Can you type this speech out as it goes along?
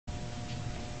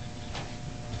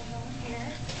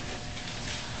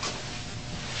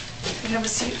can have a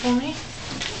seat for me.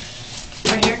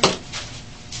 Right here.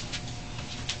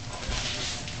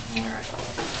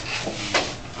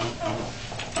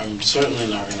 I'm certainly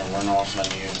not going to run off on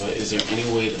you, but is there any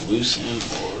way to loosen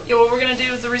or? Yeah, what we're going to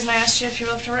do, the reason I asked you if you're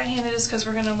left or right-handed is because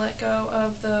we're going to let go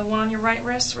of the one on your right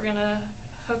wrist. We're going to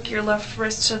hook your left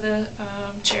wrist to the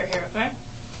chair here, okay? Okay.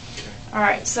 All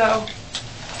right, so.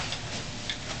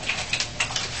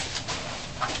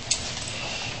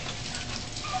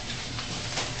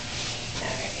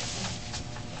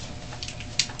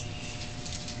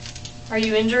 Are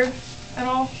you injured at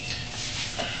all?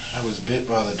 I was bit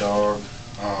by the dog,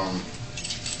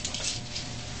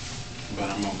 but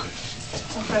I'm okay.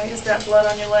 Okay, is that blood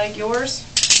on your leg yours?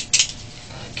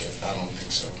 I don't think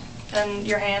so. And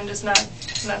your hand is not,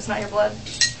 that's not your blood?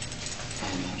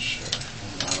 I'm not sure.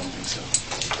 I don't think so.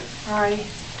 Alrighty.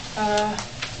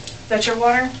 That's your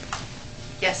water?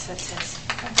 Yes, that's his.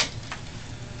 Okay.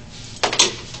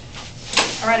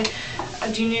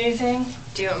 Alrighty. Do you need anything?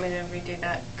 Do you want me to redo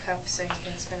that cuff so you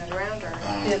can spin it around, or?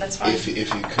 Yeah, that's fine. If you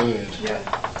could. Yeah.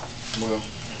 Well,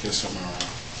 I guess I'm alright.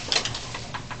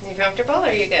 You comfortable, or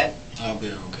are you good? I'll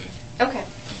be okay. Okay.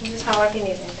 Just holler if you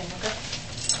need anything, okay?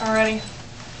 Alrighty.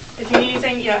 If you need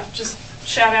anything, yeah, just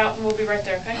shout out and we'll be right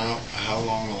there, okay? How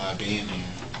long will I be in here?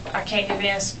 I can't give you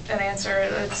an answer.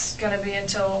 It's going to be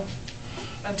until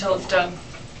it's done.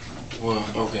 Well,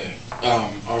 okay.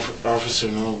 Officer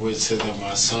Norwood said that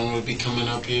my son would be coming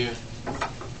up here.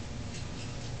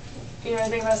 You know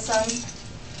anything about son?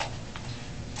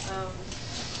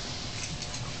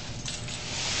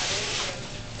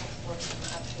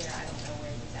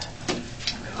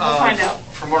 We'll find out.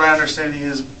 From what I understand, he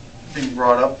is being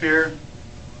brought up here.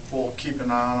 We'll keep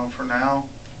an eye on him for now.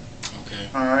 Okay.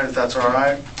 All right, if that's all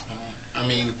right. I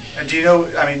mean... And do you know,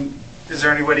 is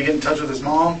there any way to get in touch with his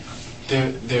mom?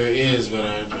 There is, but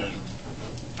I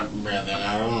don't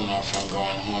know if I'm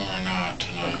going home or not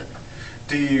tonight. Okay.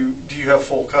 Do you have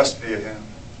full custody of him?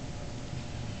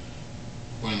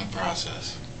 We're in the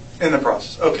process. In the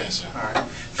process. Okay. Yes, sir. All right.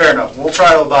 Fair enough. We'll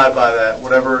try to abide by that,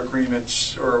 whatever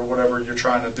agreements or whatever you're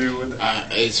trying to do with it.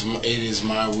 It is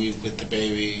my week with the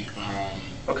baby.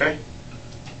 Okay.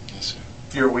 Yes, sir.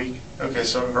 Your week. Okay,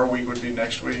 so her week would be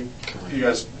next week. Correct. You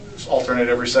guys alternate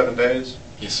every 7 days.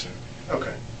 Yes, sir.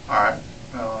 Okay. All right.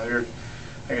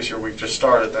 I guess your week just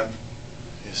started then.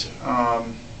 Yes, sir.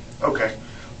 Okay.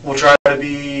 We'll try to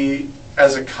be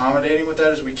as accommodating with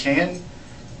that as we can,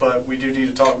 but we do need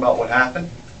to talk about what happened,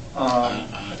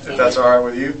 if that's all right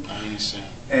with you. I understand.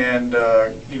 And,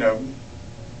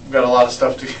 we've got a lot of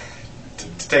stuff to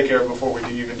take care of before we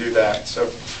can even do that.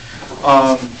 So,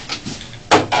 Are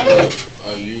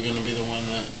you going to be the one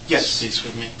that Yes. speaks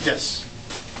with me? Yes.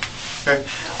 Okay.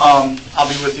 I'll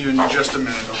be with you in just a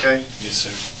minute, okay? Yes,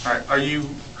 sir. All right. Are you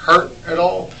hurt at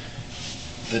all?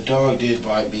 The dog did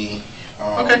bite me.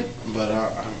 Okay. But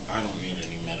I don't need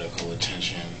any medical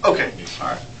attention. Okay. All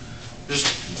right.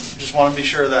 Just want to be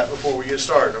sure of that before we get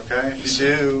started, okay? If you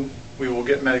do, we will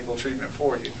get medical treatment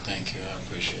for you. Thank you. I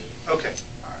appreciate it. Okay.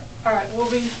 All right. All right,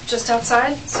 we'll be just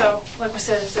outside. So, like we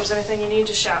said, if there's anything you need,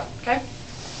 just shout, okay?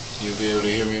 You'll be able to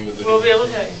hear me with the... We'll be able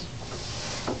to hear you.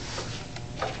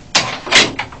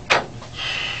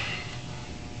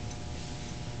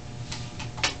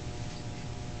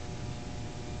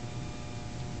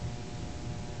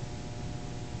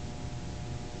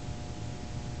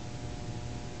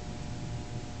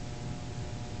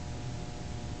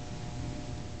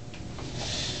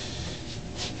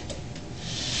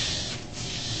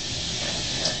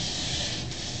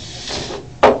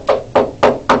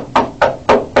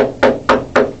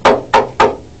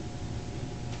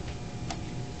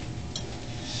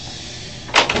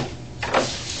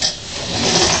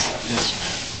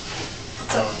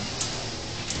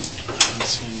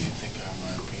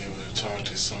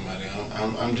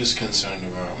 I'm just concerned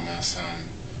about my son.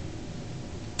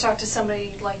 Talk to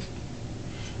somebody like...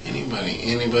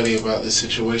 Anybody about the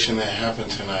situation that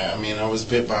happened tonight. I mean, I was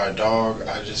bit by a dog.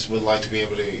 I just would like to be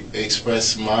able to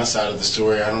express my side of the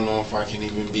story. I don't know if I can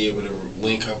even be able to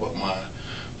link up with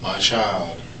my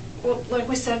child. Well, like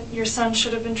we said, your son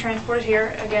should have been transported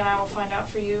here. Again, I will find out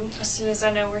for you. As soon as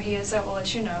I know where he is, I will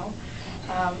let you know.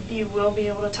 You will be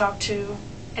able to talk to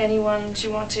anyone that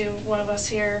you want to, one of us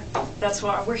here. That's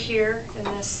why we're here in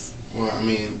this. Well, I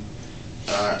mean,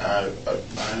 I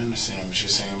understand what you're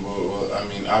saying, but well, I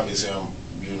mean, obviously,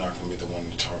 you're not going to be the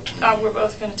one to talk to me. We're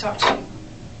both going to talk to you.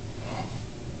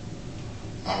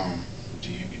 Do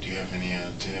you have any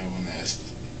idea when that's?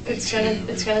 It's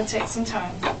gonna take some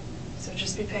time, so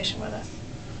just be patient with us.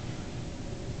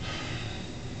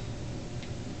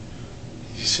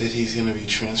 You said he's going to be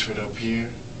transferred up here?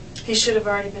 He should have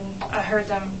already been, I heard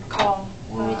them call.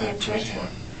 Where would they put transport.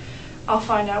 him? I'll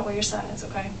find out where your son is,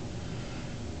 okay?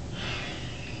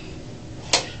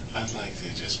 I'd like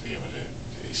to just be able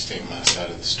to state my side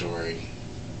of the story.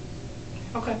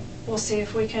 Okay. We'll see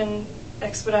if we can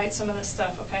expedite some of this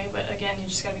stuff, okay? But again, you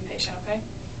just gotta be patient, okay?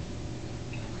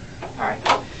 All right.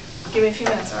 Give me a few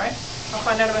minutes, all right? I'll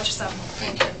find out about your son.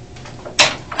 Thank you.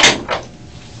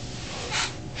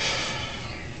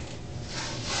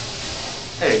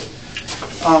 Hey,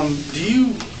 do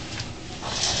you...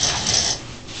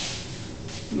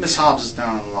 Miss Hobbs is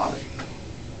down in the lobby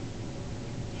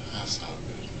That's not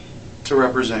good. to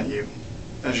represent you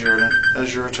as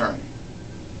your attorney.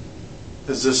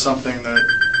 Is this something that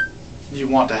you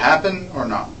want to happen or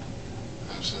not?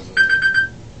 Absolutely.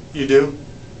 You do?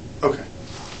 Okay.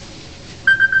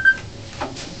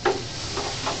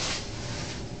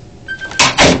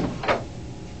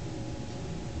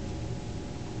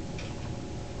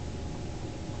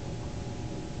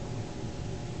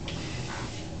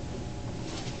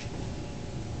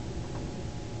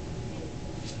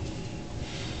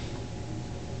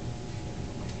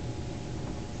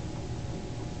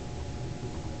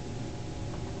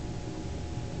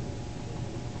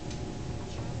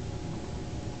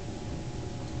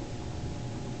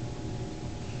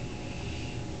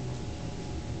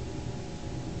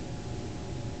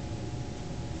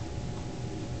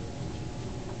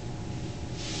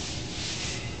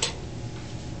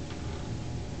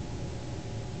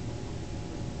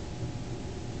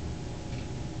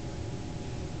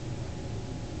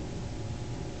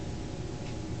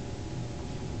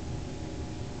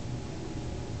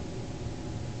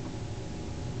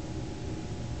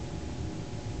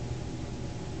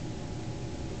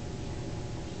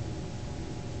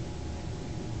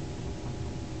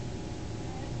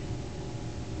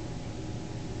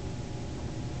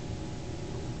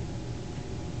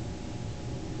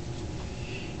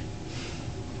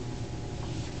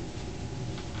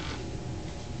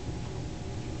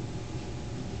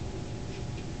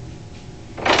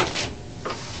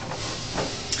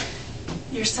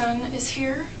 Your son is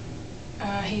here.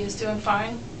 He is doing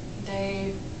fine.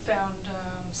 They found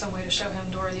some way to show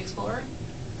him Dora the Explorer.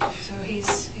 So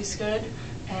he's good.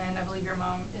 And I believe your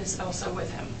mom is also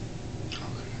with him. Okay.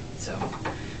 So,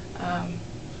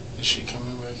 Is she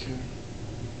coming back here?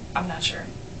 I'm not sure.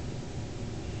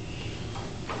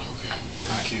 Okay.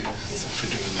 Thank you for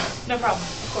doing that. No problem,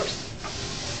 of course.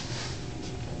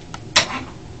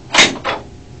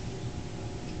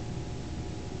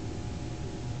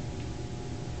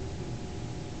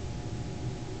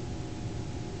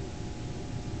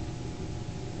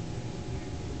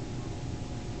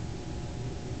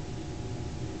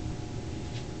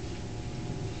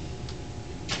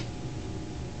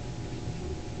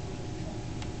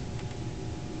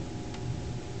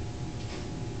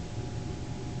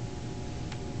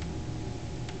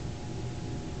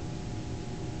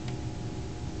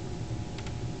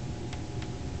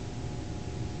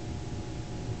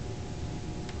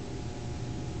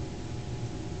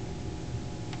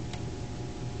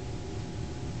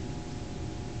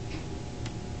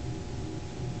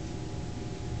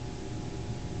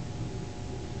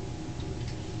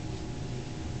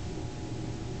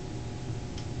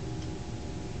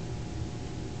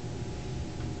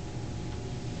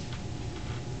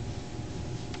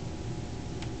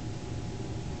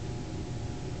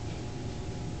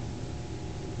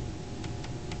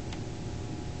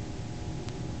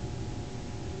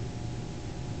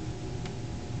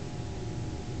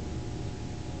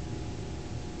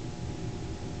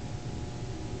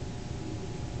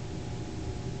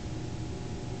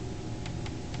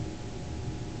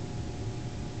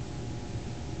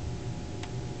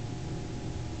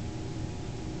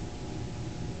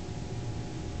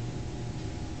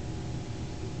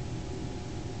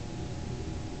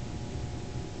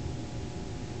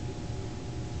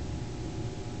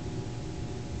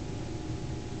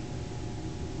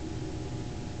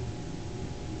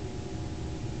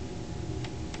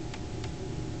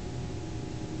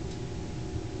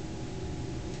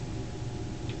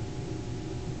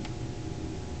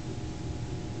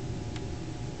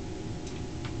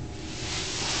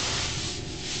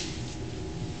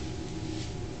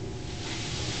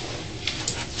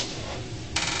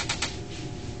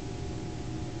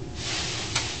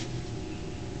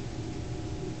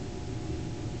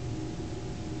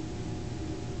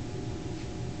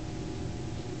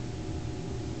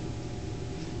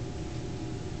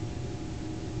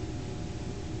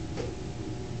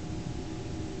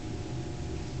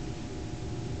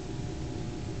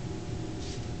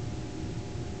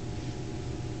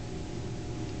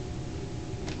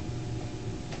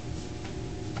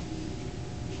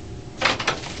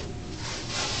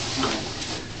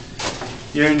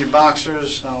 You're in your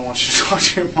boxers. I don't want you to talk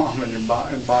to your mom in your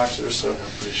in boxers. So I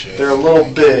appreciate they're a it.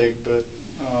 little big, but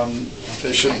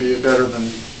they should be better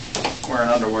than wearing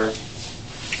underwear.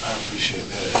 I appreciate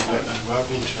that. Have I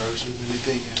been charged with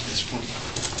anything at this point?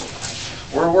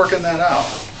 We're working that out.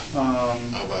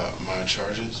 About my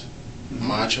charges? Mhm.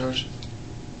 My charges?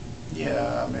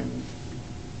 Yeah, I mean,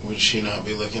 Would she not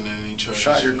be looking at any charges?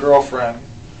 shot your girlfriend.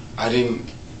 I didn't.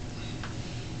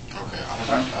 Okay,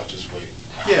 I'll just wait.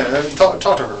 Yeah, talk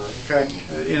to her. Okay,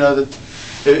 you know that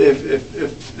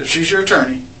if she's your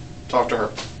attorney, talk to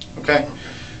her. Okay.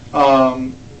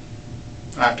 I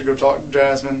have to go talk to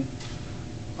Jasmine,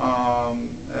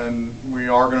 and we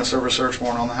are going to serve a search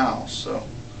warrant on the house. So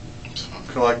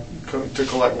collect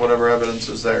whatever evidence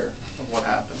is there of what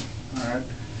happened. All right.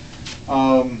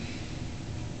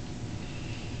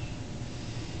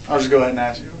 I'll just go ahead and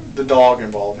ask you, the dog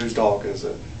involved, whose dog is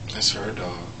it? That's her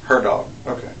dog. Her dog,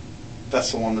 okay.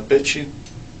 That's the one that bit you?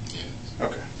 Yes.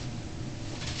 Okay.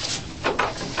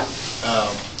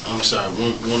 I'm sorry,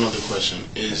 one other question.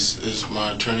 Is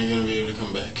my attorney going to be able to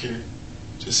come back here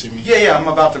to see me? Yeah, I'm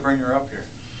about to bring her up here.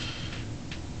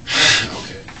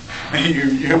 Okay.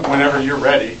 You whenever you're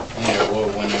ready. Yeah, well,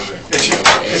 whenever.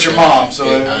 It's your mom, so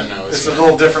yeah, I know, it's a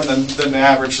little different than the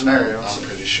average scenario. I'm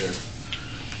pretty sure.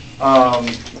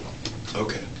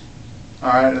 Okay. All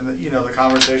right, and the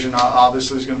conversation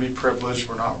obviously is going to be privileged.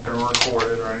 We're not going to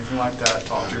record it or anything like that.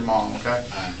 Talk to your mom, okay?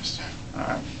 I understand. All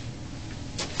right.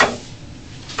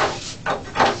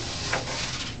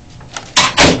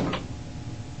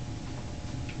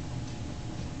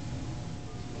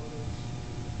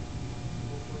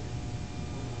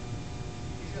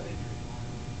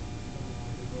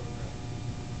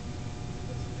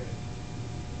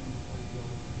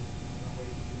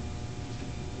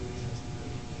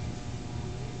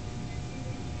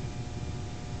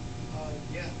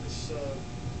 Yeah, this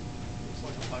looks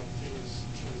like a pipe to his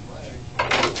leg.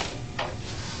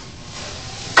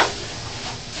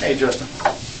 Hey, Justin.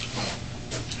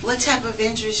 What type of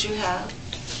injuries you have?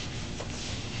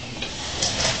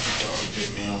 Dog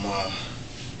bit me on my.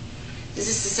 Is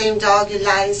this the same dog you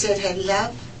lied and said had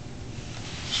left?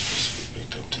 Supposed to be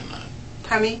picked up tonight.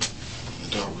 Pardon me? The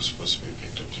dog was supposed to be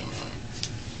picked up tonight.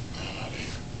 I'm not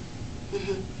here.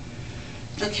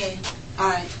 Mm-hmm. Okay. All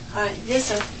right. Yes,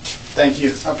 sir. Thank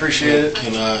you. I appreciate it.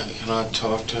 Can I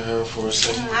talk to her for a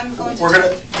second? I'm going to. We're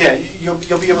gonna. Yeah, you'll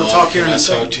be able to talk here in a Can I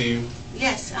second. talk to you?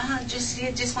 Yes.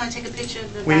 Just want to take a picture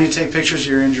of the. We need to take pictures of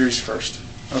your injuries first,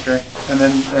 okay? And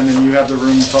then you have the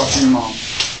room to talk to your mom.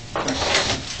 Okay.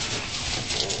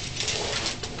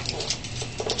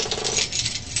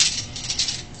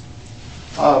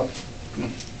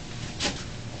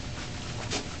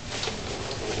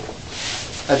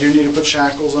 I do need to put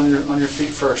shackles on your feet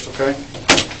first, okay?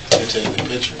 Can I take the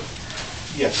picture?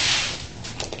 Yes.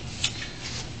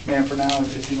 Ma'am, for now,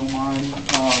 if you don't mind,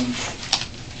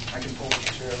 I can pull the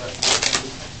chair right there.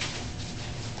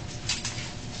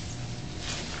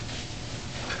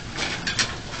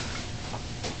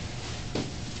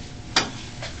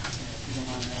 If you don't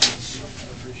mind,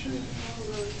 I appreciate it.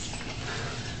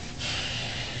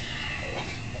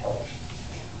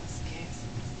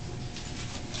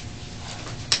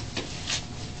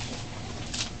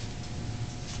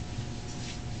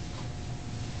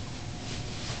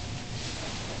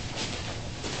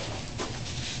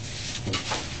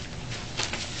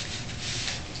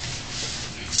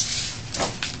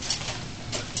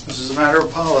 This is a matter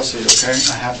of policy, okay?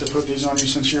 I have to put these on you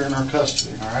since you're in our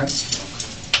custody, all right?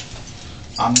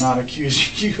 I'm not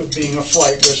accusing you of being a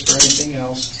flight risk or anything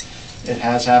else. It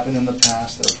has happened in the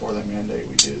past, therefore they mandate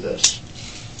we do this.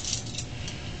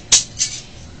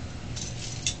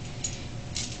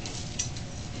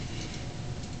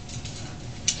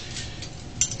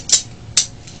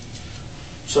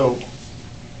 So,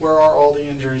 where are all the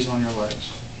injuries on your legs?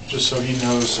 Just so he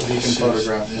knows, so he can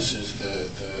photograph them. This is the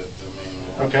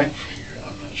main one. Okay. Here,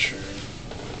 I'm not sure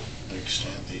the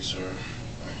extent these are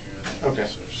right here. I think Okay.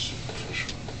 these are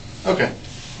superficial. Okay,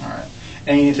 all right.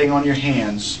 Anything on your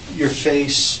hands, your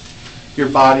face, your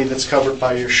body that's covered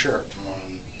by your shirt?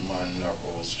 My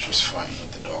knuckles just fighting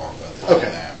with the dog. Other Okay.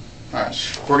 than that. All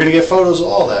right. We're going to get photos of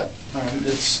all that. All right.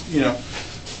 It's,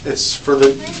 it's for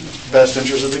the best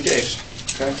interest of the case.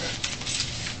 Okay?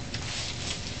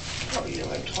 Probably you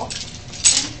let him talk.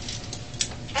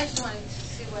 I just wanted to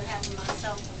see what happened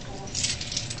myself before.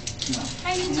 No.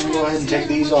 I'm going to go ahead and take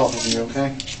these off of you,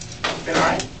 okay? Been all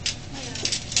right?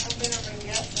 I've been over in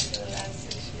Galveston for the last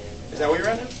 6 years. Is that where you're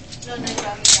at now? No, they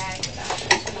brought me back about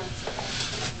 2 months ago.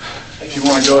 If you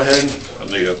want to go ahead,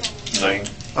 Anita, name?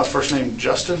 first name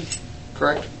Justin,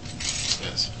 correct?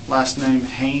 Yes. Last name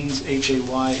Haynes,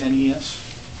 Haynes.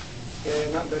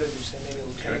 Yeah, not better than say maybe a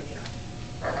lieutenant, Okay. you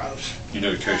know. Or I was, You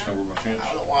know the case number by I chance?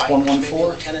 don't know why. 114? Maybe a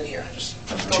lieutenant here. I just.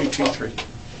 223.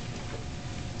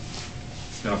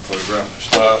 Now photograph his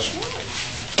thighs.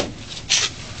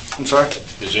 I'm sorry?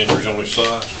 His injuries on his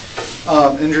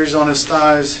thighs. Injuries on his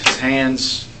thighs, his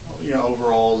hands,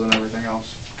 overalls and everything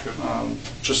else.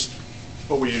 Just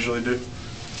what we usually do.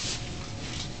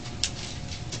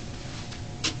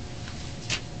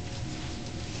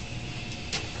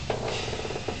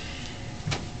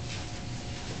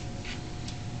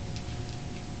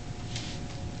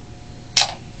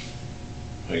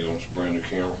 Hang on, it's a brand new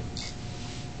camera.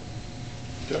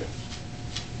 Okay.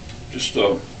 Just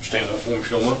stand up for me if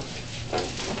you don't mind.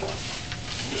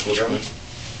 Just look at me.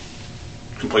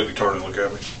 Completely turn and look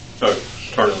at me. No,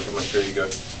 turn and look at me. There you go.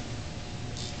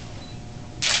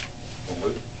 Don't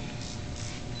move.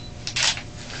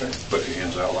 Okay, put your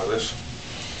hands out like this.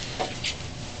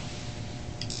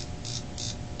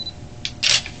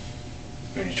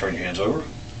 And you turn your hands over.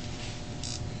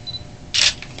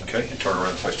 Okay, and turn around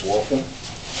and face the wall for me.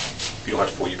 You don't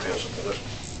have to pull your pants up like this.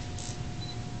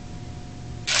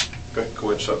 Okay,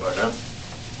 go ahead and sit back down.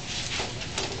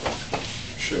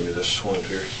 Show me this splint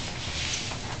here.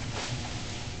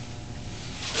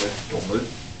 Okay, don't move.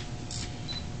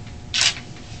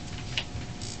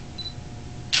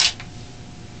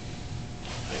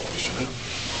 Hang on just a minute.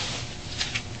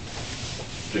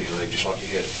 Do your leg just like you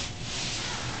had it.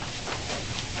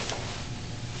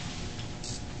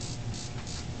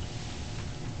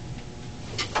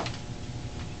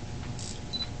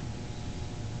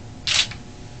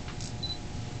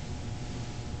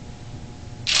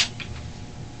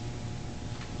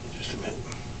 Just a minute.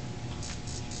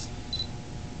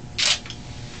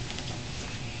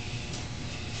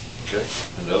 Okay,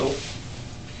 another one.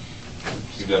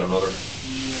 You got another?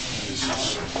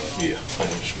 Yeah,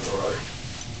 Haynes, all right.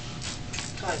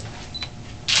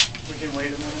 We can wait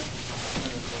a minute.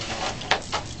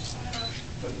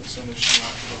 But as soon as she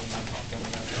wants to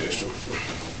Just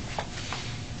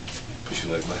push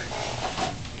your leg back.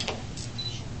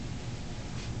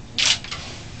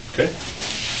 Okay.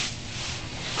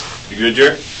 You good,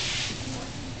 Jerry?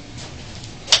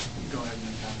 go ahead and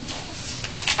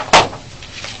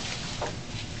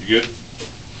You good?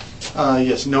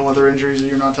 yes, no other injuries that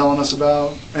you're not telling us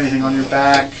about? Anything on your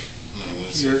back, No,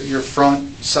 that's your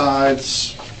front,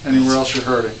 sides, anywhere else you're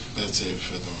hurting? That's it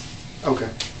for them. Okay.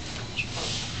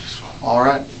 All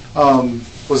right.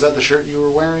 Was that the shirt you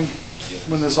were wearing Yeah.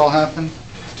 when this all happened?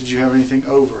 Did you have anything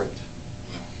over it?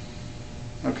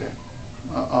 No. Okay.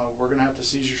 We're going to have to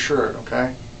seize your shirt,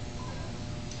 okay?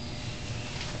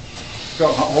 Go,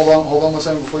 hold on one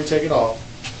second before you take it off.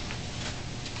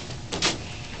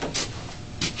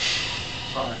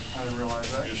 Sorry, I didn't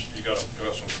realize that. You got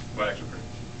some bags up here.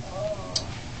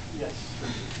 Yes.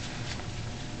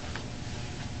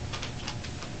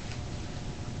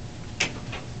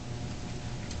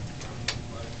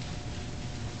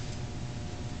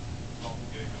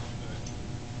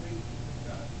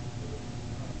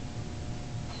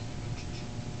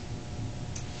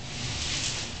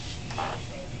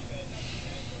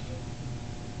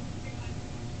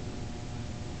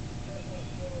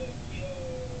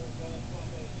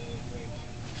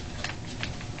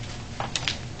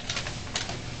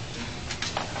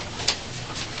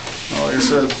 Like I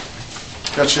said,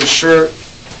 got you a shirt.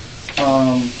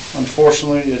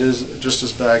 Unfortunately, it is just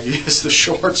as baggy as the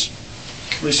shorts.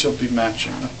 At least you'll be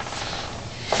matching them.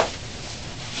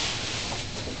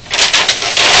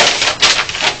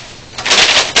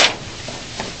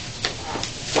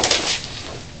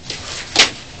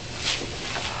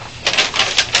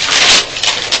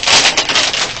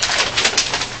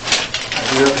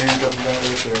 I do have the handcuff you got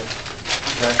right there.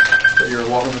 Okay? But you're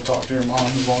welcome to talk to your mom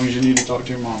as long as you need to talk to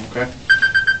your mom, okay?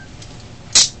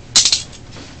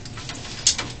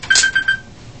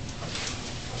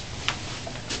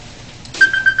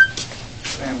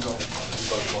 Stand up.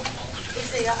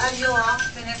 Is the audio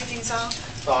off and everything's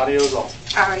off? The audio's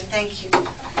off. All right, thank you.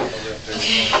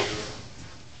 Okay.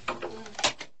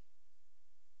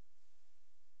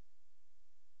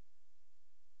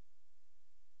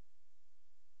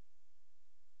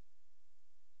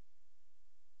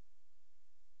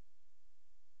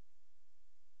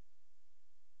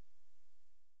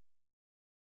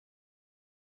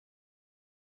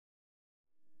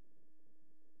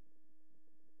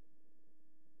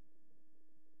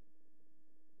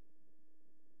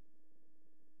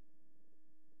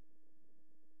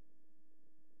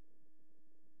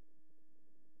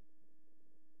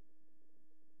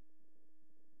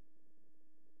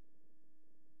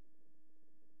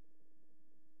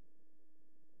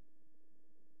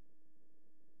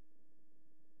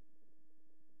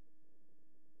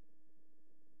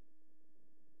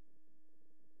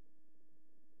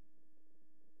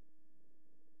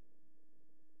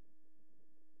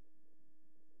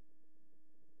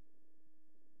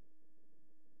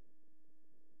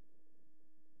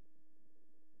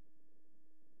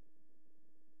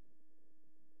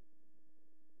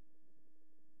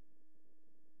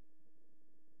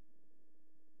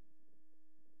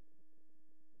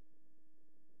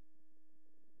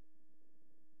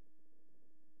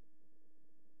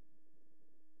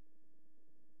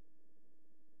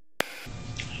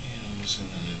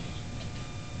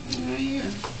 Right here.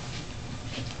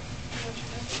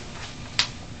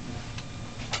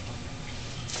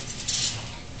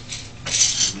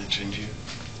 I mentioned you.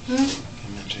 Hmm?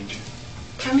 I mentioned you.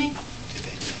 Pardon me? Did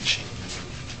they mention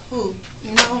you? Who?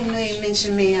 No, they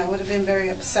mentioned me. I would have been very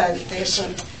upset if they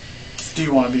had put... Do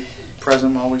you want to be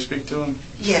present while we speak to him?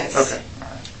 Yes. Okay, all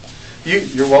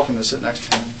right. You're welcome to sit next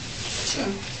to him. Sure.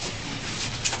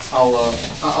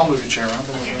 I'll move your chair around.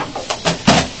 Come over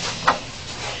here.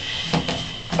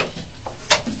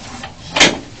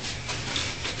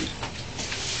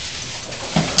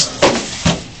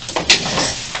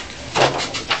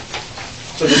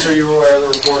 So just so you're aware, the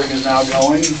recording is now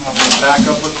going. I'm going to back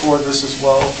up record this as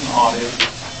well in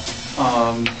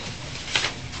audio.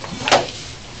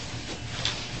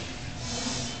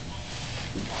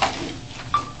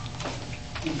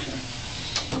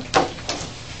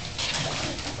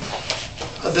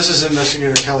 This is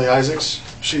Investigator Kelly Isaacs.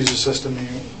 She's assisting me,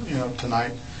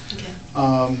 tonight. Okay.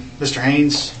 Mr.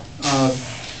 Haynes,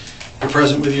 you're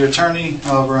present with your attorney.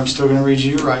 However, I'm still going to read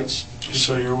you your rights, just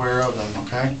so you're aware of them,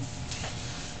 okay?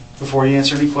 Before you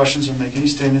answer any questions or make any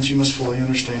statements, you must fully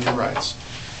understand your rights.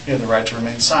 You have the right to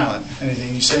remain silent.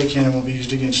 Anything you say can and will be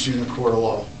used against you in a court of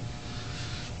law.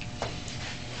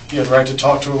 You have the right to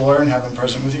talk to a lawyer and have them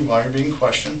present with you while you're being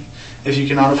questioned. If you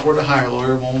cannot afford to hire a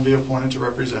lawyer, one will be appointed to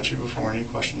represent you before any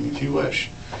questioning if you wish.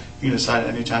 You can decide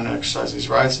at any time to exercise these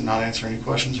rights and not answer any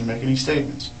questions or make any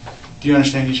statements. Do you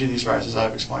understand each of these rights as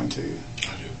I've explained to you?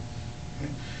 I do.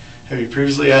 Okay. Have you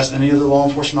previously asked any other law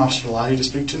enforcement officer to allow you to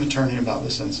speak to an attorney about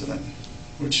this incident?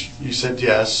 Which you said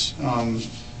yes.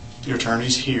 Your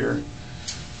attorney's here.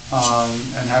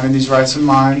 And having these rights in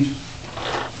mind,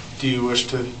 do you wish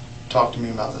to talk to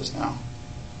me about this now?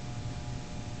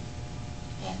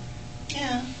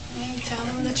 Yeah, tell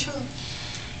them the truth.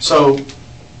 So,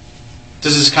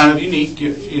 this is kind of unique.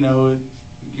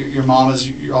 Your mom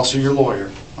is also your lawyer,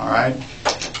 all right?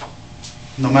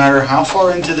 No matter how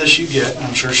far into this you get,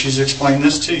 I'm sure she's explained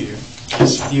this to you,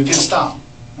 you can stop,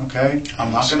 okay?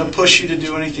 I'm not going to push you to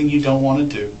do anything you don't want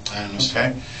to do, I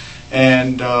understand. okay?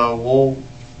 And we'll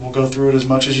go through it as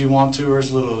much as you want to or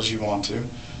as little as you want to,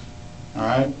 all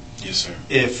right? Yes, sir.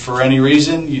 If for any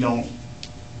reason you don't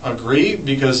agree,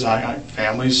 because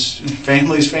family's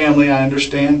family, I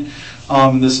understand.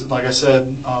 This, like I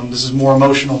said, this is more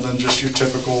emotional than just your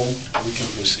typical. We can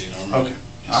proceed on that. Okay.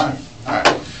 All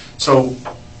right. So,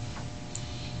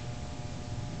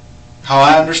 how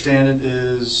I understand it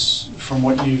is, from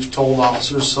what you've told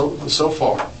officers so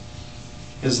far,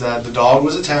 is that the dog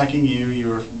was attacking you.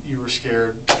 You were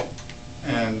scared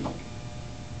and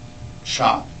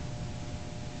shot.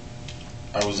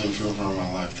 I was in fear for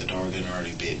my life. The dog had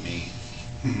already bit me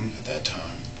Mm-hmm. at that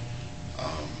time.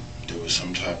 There was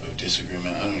some type of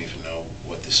disagreement. I don't even know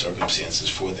what the circumstances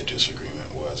for the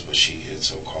disagreement was, but she had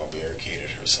so-called barricaded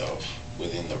herself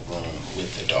within the room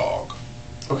with the dog.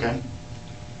 Okay.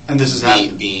 And this is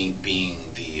happening.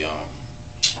 Being the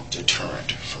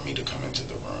deterrent for me to come into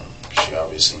the room. She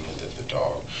obviously knew that the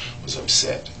dog was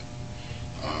upset.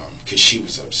 Because she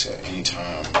was upset.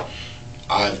 Anytime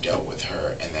I've dealt with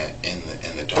her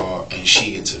and the dog, and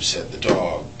she gets upset, the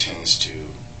dog tends to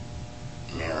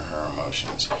mirror her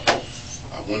emotions.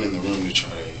 I went in the room to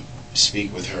try to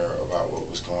speak with her about what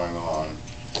was going on.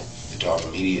 The dog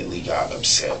immediately got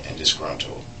upset and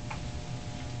disgruntled.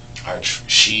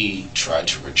 She tried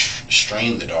to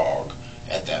restrain the dog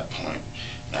at that point,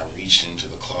 and I reached into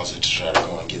the closet to try to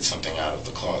go and get something out of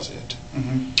the closet.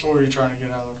 Mm-hmm. What were you trying to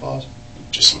get out of the closet?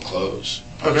 Just some clothes.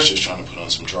 I was just trying to put on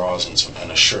some drawers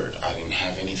and a shirt. I didn't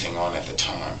have anything on at the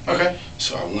time. Okay.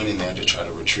 So I went in there to try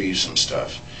to retrieve some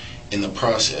stuff. In the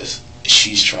process,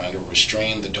 she's trying to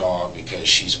restrain the dog because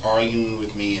she's arguing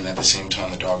with me, and at the same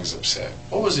time the dog is upset.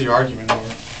 What was the argument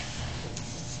over?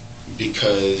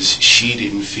 Because she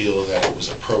didn't feel that it was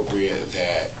appropriate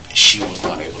that she was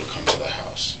not able to come to the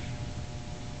house.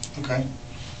 Okay.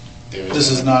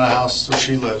 This is not a house where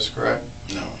she lives, correct?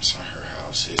 No, it's not her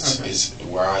house. It's Okay. it's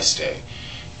where I stay.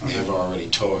 Okay. They've already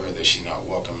told her that she's not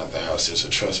welcome at the house. There's a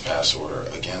trespass order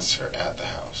against her at the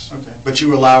house. Okay. But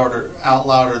you allowed her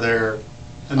there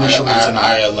initially I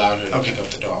tonight? allowed her to Okay. pick up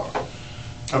the dog.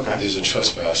 Okay. There's a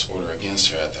trespass order against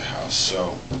her at the house.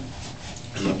 So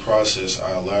in the process,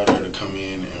 I allowed her to come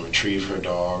in and retrieve her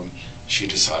dog. She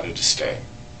decided to stay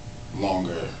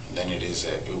longer than it is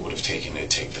that it would have taken to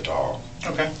take the dog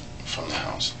Okay. from the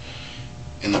house.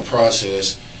 In the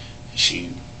process,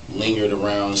 she lingered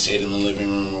around, stayed in the living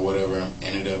room or whatever,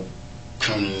 ended up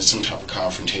coming into some type of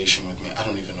confrontation with me. I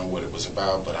don't even know what it was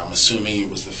about, but I'm assuming it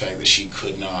was the fact that she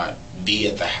could not be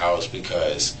at the house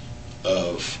because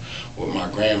of what my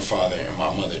grandfather and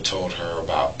my mother told her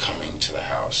about coming to the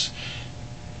house.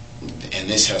 And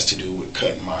this has to do with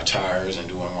cutting my tires and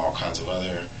doing all kinds of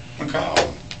other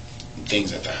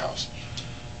things at the house.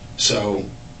 So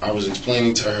I was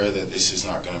explaining to her that this is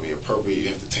not going to be appropriate. You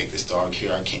have to take this dog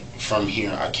here. From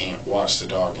here, I can't watch the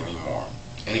dog anymore.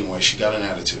 Anyway, she got an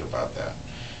attitude about that.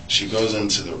 She goes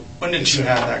into the... When did you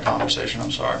have that conversation?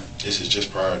 I'm sorry. This is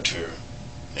just prior to...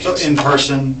 So in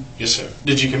person? Yes, sir.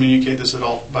 Did you communicate this at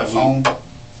all by phone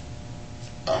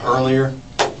earlier?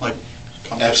 Like,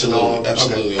 absolutely,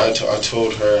 absolutely. Okay. I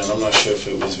told her, and I'm not sure if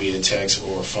it was via text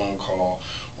or a phone call,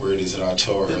 where it is that I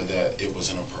told her that it was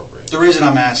inappropriate. The reason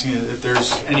I'm asking is if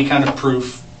there's any kind of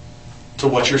proof to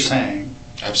what you're saying.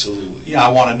 Absolutely. Yeah, I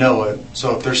want to know it.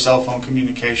 So if there's cell phone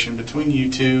communication between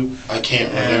you two. I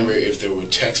can't remember if there were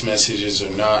text messages or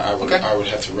not. I would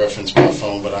have to reference my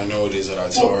phone, but I know it is that I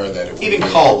told her that it would even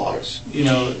call logs, you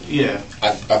know, yeah.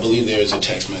 I believe there is a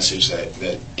text message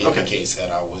that indicates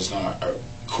that I was not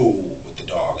cool with the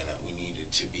dog and that we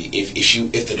needed to be,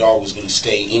 if the dog was going to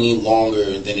stay any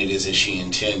longer than it is as she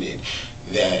intended,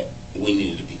 that we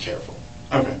needed to be careful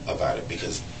about it,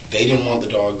 because they didn't want the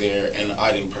dog there, and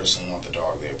I didn't personally want the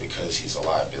dog there because he's a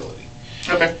liability.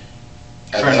 Okay.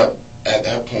 At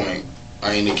that point,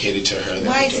 I indicated to her that...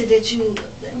 Why is it that you...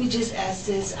 Let me just ask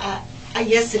this.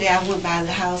 Yesterday I went by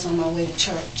the house on my way to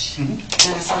church, and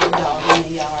I saw the dog in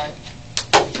the yard.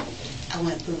 I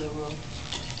went through the roof.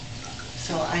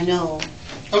 So I know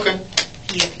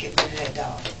he had to get rid of that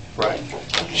dog. Right.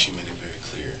 She made it very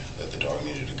clear that the dog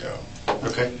needed to go.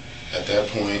 Okay. At that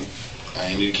point, I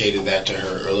indicated that to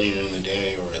her earlier in the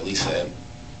day, or at least at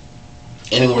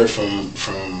anywhere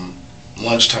from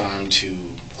lunchtime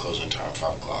to closing time,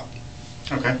 5 o'clock.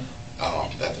 Okay.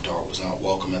 That the dog was not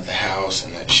welcome at the house,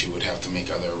 and that she would have to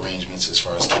make other arrangements as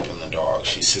far as keeping the dog.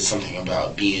 She said something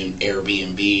about being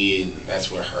Airbnb, and that's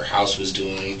what her house was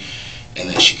doing, and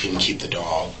that she couldn't keep the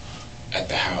dog at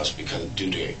the house because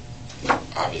due to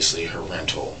obviously her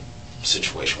rental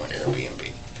situation with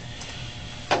Airbnb.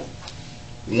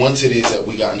 Once it is that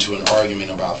we got into an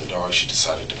argument about the dog, she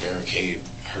decided to barricade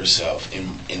herself,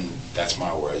 and that's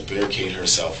my words, barricade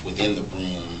herself within the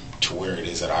room to where it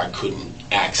is that I couldn't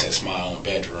access my own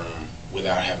bedroom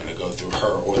without having to go through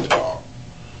her or the dog.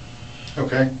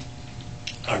 Okay.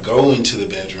 I go into the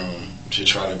bedroom to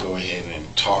try to go ahead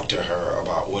and talk to her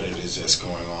about what it is that's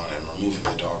going on and removing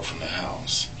the dog from the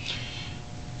house.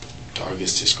 Dog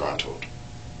is disgruntled.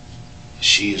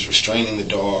 She is restraining the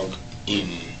dog in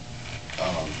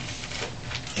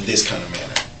this kind of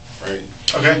manner, right?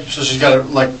 Okay, so she's got it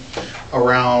like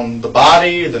around the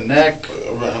body, the neck?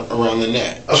 Around the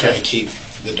neck, trying to keep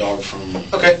the dog from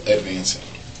advancing.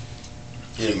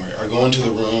 Anyway, I go into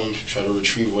the room, try to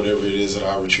retrieve whatever it is that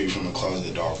I retrieve from the closet.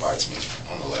 The dog bites me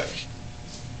on the leg.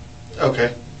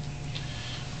 Okay.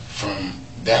 From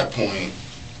that point,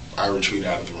 I retreat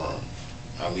out of the room.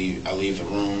 I leave the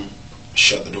room,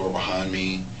 shut the door behind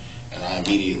me, and I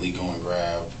immediately go and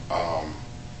grab,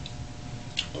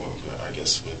 I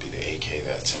guess would be the AK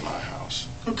that's in my house.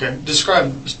 Okay.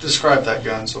 Describe that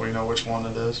gun so we know which one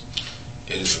it is.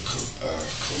 It is a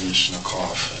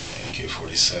Kalashnikov, an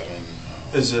AK-47.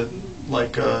 Is it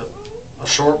like a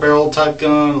short barrel type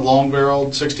gun, a long barrel,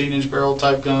 16-inch barrel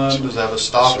type gun? Does it have a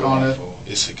stock on it?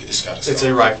 It's got a stock. It's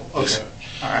a rifle. Okay. Yes, sir.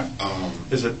 All right.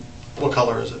 What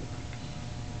color is it?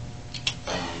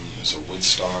 It's a wood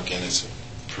stock, and it's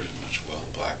pretty much a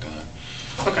black gun.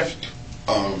 Okay.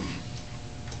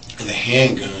 The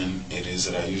handgun, it is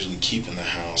that I usually keep in the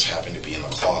house, happened to be in the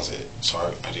closet, so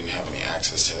I didn't have any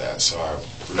access to that, so I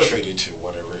retreated to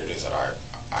whatever it is that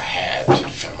I had to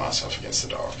defend myself against the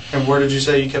dog. And where did you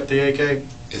say you kept the AK?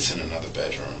 It's in another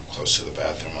bedroom, close to the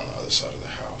bathroom on the other side of the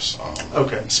house.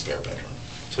 Spare bedroom.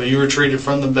 So you retreated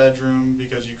from the bedroom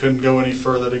because you couldn't go any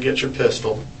further to get your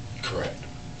pistol. Correct.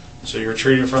 So you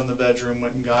retreated from the bedroom,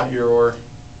 went and got your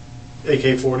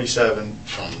AK-47.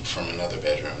 From another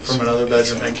bedroom. From another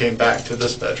bedroom and came back to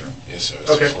this bedroom. Yes, sir. It's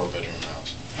a 4-bedroom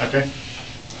house. Okay.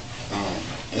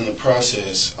 In the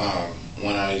process,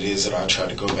 when it is that I tried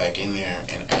to go back in there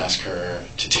and ask her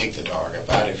to take the dog up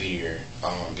out of here,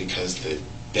 because the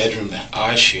bedroom that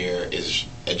I share is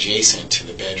adjacent to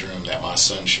the bedroom that my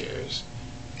son shares.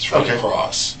 It's right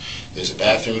across. There's a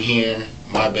bathroom here,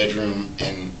 my bedroom,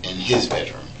 and his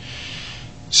bedroom.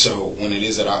 So when it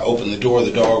is that I opened the door,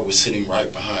 the dog was sitting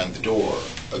right behind the door,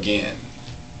 again,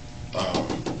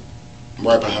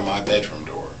 right behind my bedroom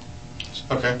door.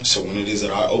 Okay. So when it is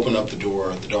that I open up the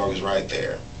door, the dog is right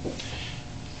there.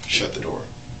 Shut the door.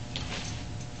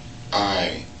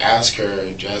 I ask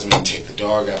her, Jasmine, take the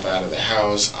dog up out of the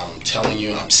house. I'm telling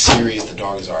you, I'm serious. The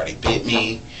dog has already bit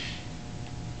me.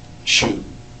 shoot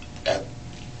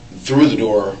through the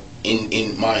door.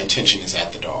 In my intention is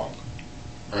at the dog,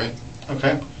 right?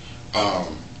 Okay.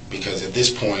 Because at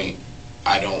this point,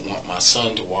 I don't want my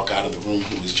son to walk out of the room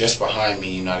who was just behind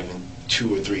me, not even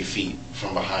 2 or 3 feet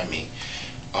from behind me,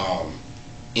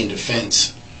 in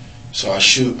defense. So I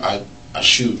shoot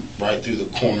right through the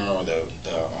corner or the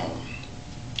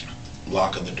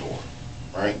lock of the door,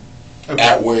 right? Okay.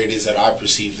 At where it is that I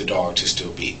perceive the dog to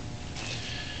still be.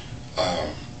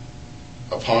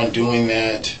 Upon doing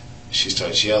that, she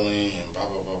starts yelling and blah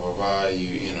blah blah blah blah.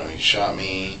 You shot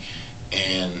me,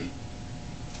 and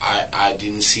I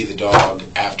didn't see the dog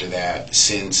after that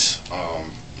since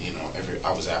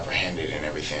I was apprehended and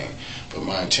everything. But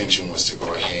my intention was to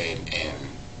go ahead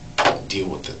and deal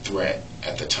with the threat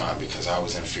at the time because I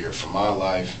was in fear for my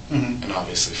life and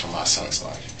obviously for my son's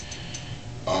life.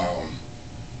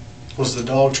 Was the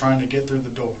dog trying to get through the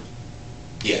door?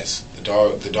 Yes, the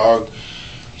dog.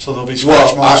 So there'll be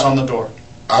scratch marks on the door.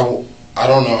 I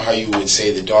don't know how you would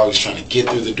say the dog is trying to get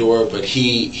through the door, but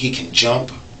he can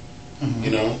jump,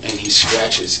 and he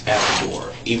scratches at the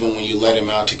door. Even when you let him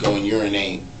out to go and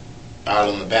urinate out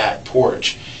on the back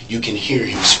porch, you can hear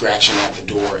him scratching at the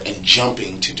door and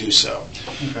jumping to do so.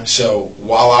 Okay. So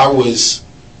while I was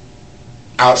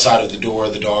outside of the door,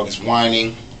 the dog is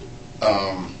whining,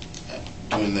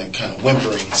 doing the kind of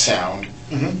whimpering sound,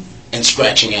 and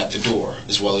scratching at the door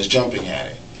as well as jumping at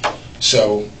it.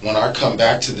 So when I come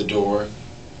back to the door,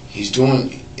 it's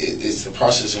the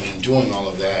process of him doing all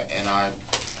of that, and I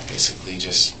basically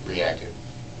just reacted.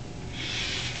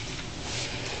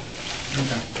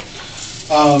 Okay.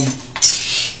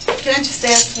 Can I just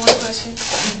ask one question?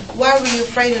 Why were you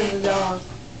afraid of the dog?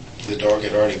 The dog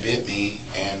had already bit me,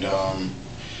 and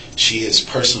she has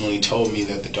personally told me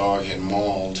that the dog had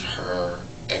mauled her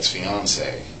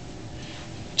ex-fiance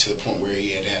to the point where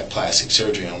he had plastic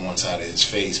surgery on one side of his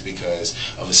face because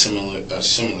of a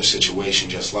similar situation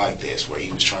just like this, where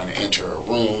he was trying to enter a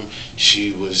room.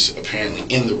 She was apparently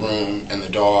in the room, and the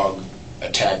dog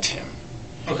attacked him.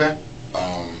 Okay.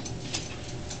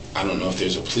 I don't know if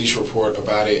there's a police report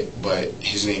about it, but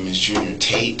his name is Junior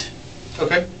Tate.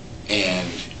 Okay. And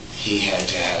he had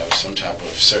to have some type of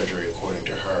surgery, according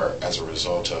to her, as a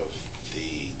result of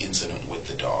the incident with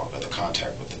the dog, or the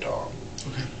contact with the dog.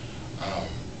 Okay.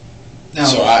 Now,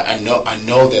 so I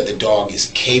know that the dog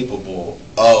is capable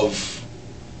of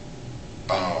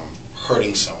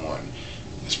hurting someone.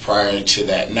 Because prior to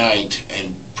that night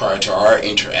and prior to our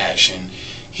interaction,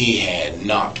 he had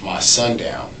knocked my son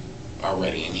down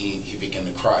already, and he began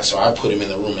to cry. So I put him in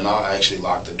the room, and I actually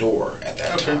locked the door at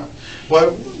that time.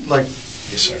 What,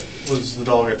 Yes, sir. Was the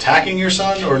dog attacking your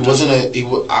son, or or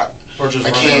just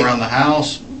running around the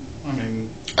house? I mean,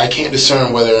 I can't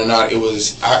discern whether or not it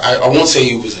was. I won't say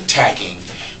he was attacking,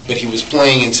 but he was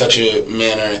playing in such a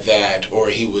manner that, or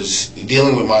he was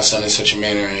dealing with my son in such a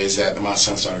manner as that my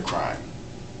son started crying.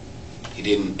 He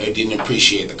didn't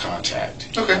appreciate the contact.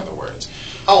 Okay. In other words.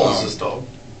 How old is this dog?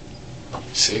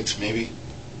 6, maybe.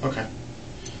 Okay.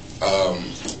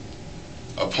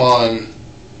 Upon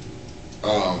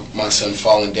my son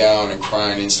falling down and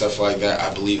crying and stuff like that,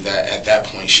 I believe that at that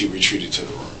point she retreated to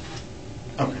the room.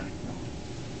 Okay.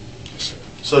 Yes, sir.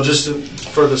 So just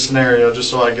for the scenario,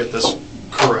 just so I get this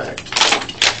correct,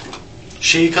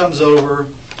 she comes over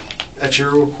at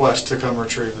your request to come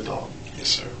retrieve the dog. Yes,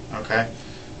 sir. Okay.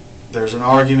 There's an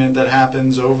argument that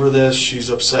happens over this. She's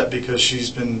upset because she's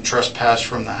been trespassed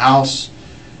from the house.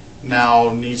 Now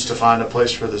needs to find a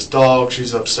place for this dog.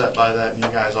 She's upset by that, and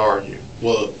you guys argue.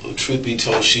 Well, truth be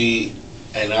told,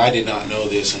 and I did not know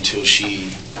this until she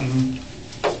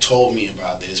told me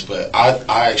about this, but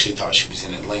I actually thought she was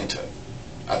in Atlanta.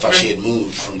 I thought she had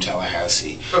moved from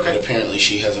Tallahassee. Okay. But apparently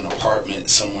she has an apartment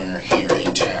somewhere here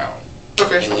in town,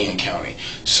 in Leon County.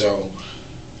 So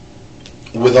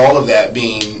with all of that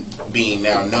being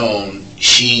now known,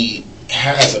 she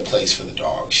has a place for the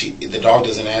dog. The dog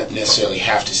doesn't necessarily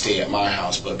have to stay at my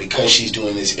house, but because she's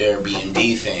doing this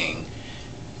Airbnb thing,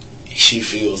 she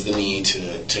feels the need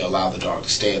to allow the dog to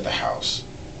stay at the house,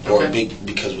 or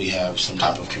because we have some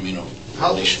type of communal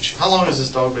relationship. How long has this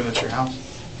dog been at your house?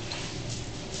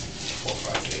 4 or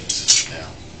 5 days now.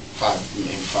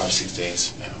 Maybe 5 or 6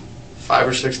 days now. 5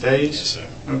 or 6 days? Yes, sir.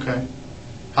 Okay.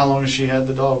 How long has she had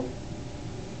the dog?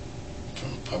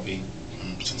 From puppy,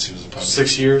 since he was a puppy.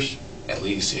 6 years? At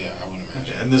least, yeah, I would imagine.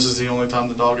 Okay. And this is the only time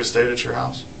the dog has stayed at your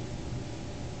house?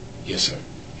 Yes, sir.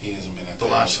 He hasn't been at the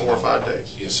last 4 or 5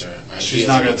 days? Yes, sir. She's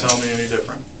not going to tell me any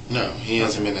different? No, he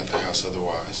hasn't been at the house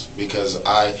otherwise, because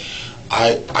I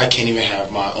can't even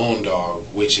have my own dog,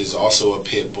 which is also a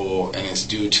pit bull, and it's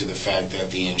due to the fact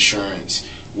that the insurance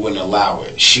wouldn't allow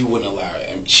it. She wouldn't allow it,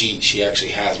 and she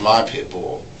actually has my pit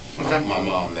bull, Okay. my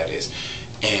mom, that is.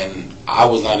 And I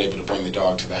was not able to bring the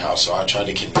dog to the house, so I tried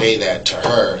to convey that to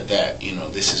her that,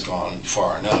 this has gone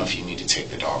far enough. You need to take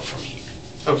the dog from here.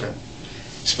 Okay.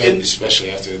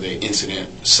 Especially after the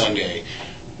incident Sunday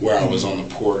where I was on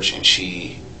the porch and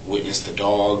she witnessed the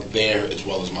dog there as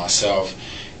well as myself,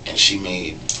 and she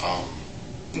made...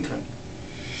 Okay.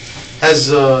 Has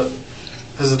the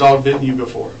dog bitten you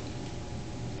before?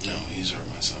 No, he's hurt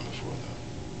my son before,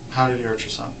 though. How did he hurt your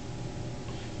son?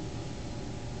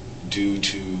 Due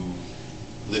to...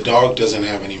 The dog doesn't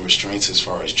have any restraints as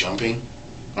far as jumping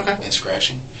Okay. and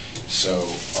scratching. So...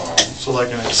 So like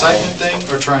an excitement thing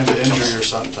or trying to injure your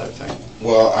son type thing?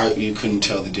 Well, you couldn't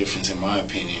tell the difference in my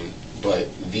opinion, but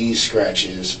these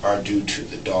scratches are due to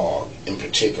the dog in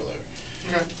particular.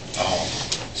 Okay.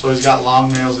 So he's got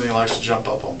long nails and he likes to jump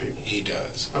up on people? He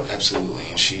does, Okay. absolutely.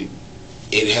 And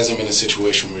it hasn't been a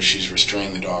situation where she's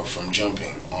restrained the dog from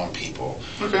jumping on people.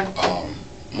 Okay.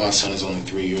 My son is only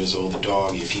 3 years old. The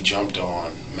dog, if he jumped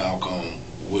on Malcolm,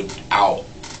 would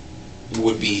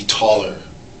be taller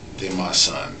than my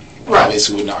son. Right.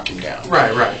 Obviously would knock him down.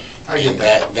 Right. I get And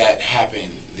that. that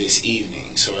happened this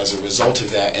evening. So as a result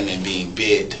of that and then being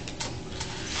bit,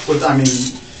 But I mean,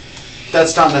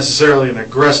 that's not necessarily an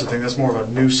aggressive thing. That's more of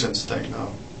a nuisance thing,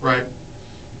 though, right?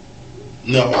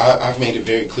 no, I've made it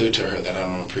very clear to her that I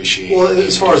don't appreciate... Well,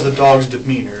 as far as the dog's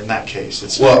demeanor in that case,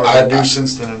 it's Well, more of a I-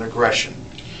 nuisance than an aggression.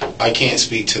 I can't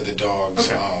speak to the dog's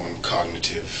Okay.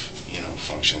 cognitive,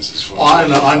 functions. As far Well,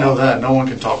 as I know that. No one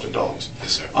can talk to dogs.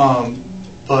 Yes, sir.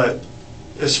 But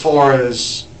as far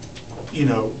as,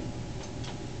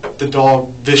 the dog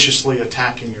viciously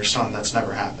attacking your son, that's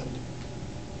never happened.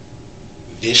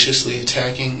 Viciously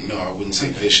attacking? No, I wouldn't say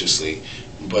Okay. viciously,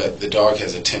 but the dog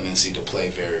has a tendency to play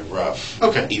very rough.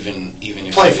 Okay. Even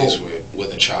if Playful. it is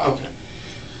with a child.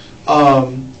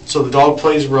 Okay. So the dog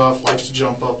plays rough, likes to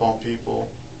jump up on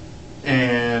people,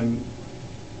 and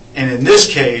in this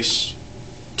case,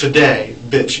 today,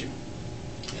 bit you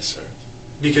Yes, sir.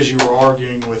 because you were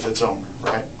arguing with its owner,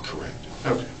 right? Correct.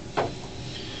 Okay.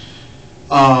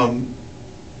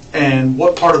 And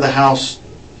what part of the house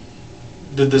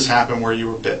did this happen where you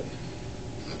were bit?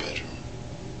 In the bedroom.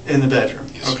 In the bedroom?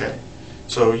 Yes, sir. Okay.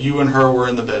 So you and her were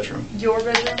in the bedroom. Your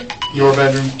bedroom? Your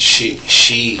bedroom? She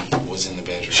was in the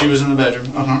bedroom. She was in the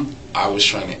bedroom. Uh-huh. I was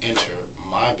trying to enter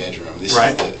my bedroom. This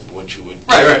Right. is what you would,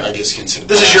 Right. I guess, consider.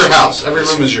 This is your house. Every Yes,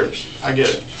 room sir. is yours. I get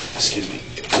it. Excuse me.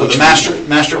 So the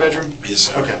master bedroom? Yes,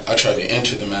 sir. Okay. I tried to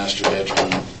enter the master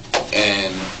bedroom,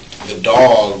 and the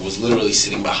dog was literally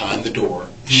sitting behind the door.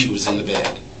 She was in the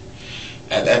bed.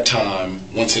 At that time,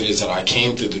 once it is that I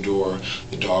came through the door,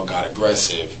 the dog got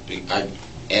aggressive.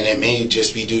 And it may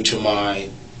just be due to my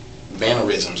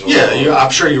mannerisms. Yeah,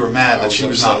 I'm sure you were mad I that was she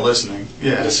was upset. not listening.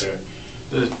 Yeah. Yes, sir.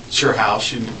 It's your house.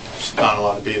 She's not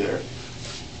allowed to be there.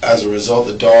 As a result,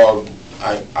 the dog,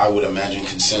 I would imagine,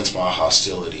 consents my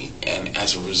hostility, and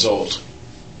as a result,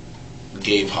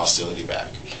 gave hostility back.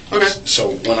 Okay.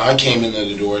 So when I came into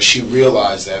the door, she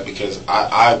realized that because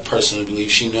I personally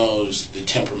believe she knows the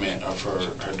temperament of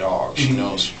her dog. She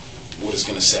knows what is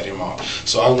going to set him off.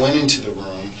 So I went into the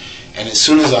room, and as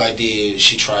soon as I did,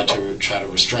 she tried to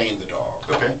restrain the dog.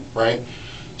 Okay. Right?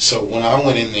 So when I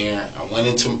went in there, I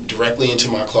went directly into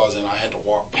my closet, and I had to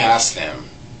walk past them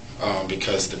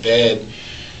because the bed,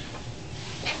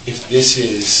 if this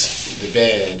is the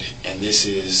bed and this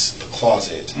is the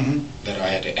closet that I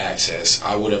had to access,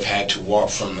 I would have had to walk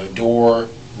from the door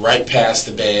right past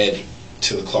the bed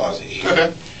to the closet here.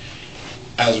 Okay.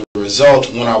 As a result,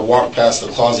 when I walked past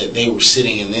the closet, they were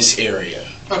sitting in this area.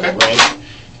 Okay. Right?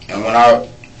 And when I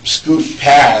scooted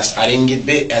past, I didn't get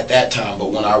bit at that time,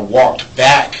 but when I walked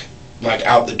back, like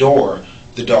out the door,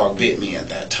 the dog bit me at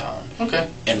that time. Okay.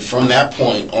 And from that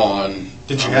point on...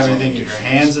 Did you have anything in your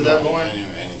hands at that No, point? I didn't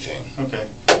have anything. Okay.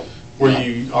 Were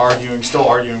you still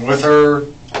arguing with her?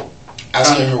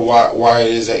 Asking her why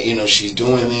it is that, she's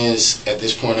doing this. At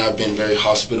this point, I've been very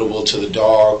hospitable to the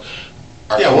dog.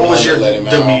 Yeah, what was your Let him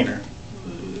out. demeanor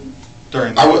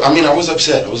during that? I was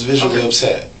upset. I was visually Okay.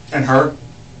 upset. And her?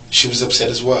 She was upset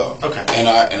as well. Okay. And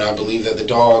I believe that the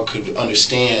dog could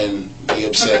understand the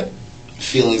upset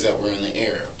feelings that were in the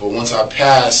air. But once I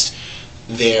passed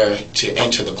there to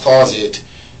enter the closet,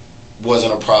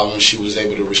 wasn't a problem. She was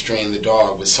able to restrain the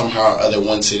dog, but somehow or other,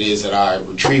 once it is that I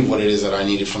retrieved what it is that I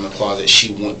needed from the closet,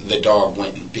 the dog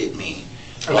went and bit me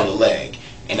on the leg.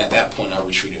 And at that point, I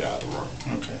retreated out of the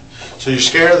room. Okay. So you're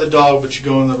scared of the dog, but you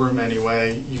go in the room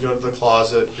anyway. You go to the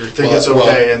closet. You think Well, it's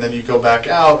okay, and then you go back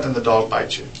out, and the dog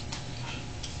bites you.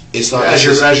 It's not as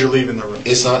you're leaving the room.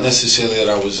 It's not necessarily that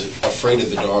I was afraid of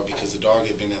the dog, because the dog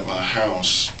had been at my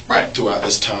house Right. throughout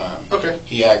this time. Okay.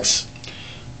 He acts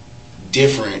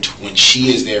different when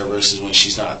she is there versus when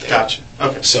she's not there. Gotcha.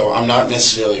 Okay. So I'm not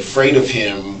necessarily afraid of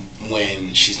him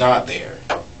when she's not there,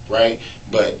 right?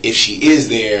 But if she is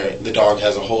there, the dog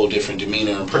has a whole different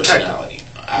demeanor and Protective. personality.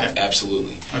 Yeah.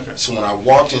 Absolutely. Okay. So when I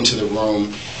walked into the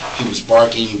room, he was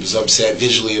barking, he was upset,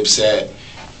 visually upset,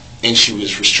 and she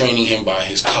was restraining him by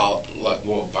his collar,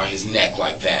 by his neck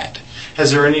like that.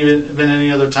 Has there been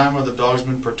any other time where the dog's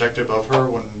been protective of her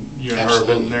when you and her have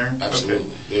been there?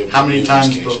 Absolutely. Okay. How many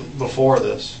times before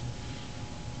this?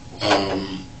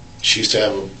 She used to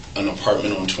have an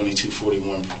apartment on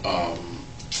 2241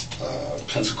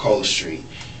 Pensacola Street,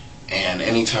 and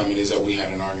anytime it is that we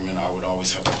had an argument, I would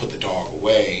always have to put the dog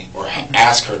away, or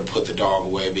ask her to put the dog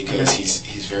away, because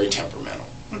he's very temperamental.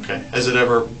 Okay. Has it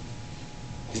ever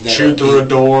chewed through a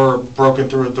door, or broken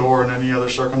through a door in any other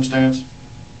circumstance?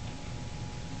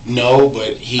 No,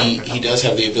 but he does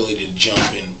have the ability to jump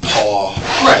and paw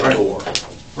the door.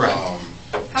 Right.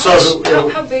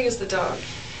 How big is the dog?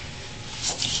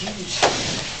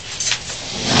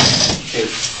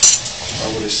 If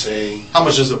I were to say, How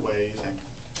much does it weigh, you think?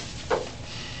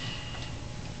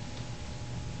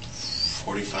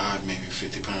 45, maybe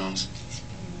 50 pounds.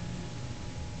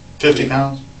 50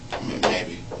 pounds?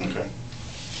 Maybe. Okay.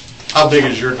 How big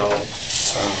is your dog?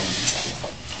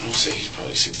 I would say he's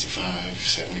probably 65,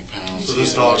 70 pounds. So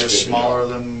this dog is smaller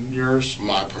than yours?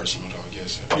 My personal dog,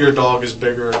 yes, sir. Your dog is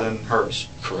bigger than hers?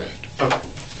 Correct. Okay.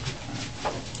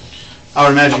 I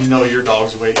would imagine you know your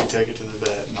dog's weight, you take it to the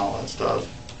vet and all that stuff.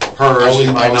 Hers,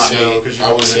 you might not know because you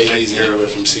I would didn't say take he's care of anywhere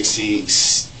it. from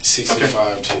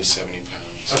 65 to 70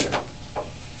 pounds. Okay.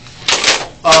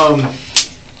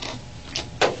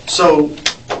 So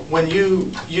when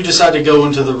you decide to go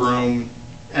into the room,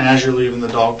 and as you're leaving, the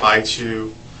dog bites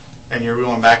you, and you're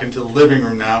going back into the living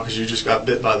room now because you just got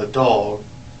bit by the dog,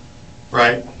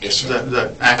 right? Yes, sir. Is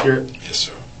that accurate? Yes,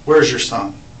 sir. Where's your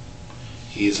son?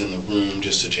 He is in the room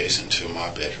just adjacent to my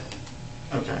bedroom.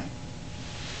 Okay.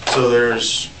 So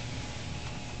there's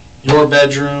your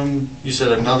bedroom, you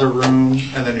said another room,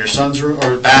 and then your son's room,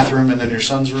 or bathroom, and then your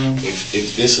son's room? If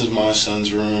this is my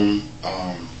son's room,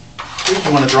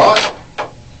 You want to draw it?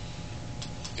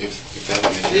 if that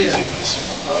would make it easy, yes,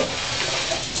 sir.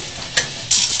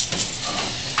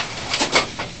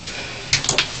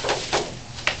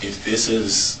 If this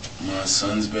is my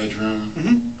son's bedroom,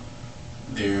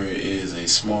 Mm-hmm. there is a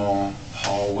small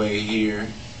hallway here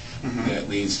Mm-hmm. that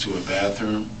leads to a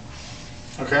bathroom,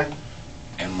 Okay.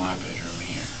 and my bedroom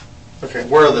here. Okay.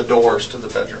 Where are the doors to the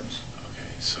bedrooms?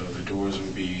 Okay, so the doors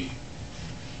would be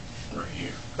right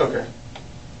here. Okay.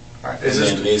 All right. And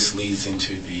then this leads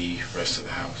into the rest of the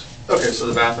house. Okay, so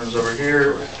the bathroom's over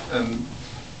here, and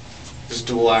is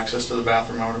dual access to the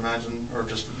bathroom, I would imagine, or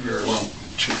just yours? Well,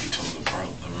 truth be told, the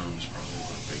room is probably a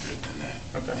little bigger than that.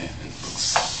 Okay. And it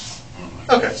looks more like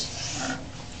Okay. this.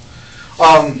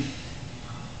 All right.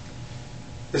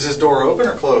 Is this door open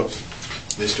or closed?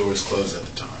 This door is closed at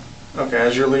the time. Okay,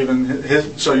 as you're leaving,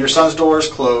 so your son's door is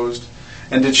closed,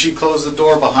 and did she close the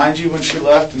door behind you when she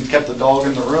left and kept the dog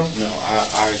in the room? No,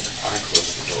 I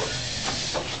closed the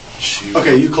door.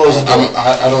 Okay, you closed the door.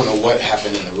 I don't know what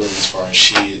happened in the room as far as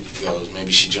she goes.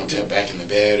 Maybe she jumped back in the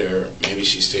bed, or maybe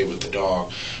she stayed with the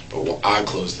dog. But I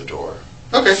closed the door.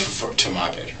 Okay. To my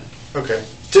bedroom. Okay.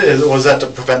 Was that to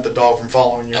prevent the dog from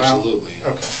following you out? Absolutely.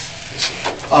 Okay.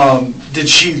 Did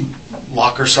she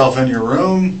lock herself in your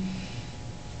room?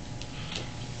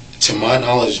 To my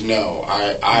knowledge, no.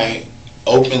 I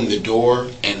opened the door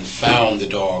and found the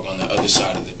dog on the other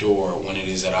side of the door when it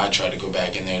is that I tried to go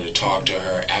back in there to talk to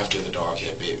her after the dog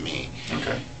had bit me.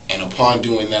 Okay. And upon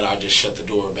doing that, I just shut the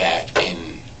door back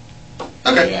and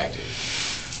reacted.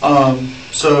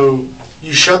 So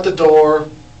you shut the door.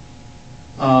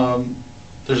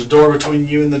 There's a door between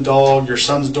you and the dog. Your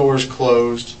son's door is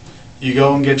closed. You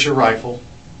go and get your rifle.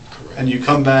 Correct. And you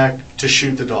come back to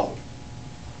shoot the dog.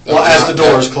 Well, as the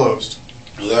door is closed.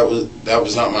 That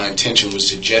was not my intention, was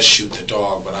to just shoot the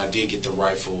dog, but I did get the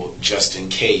rifle just in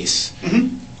case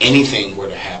anything were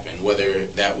to happen, whether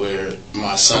that were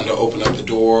my son to open up the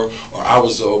door or I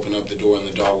was to open up the door and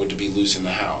the dog were to be loose in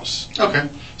the house. Okay.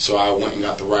 So I went and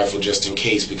got the rifle just in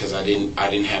case, because I didn't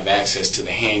have access to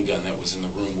the handgun that was in the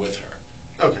room with her.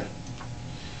 Okay.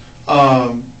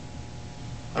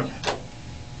 Okay.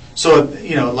 So,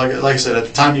 like I said, at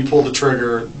the time you pulled the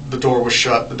trigger, the door was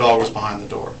shut, the dog was behind the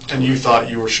door, and you thought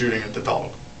you were shooting at the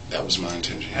dog. That was my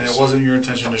intention. And it wasn't your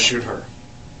intention to shoot her?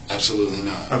 Absolutely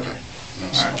not. Okay.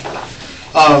 No, sir.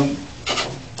 All right.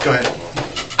 Go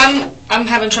ahead. I'm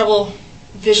having trouble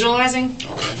visualizing.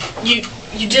 Okay.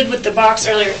 You did with the box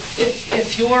earlier.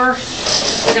 If we're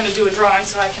going to do a drawing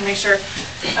so I can make sure.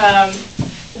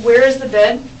 Where is the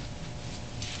bed?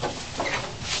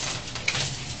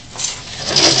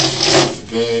 The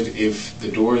bed, if the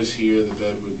door is here, the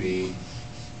bed would be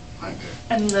right there,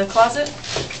 And the closet?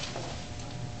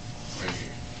 right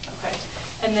here. Okay.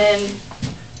 And then,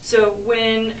 so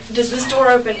does this door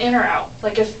open in or out?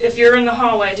 Like if you're in the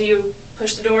hallway, do you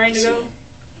push the door in to go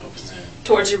Opens in.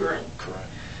 towards your room? Correct.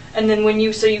 And then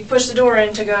so you push the door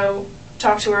in to go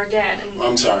talk to her again. And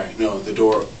I'm sorry, no, the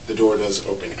door does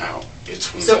open out. It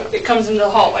swings so out. it comes into the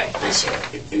hallway. Yes, sir.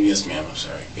 Yes, ma'am, I'm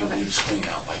sorry. It Okay. would swing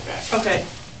out like that. Okay.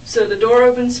 So the door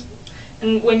opens,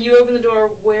 and when you open the door,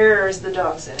 where is the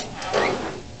dog sitting?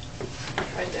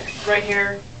 Right there. Right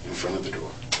here. In front of the door.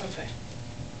 Okay.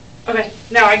 Okay,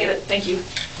 now I get it. Thank you.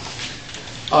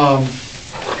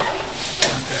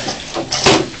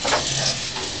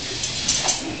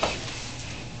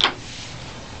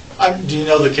 Do you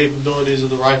know the capabilities of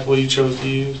the rifle you chose to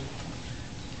use?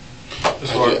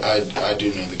 I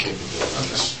do know the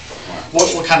capabilities.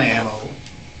 What kind of ammo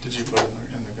did you put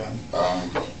in the gun?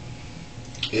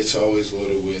 It's always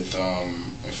loaded with,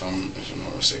 if I'm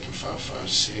not mistaken,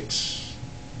 5.56.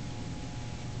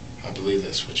 I believe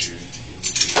that's what you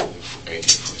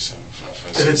AK-47.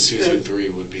 5.56. 223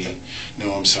 would be.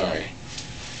 No, I'm sorry.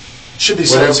 Should be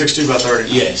Whatever. 7.62 by 30.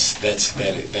 Yes, that is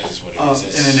what it is.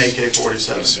 And an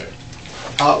AK-47. Yes, sir.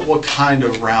 What kind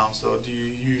of rounds, though? Do you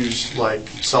use, like,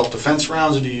 self-defense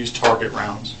rounds, or do you use target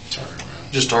rounds? Target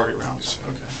round. Just target rounds?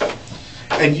 Yes, sir. Okay.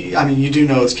 And, you do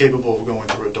know it's capable of going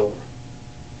through a door?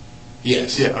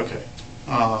 Yes. Yeah, okay.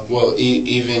 Well,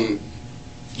 even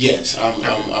yes,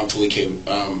 I'm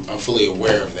fully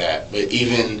aware of that. But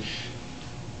even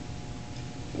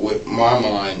with my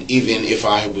mind, even if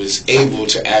I was able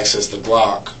to access the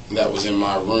Glock that was in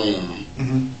my room,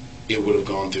 it would have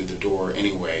gone through the door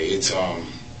anyway. It's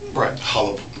right.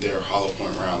 There are hollow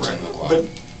point rounds in the Glock.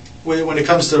 But when it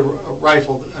comes to a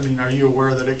rifle, are you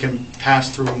aware that it can pass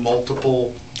through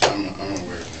multiple I'm aware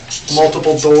of that.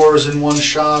 multiple doors in one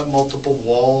shot, multiple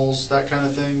walls, that kind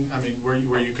of thing?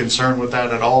 Were you concerned with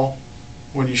that at all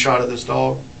when you shot at this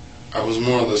dog? I was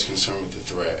more or less concerned with the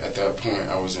threat. At that point,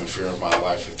 I was in fear of my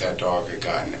life. If that dog had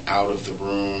gotten out of the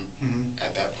room,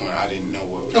 at that point, I didn't know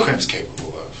what he was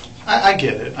capable of. I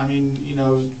get it.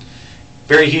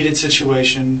 Very heated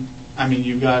situation.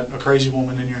 You've got a crazy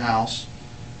woman in your house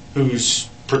who's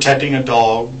protecting a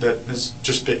dog that has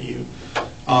just bit you.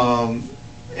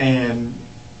 And,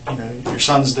 your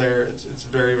son's there. It's a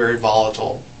very, very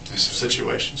volatile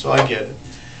situation. So I get it.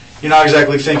 You're not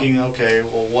exactly thinking, okay,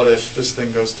 well, what if this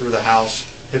thing goes through the house,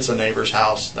 hits a neighbor's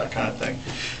house, that kind of thing.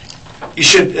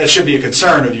 That should be a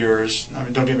concern of yours.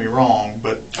 Don't get me wrong,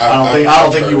 but I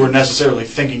don't think you were necessarily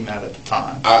thinking that at the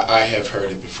time. I have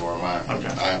heard it before. Okay.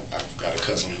 I've got a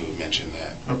cousin who mentioned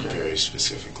that very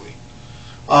specifically.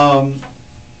 I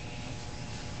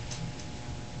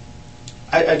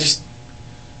just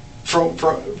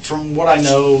from what I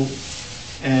know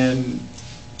and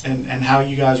how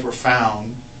you guys were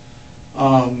found,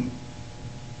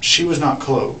 she was not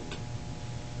clothed.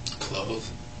 Clothed?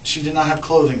 She did not have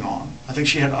clothing on. I think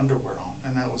she had underwear on,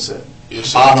 and that was it.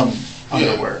 Yes, bottom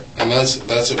underwear. And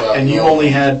that's about. And you only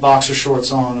had boxer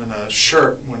shorts on and a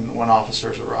shirt when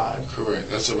officers arrived. Correct.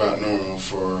 That's about normal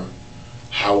for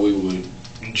how we would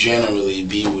generally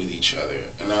be with each other.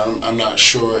 And I'm not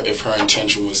sure if her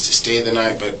intention was to stay the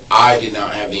night, but I did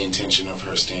not have the intention of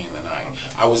her staying the night.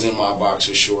 Okay. I was in my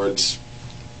boxer shorts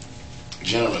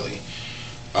generally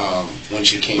when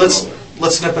she came over.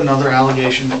 Let's snip another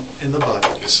allegation in the bud.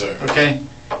 Yes, sir. Okay?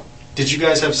 Did you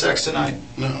guys have sex tonight?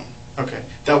 No. Okay.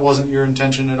 That wasn't your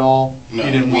intention at all? No.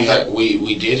 You didn't want that?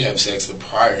 We did have sex the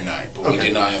prior night, but we Okay.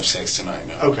 did not have sex tonight,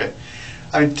 no. Okay.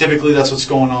 Typically that's what's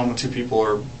going on when two people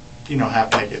are,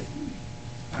 half naked.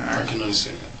 All I right. can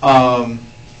understand that.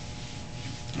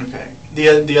 Okay.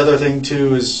 The other thing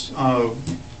too is,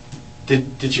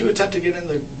 did you attempt to get in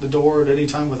the door at any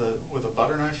time with a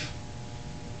butter knife?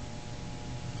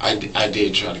 I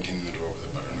did try to get in the door with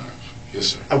a butter knife. Yes,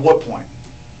 sir. At what point?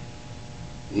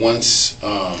 Once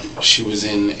she was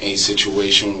in a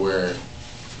situation where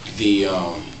the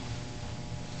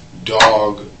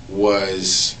dog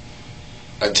was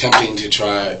attempting to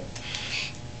try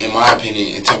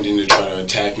to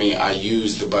attack me, I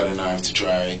used the butter knife to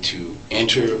try to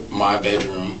enter my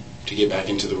bedroom to get back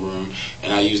into the room,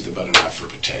 and I used the butter knife for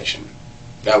protection.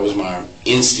 That was my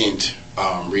instant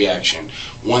reaction.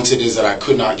 Once it is that I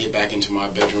could not get back into my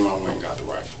bedroom, I went and got the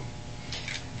rifle.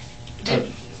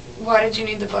 Why did you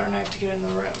need the butter knife to get in the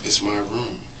room? It's my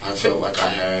room. I felt like I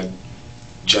had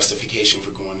justification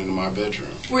for going into my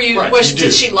bedroom. Were you? Right, you Did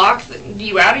do. she lock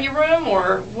you out of your room,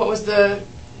 or what was the?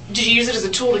 Did you use it as a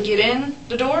tool to get in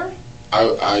the door?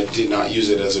 I did not use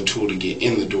it as a tool to get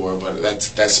in the door, but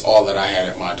that's all that I had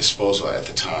at my disposal at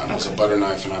the time. It was a butter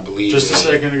knife, and I believe... Just a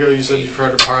second ago, you said you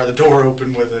tried to pry the door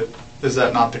open with it. Is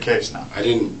that not the case now? I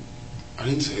didn't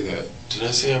say that. Did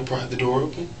I say I pried the door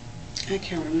open? I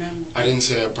can't remember. I didn't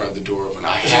say I pried the door open.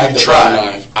 I You had the tried.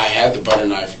 butter knife. I had the butter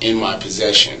knife in my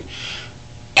possession.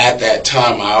 At that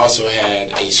time, I also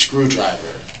had a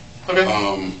screwdriver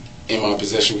Okay. in my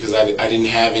possession because I didn't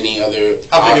have any other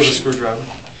How big is a option. screwdriver?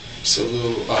 It's a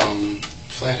little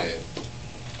flathead.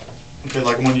 Okay,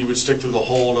 like when you would stick through the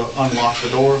hole to unlock the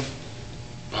door?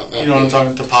 About that You know what I'm big.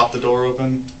 talking, to pop the door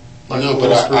open? Like No, a but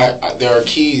little screw? I there are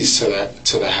keys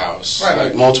to the house, Right, like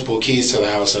right. multiple keys to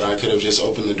the house that I could have just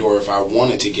opened the door if I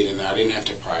wanted to get in there. I didn't have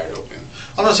to pry it open.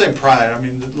 I'm not saying pry it, I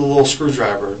mean the little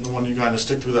screwdriver, the one you kind of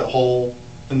stick through that hole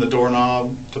in the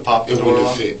doorknob to pop the It door wouldn't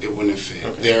lock? fit. It wouldn't fit.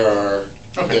 Okay.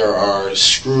 There are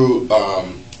screw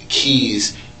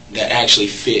keys that actually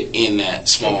fit in that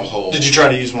small hole. Did you try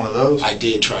to use one of those? I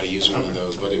did try to use one Okay. of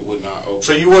those, but it would not open.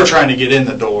 So you were trying to get in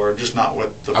the door, just not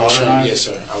with the I was butter trying, knife? yes,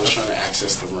 sir. I was trying to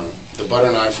access the room. The butter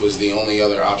knife was the only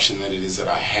other option that it is that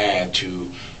I had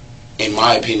to, in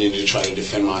my opinion, to try to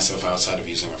defend myself outside of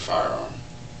using a firearm.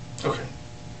 Okay.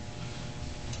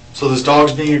 So this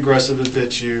dog's being aggressive, it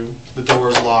bits you, the door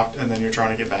is locked, and then you're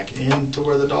trying to get back into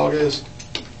where the dog is?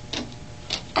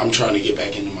 I'm trying to get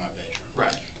back into my bedroom.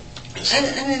 Right. Yes, I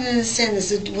sir. didn't understand.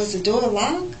 Was the door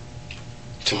locked?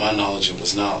 To my knowledge, it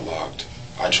was not locked.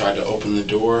 I tried to open the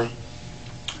door.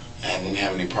 I didn't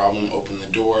have any problem opening the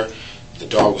door. The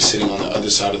dog was sitting on the other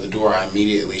side of the door. I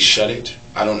immediately shut it.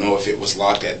 I don't know if it was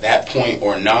locked at that point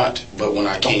or not, but when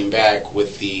I came back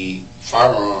with the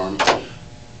firearm,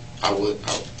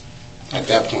 at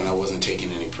that point I wasn't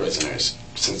taking any prisoners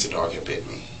since the dog had bit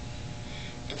me.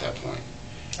 At that point.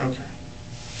 Okay.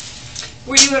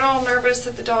 Were you at all nervous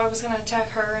that the dog was going to attack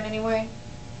her in any way?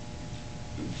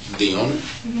 The owner?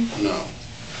 Mhm. No.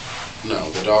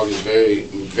 No, the dog is very,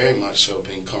 very much so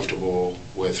being comfortable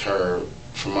with her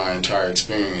from my entire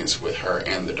experience with her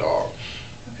and the dog.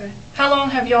 Okay. How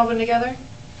long have y'all been together?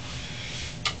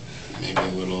 Maybe a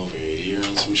little over a year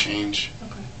and some change.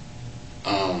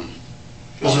 Okay.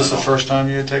 Was this the on- first time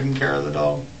you had taken care of the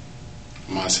dog?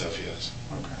 Myself, yes.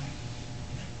 Okay.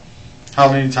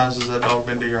 How many times has that dog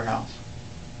been to your house?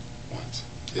 Once.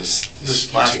 This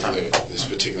This last time.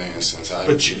 particular instance,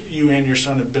 But you and your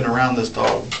son have been around this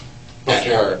dog at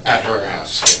before? her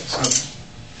house, yes.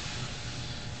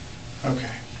 Okay.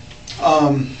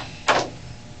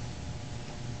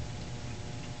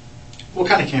 What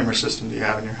kind of camera system do you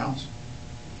have in your house?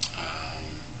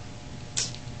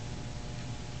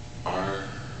 Our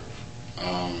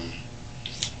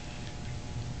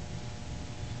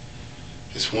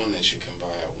it's one that you can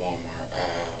buy at Walmart.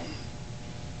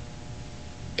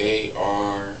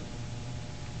 AR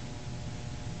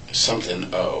something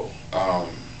O.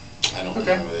 I don't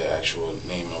Okay. remember the actual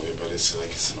name of it, but it's in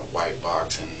a white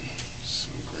box and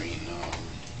some green.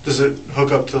 Does it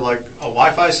hook up to like a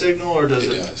Wi-Fi signal, or does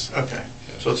it? It does. Okay.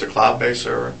 Yes. So it's a cloud-based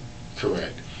server.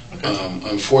 Correct. Okay.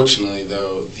 Unfortunately,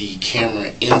 though, the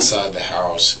camera inside the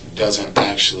house doesn't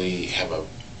actually have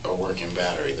a working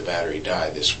battery. The battery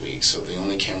died this week, so the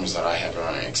only cameras that I have are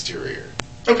on the exterior.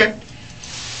 Okay.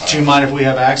 Do you mind if we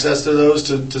have access to those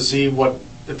to see what,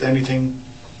 if anything,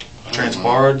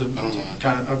 transpired? I don't mind.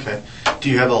 Kind of. Okay. Do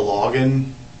you have a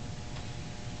login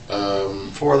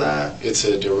for that? It's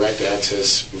a direct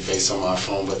access based on my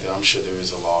phone, but I'm sure there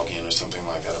is a login or something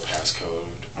like that, a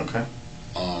passcode. Okay.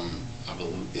 I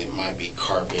believe it might be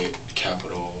Carpet,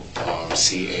 capital CARPET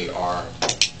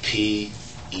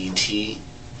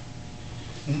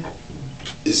Mhm.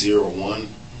 01.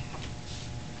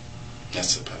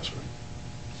 That's the password.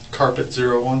 Carpet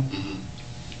 01.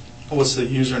 Mm-hmm. What's the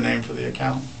username for the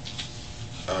account?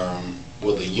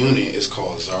 Well, the unit is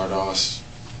called Zardos,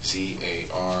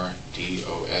 ZARDOS.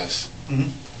 Mm-hmm.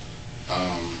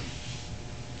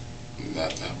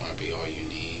 That might be all you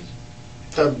need.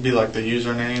 That would be like the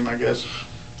username, I guess.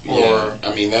 Yeah,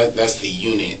 I mean that's the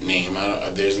unit name.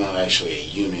 There's not actually a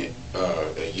unit,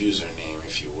 a username,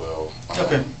 if you will.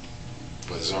 Okay.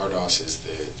 But Zardos is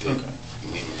the Okay.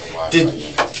 name of the Wi-Fi Did-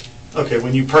 unit. Okay,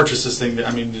 when you purchased this thing,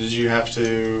 I mean, did you have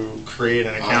to create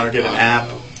an account or get an app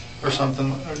or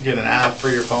something? Or get an app for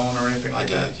your phone or anything I like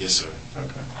that? did, yes, sir.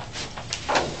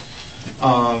 Okay.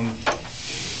 Or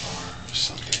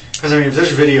something. Because I mean, if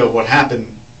there's video of what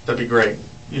happened, that'd be great.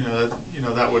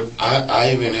 That would.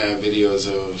 I even have videos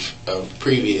of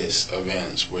previous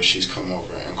events where she's come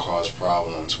over and caused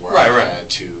problems where Right, I right. had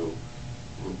to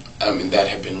that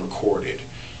have been recorded.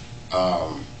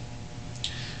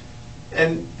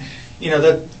 And you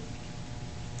know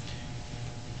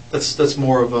that's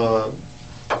more of a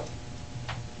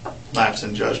lapse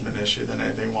in judgment issue than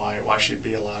anything. Why she'd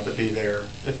be allowed to be there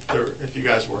if you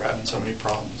guys were having so many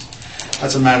problems.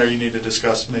 That's a matter you need to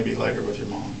discuss maybe later with your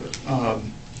mom. But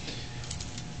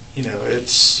you know,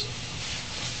 it's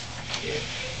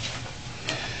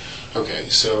okay.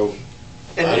 So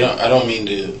I don't mean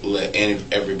to let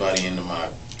everybody into my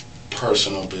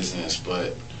personal business,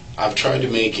 but I've tried to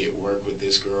make it work with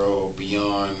this girl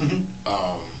beyond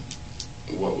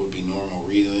what would be normal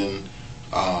reason.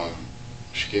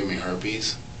 She gave me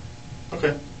herpes.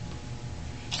 okay.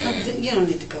 And, You don't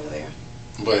need to go there.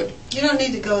 but You don't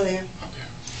need to go there.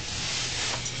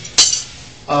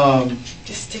 okay.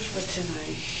 Just stick with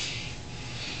tonight.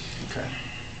 Okay.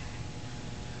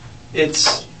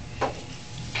 It's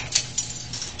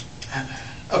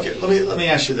okay. Let me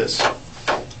ask you this: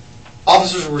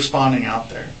 officers were responding out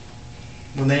there.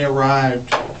 When they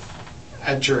arrived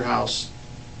at your house,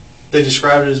 they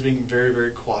described it as being very,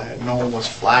 very quiet. No one was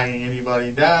flagging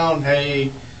anybody down.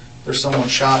 Hey, there's someone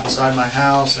shot inside my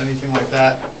house. Anything like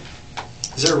that.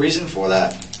 Is there a reason for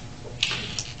that?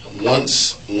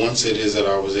 Once it is that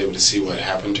I was able to see what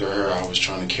happened to her, I was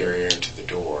trying to carry her to the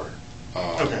door.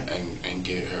 Okay. And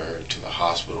get her to the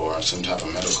hospital or some type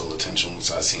of medical attention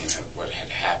once I seen what had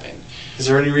happened. Is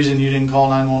there any reason you didn't call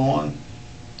 911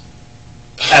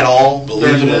 at all?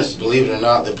 Believe it or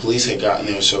not, the police had gotten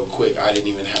there so quick, I didn't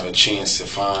even have a chance to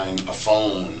find a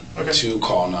phone to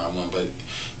call 911. But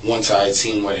once I had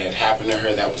seen what had happened to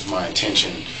her, that was my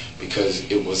intention, because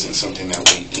it wasn't something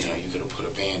that you could have put a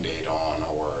Band-Aid on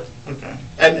or. Okay.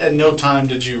 At no time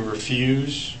did you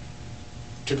refuse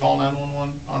to call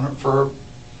 911 on her for her?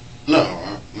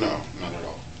 No, not at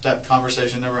all. That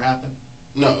conversation never happened?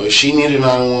 No, if she needed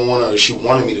 911 or if she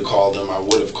wanted me to call them, I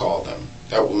would have called them.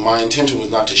 My intention was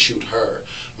not to shoot her.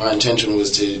 My intention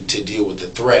was to deal with the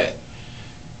threat.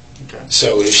 Okay.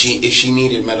 So if she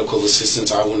needed medical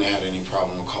assistance, I wouldn't have had any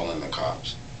problem with calling the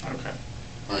cops. Okay.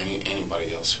 Or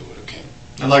anybody else who would have came.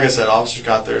 And like I said, officers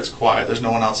got there, it's quiet. There's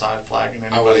no one outside flagging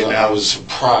anybody down. I was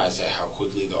surprised at how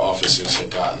quickly the officers had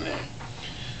gotten there.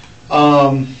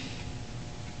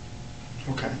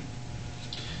 Okay.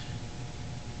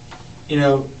 You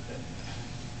know,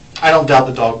 I don't doubt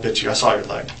the dog bit you. I saw your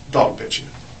leg. Dog bit you.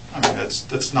 I mean, that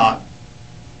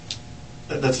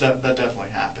definitely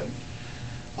happened.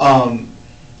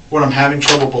 What I'm having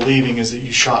trouble believing is that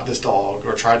you shot this dog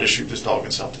or tried to shoot this dog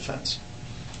in self-defense.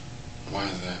 Why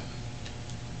is that?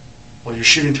 Well, you're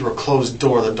shooting through a closed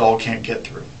door the dog can't get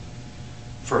through,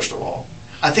 first of all.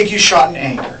 I think you shot in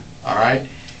anger, all right?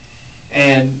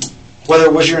 And whether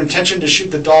it was your intention to shoot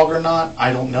the dog or not,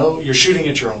 I don't know. You're shooting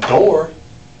at your own door,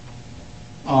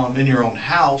 in your own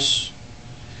house,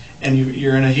 and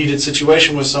you're in a heated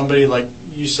situation with somebody, like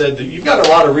you said, that you've got a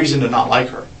lot of reason to not like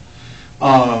her.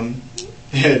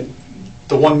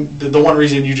 The one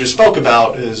reason you just spoke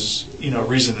about is,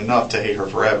 reason enough to hate her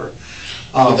forever.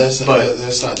 But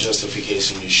that's not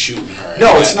justification to shooting her.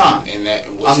 No, it's not. And that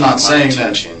was I'm not my saying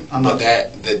intention. that. But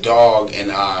that the dog and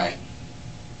I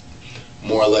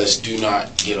more or less do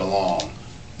not get along.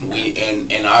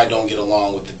 And I don't get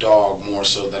along with the dog more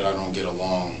so that I don't get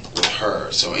along with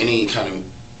her. So any kind of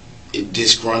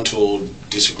disgruntled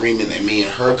disagreement that me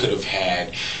and her could have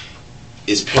had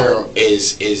is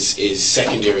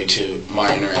secondary to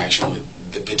my interaction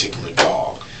with the particular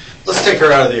dog. Let's take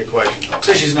her out of the equation.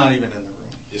 Say she's not even in the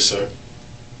room. Yes, sir.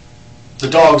 The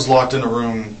dog's locked in a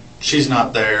room. She's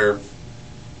not there.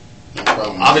 No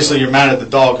problem. Obviously, you're mad at the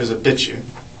dog because it bit you.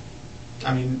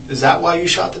 I mean, is that why you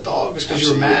shot the dog? Is because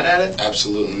you were mad at it?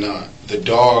 Absolutely not. The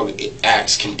dog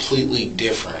acts completely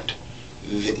different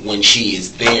when she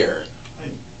is there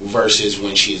versus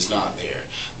when she is not there.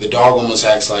 The dog almost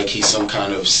acts like he's some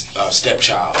kind of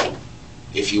stepchild,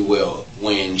 if you will,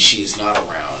 when she is not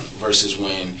around versus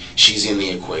when she's in the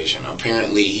equation.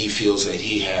 Apparently, he feels that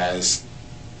he has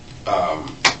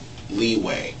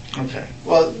leeway. Okay.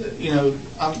 Well,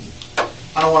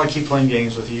 I don't want to keep playing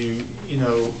games with you.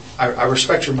 I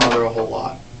respect your mother a whole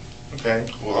lot. Okay.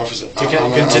 Well, officer, To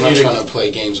I'm not trying to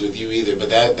play games with you either, but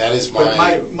that is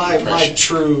my my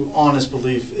true, honest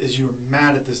belief is you were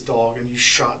mad at this dog and you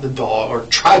shot the dog or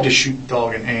tried to shoot the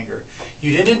dog in anger.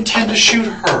 You didn't intend to shoot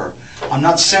her. I'm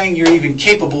not saying you're even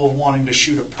capable of wanting to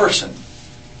shoot a person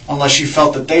unless you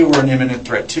felt that they were an imminent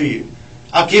threat to you.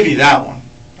 I'll give you that one.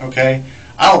 Okay.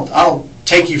 I don't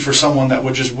take you for someone that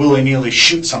would just willy-nilly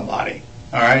shoot somebody.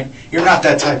 All right. You're not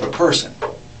that type of person.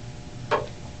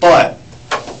 But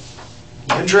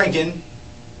you've been drinking.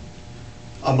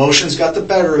 Emotions got the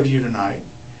better of you tonight.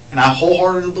 And I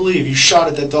wholeheartedly believe you shot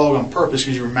at that dog on purpose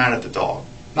because you were mad at the dog.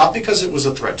 Not because it was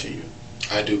a threat to you.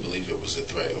 I do believe it was a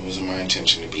threat. It wasn't my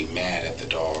intention to be mad at the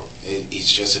dog.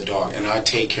 It's just a dog, and I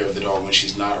take care of the dog when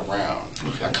she's not around.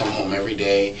 Okay. I come home every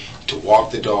day to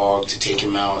walk the dog, to take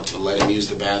him out, to let him use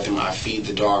the bathroom. I feed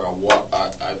the dog.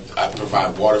 I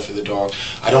provide water for the dog.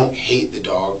 I don't hate the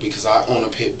dog because I own a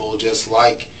pit bull just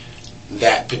like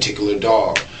that particular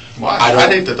dog. Why? I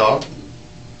hate the dog.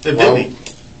 It bit me.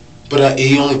 But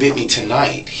he only bit me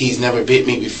tonight. He's never bit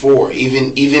me before.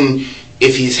 Even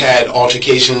if he's had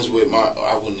altercations with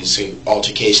I wouldn't say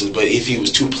altercations, but if he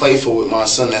was too playful with my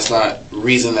son, that's not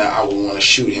reason that I would want to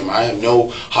shoot him. I have no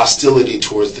hostility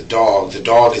towards the dog. The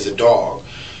dog is a dog.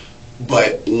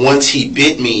 But once he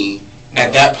bit me,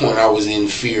 at that point I was in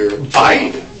fear.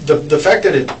 The fact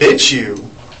that it bit you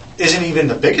isn't even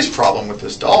the biggest problem with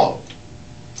this dog.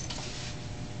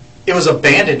 It was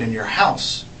abandoned in your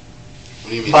house. What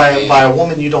do you mean by a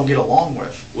woman you don't get along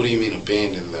with. What do you mean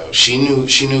abandoned though? She knew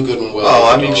good and well. Oh,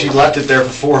 I mean, she left it there for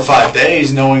 4 or 5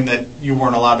 days knowing that you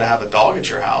weren't allowed to have a dog at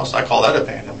your house. I call that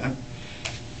abandonment.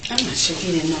 I'm not sure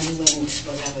he didn't know he wasn't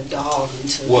supposed to have a dog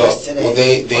until Well,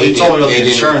 yesterday. They told me about the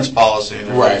insurance policy.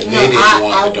 Right, they didn't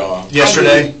want the dog.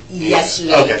 Yesterday?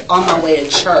 Yesterday, Okay. on my way to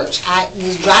church. I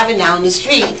was driving down the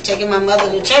street, taking my mother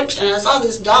to church, and I saw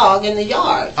this dog in the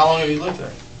yard. How long have you lived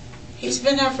there? He's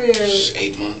been there for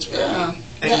 8 months. yeah.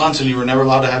 8 months, and you were never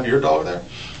allowed to have your dog there?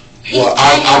 Well,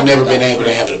 I've never been able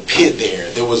to have a pit there.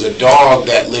 There was a dog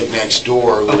that lived next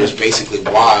door who was basically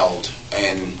wild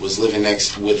and was living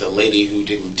next with a lady who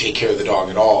didn't take care of the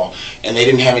dog at all, and they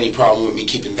didn't have any problem with me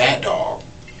keeping that dog.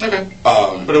 Okay.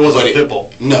 But it wasn't a pit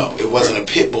bull? No, it wasn't a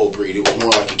pit bull breed. It was more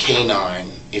like a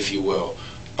canine, if you will.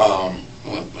 Well,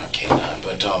 not canine,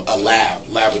 but a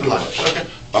Labrador.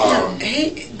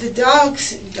 Okay. The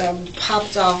dogs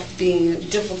popped off being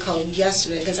difficult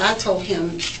yesterday because I told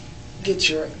him, get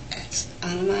your ass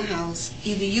out of my house.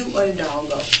 Either you or the dog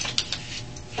go.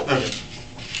 Okay.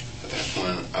 At that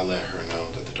point, I let her know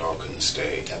that the dog couldn't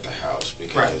stay at the house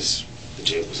because the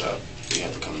jig was up. We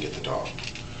had to come get the dog.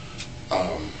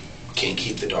 Can't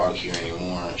keep the dog here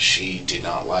anymore. She did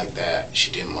not like that. She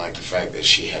didn't like the fact that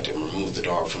she had to remove the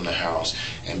dog from the house.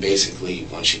 And basically,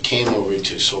 when she came over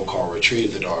to so-called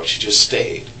retrieve the dog, she just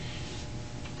stayed.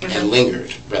 And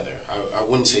lingered, rather. I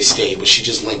wouldn't say stayed, but she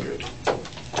just lingered.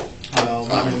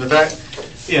 Well, I mean, the fact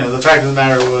of the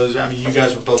matter was, I mean, you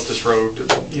guys were both disrobed,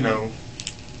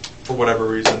 for whatever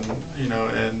reason,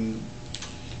 and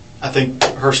I think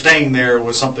her staying there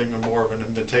was something more of an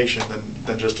invitation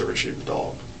than just to retrieve the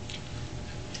dog.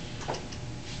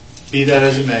 Be that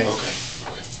as it may. Okay.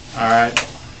 All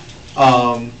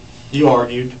right. You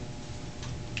argued.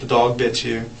 The dog bit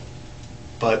you.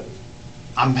 But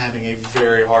I'm having a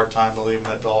very hard time believing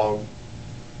that dog,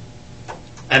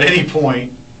 at any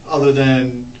point,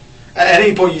 at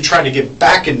any point you tried to get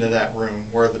back into that room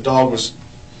where the dog was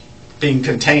being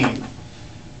contained,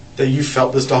 that you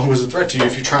felt this dog was a threat to you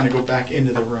if you're trying to go back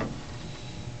into the room.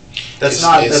 That's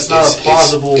not a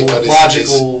plausible,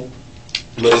 logical.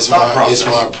 But it's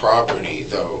my property,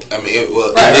 though. I mean, in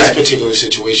this particular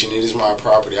situation, it is my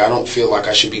property. I don't feel like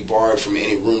I should be barred from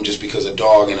any room just because a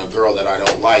dog and a girl that I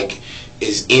don't like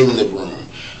is in the room.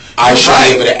 I should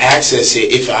be able to access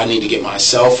it if I need to get my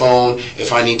cell phone,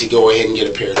 if I need to go ahead and get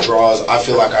a pair of drawers. I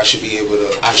feel like I should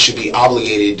be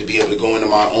obligated to be able to go into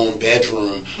my own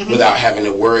bedroom without having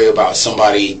to worry about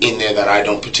somebody in there that I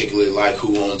don't particularly like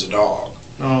who owns a dog.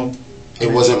 No.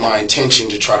 It wasn't my intention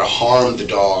to try to harm the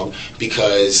dog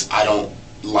because I don't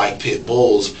like pit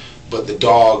bulls, but the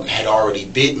dog had already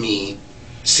bit me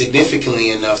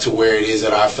significantly enough to where it is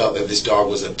that I felt that this dog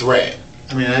was a threat.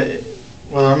 I mean,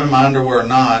 whether I'm in my underwear or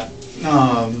not,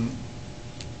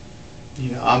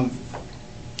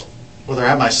 whether I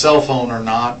have my cell phone or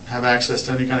not, have access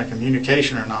to any kind of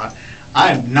communication or not,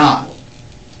 I am not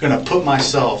going to put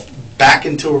myself back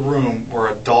into a room where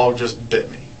a dog just bit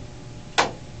me.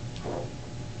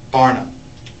 Bar none.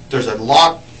 There's a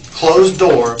locked, closed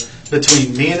door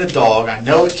between me and the dog. I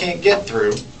know it can't get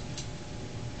through.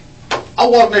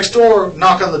 I'll walk next door,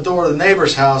 knock on the door of the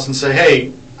neighbor's house and say,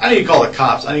 hey, I need to call the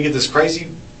cops. I need to get this crazy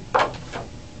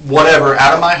whatever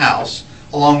out of my house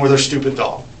along with her stupid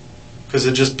dog because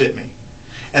it just bit me.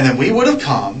 And then we would have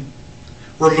come,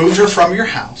 removed her from your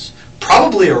house,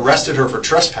 probably arrested her for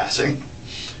trespassing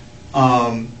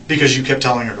because you kept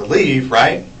telling her to leave,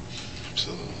 right?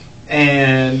 Absolutely.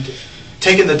 And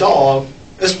taking the dog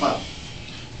as well.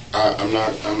 I'm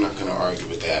not going to argue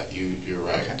with that. You're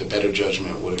right. Okay. The better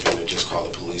judgment would have been to just call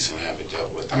the police and have it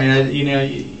dealt with. I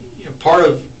mean, part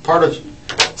of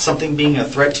something being a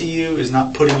threat to you is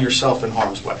not putting yourself in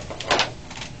harm's way.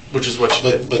 Which is what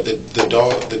you did. But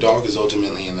the dog is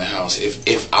ultimately in the house.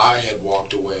 If I had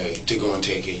walked away to go and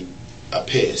take a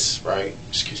piss, right?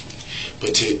 Excuse me.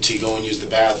 But to go and use the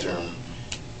bathroom,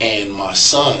 and my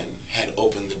son had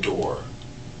opened the door,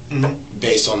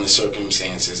 based on the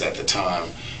circumstances at the time,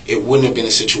 it wouldn't have been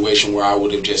a situation where I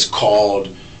would have just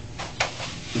called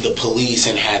the police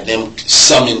and had them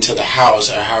summoned to the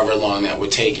house, or however long that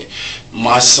would take it.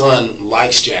 My son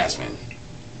likes Jasmine,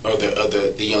 or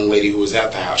the young lady who was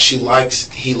at the house. He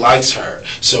likes her.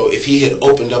 So if he had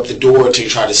opened up the door to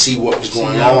try to see what was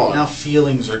going on. Now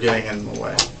feelings are getting in the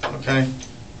way, okay?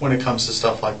 When it comes to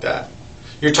stuff like that.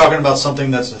 You're talking about something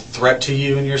that's a threat to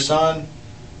you and your son.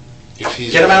 Get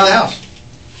him out of the house.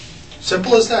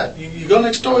 Simple as that. You go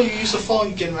next door, you use the phone,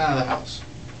 you get him out of the house.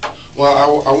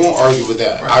 Well, I won't argue with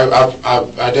that. Right.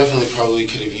 I definitely probably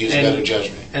could have used better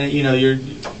judgment. And you know,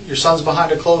 your son's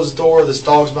behind a closed door, this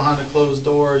dog's behind a closed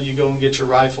door, you go and get your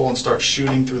rifle and start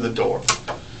shooting through the door.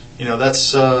 You know,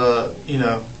 that's I don't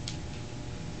know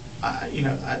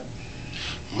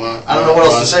what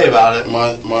else to say about it.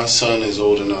 My son is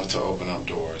old enough to open up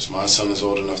doors. My son is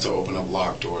old enough to open up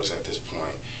locked doors at this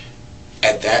point.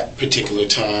 At that particular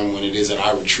time, when it is that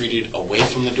I retreated away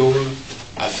from the door,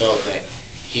 I felt that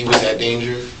he was at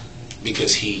danger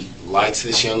because he likes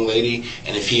this young lady,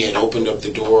 and if he had opened up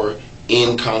the door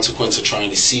in consequence of trying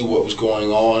to see what was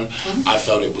going on, I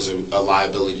felt it was a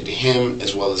liability to him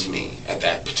as well as me at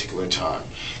that particular time.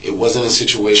 It wasn't a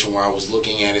situation where I was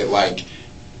looking at it like,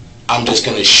 I'm just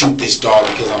going to shoot this dog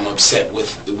because I'm upset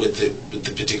with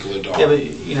the particular dog. Yeah, but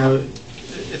you know,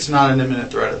 it's not an imminent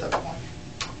threat at that point.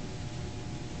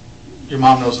 Your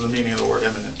mom knows the meaning of the word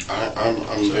imminent.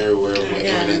 I'm very aware of what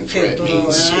imminent threat Pitbull,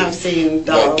 means. and I've seen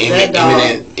But dogs. That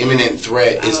dog. imminent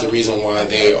threat is the reason why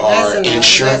they are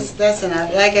insured. That's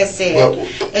enough. Like I said, Well,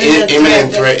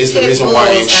 imminent threat is the reason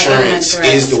why insurance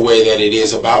is the way that it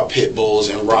is about pit bulls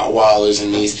and Rottweilers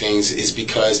and these things, is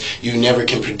because you never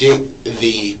can predict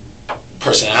the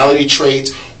personality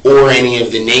traits or any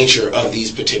of the nature of these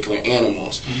particular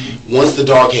animals. Once the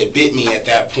dog had bit me at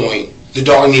that point, the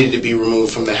dog needed to be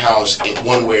removed from the house in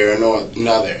one way or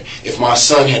another. If my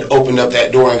son had opened up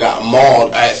that door and got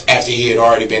mauled after he had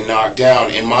already been knocked down,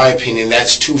 in my opinion,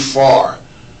 that's too far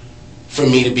for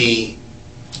me to be...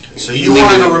 So you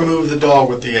wanted to remove the dog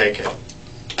with the AK?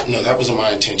 No, that wasn't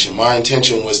my intention. My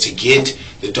intention was to get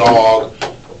the dog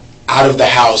out of the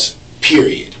house,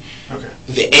 period. Okay.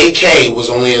 The AK was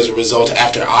only as a result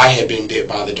after I had been bit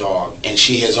by the dog, and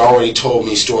she has already told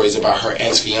me stories about her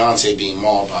ex-fiance being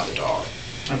mauled by the dog.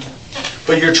 Okay.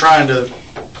 But you're trying to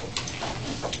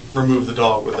remove the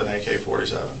dog with an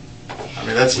AK-47. I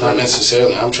mean, that's Not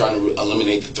necessarily. I'm trying to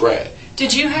eliminate the threat.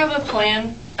 Did you have a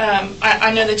plan?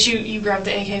 I know that you grabbed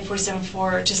the AK-47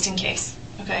 for just in case.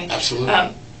 Okay.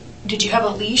 Absolutely. Did you have a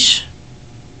leash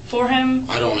for him?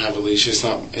 I don't have a leash. It's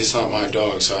not my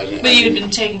dog, so I didn't. But you had been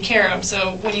taking care of him.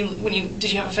 So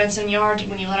did you have a fence in the yard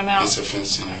when you let him out? It's a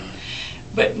fence in the yard.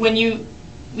 But when you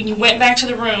went back to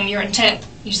the room, your intent,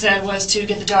 you said, was to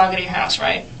get the dog out of your house,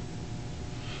 right?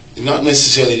 Not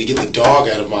necessarily to get the dog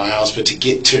out of my house, but to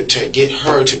get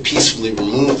her to peacefully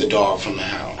remove the dog from the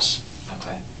house.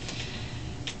 Okay.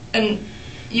 And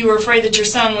you were afraid that your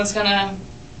son was going to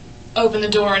open the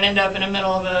door and end up in the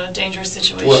middle of a dangerous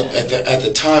situation? Well, at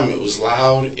the time, it was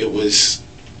loud. It was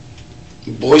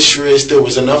boisterous. There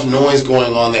was enough noise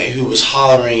going on that he was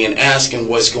hollering and asking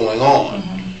what's going on.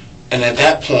 And at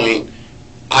that point,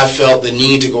 I felt the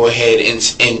need to go ahead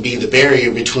and be the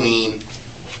barrier between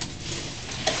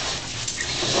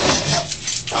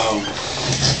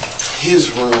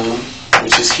his room,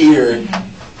 which is here,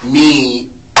 me,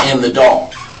 and the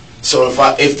dog. So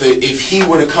if he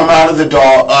were to come out of the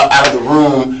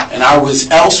room, and I was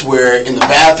elsewhere in the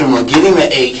bathroom or getting the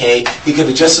AK, he could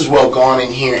have just as well gone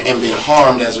in here and been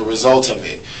harmed as a result of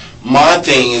it. My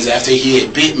thing is, after he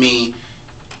had bit me,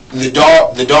 the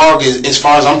dog is, as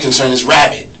far as I'm concerned, is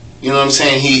rabid. You know what I'm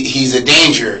saying? He's a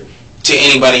danger to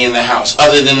anybody in the house,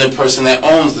 other than the person that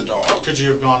owns the dog. Could you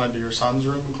have gone into your son's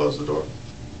room and closed the door?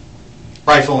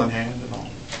 Rifle in hand and all.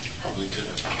 Probably could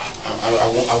have.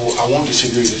 I won't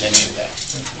disagree with any of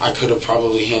that. I could have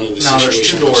probably handled the Now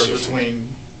situation. there's 2 doors differently.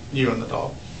 between you and the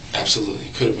dog. Absolutely,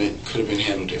 could have been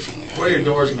handled differently. What are your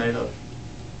doors made of?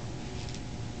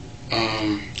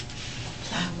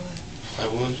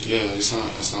 Plywood. Yeah, it's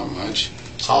not much.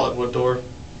 Solid wood door?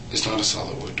 It's not a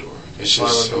solid wood door. It's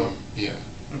Plywood just door? yeah.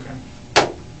 Okay.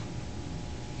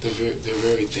 They're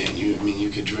very thin. You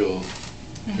could drill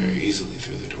very easily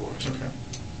through the doors. Okay.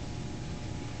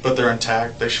 But they're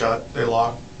intact, they shut, they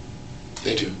lock?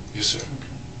 They do, yes sir.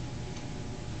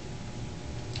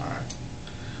 Okay.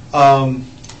 All right.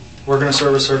 we're going to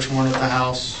serve a search warrant at the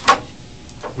house.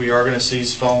 We are going to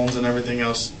seize phones and everything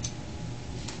else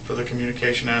for the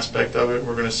communication aspect of it.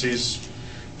 We're going to seize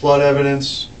blood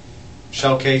evidence,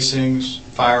 shell casings,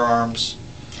 firearms.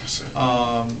 That's it.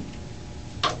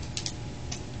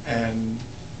 And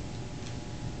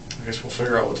I guess we'll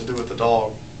figure out what to do with the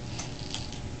dog.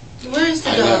 Where is the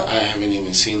I dog? haven't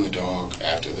even seen the dog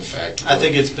after the fact. I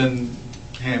think it's been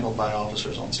handled by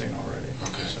officers on scene already.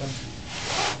 Okay. So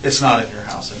it's not in your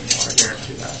house anymore, I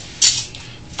guarantee that.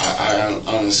 I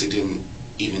honestly didn't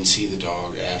even see the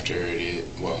dog after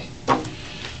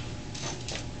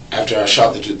after I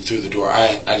shot through the door.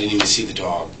 I didn't even see the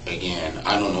dog again.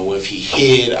 I don't know if he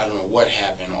hid. I don't know what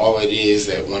happened. All it is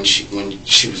that when she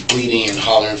was bleeding and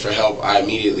hollering for help, I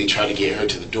immediately tried to get her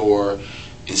to the door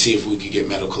and see if we could get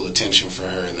medical attention for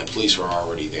her, and the police were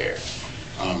already there.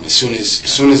 As soon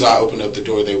as I opened up the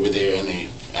door, they were there and they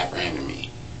apprehended me.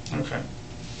 Okay.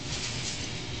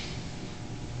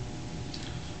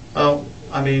 Well,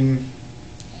 I mean,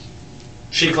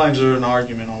 she claims there's an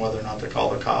argument on whether or not to call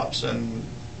the cops, and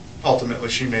ultimately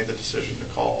she made the decision to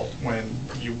call when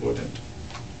you wouldn't.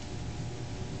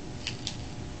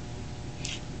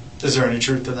 Is there any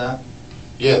truth to that?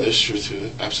 Yeah, there's truth to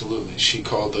it. Absolutely. She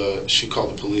called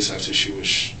the police after she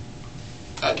was,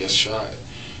 I guess, shot.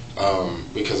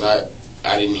 Because I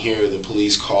didn't hear the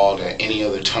police called at any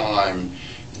other time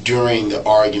during the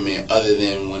argument other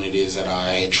than when it is that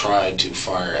I tried to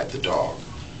fire at the dog.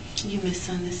 You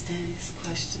misunderstand his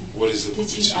question. What is it?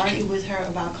 Did you argue with her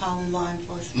about calling law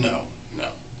enforcement?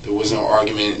 No. There was no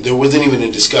argument. There wasn't even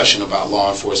a discussion about law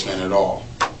enforcement at all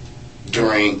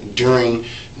during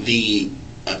the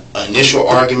initial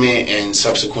argument and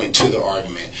subsequent to the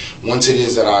argument. Once it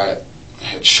is that I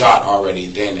had shot already,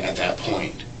 then at that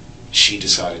point, she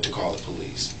decided to call the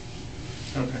police.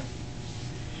 Okay.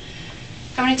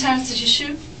 How many times did you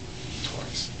shoot?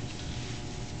 Twice.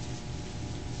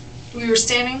 We were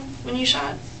standing when you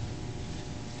shot?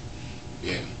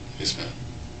 Yeah, yes, ma'am.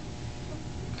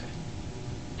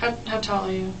 How tall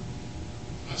are you?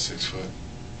 About 6 foot.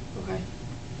 Okay.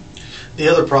 The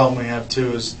other problem we have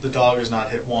too is the dog is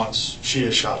not hit once, she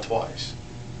is shot twice.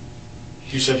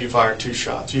 You said you fired 2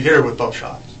 shots. You hit her with both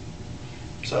shots.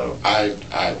 So I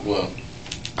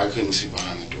couldn't see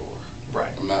behind the door.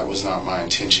 right. And that was not my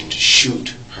intention to shoot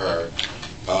her.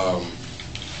 But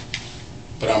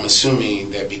I'm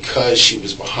assuming that because she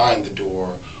was behind the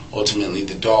door, ultimately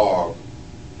the dog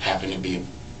happened to be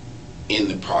in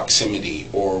the proximity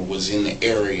or was in the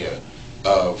area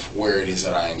of where it is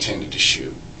that I intended to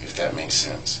shoot, if that makes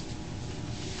sense.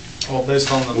 Well,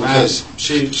 based on the mask,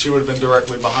 she would have been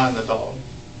directly behind the dog.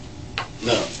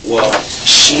 No, well,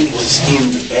 she was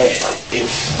in the bed.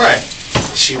 Right.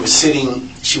 She was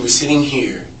sitting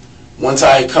here. Once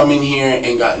I had come in here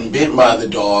and gotten bit by the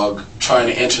dog trying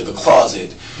to enter the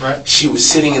closet, Right. she was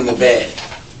sitting in the bed.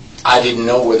 I didn't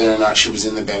know whether or not she was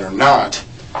in the bed or not,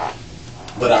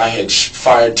 but I had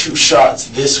fired 2 shots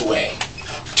this way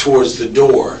towards the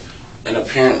door, and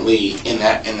apparently in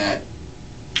that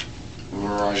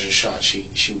barrage of shots,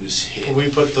 she was hit. When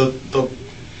we put the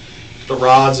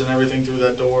rods and everything through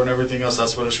that door and everything else,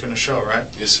 that's what it's going to show, right?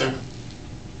 Yes, sir.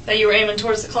 That you were aiming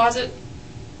towards the closet?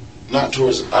 Not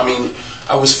towards. I mean,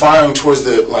 I was firing towards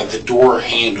the door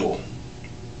handle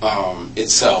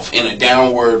itself in a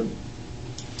downward.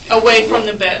 Away from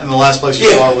the bed. And the last place you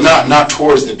saw Yeah, was not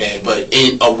towards the bed, but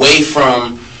away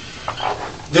from.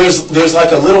 There's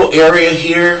like a little area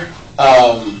here.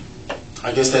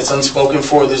 I guess that's unspoken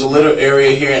for. There's a little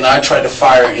area here, and I tried to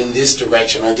fire in this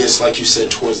direction. I guess, like you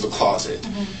said, towards the closet.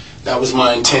 Mm-hmm. That was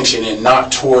my intention, and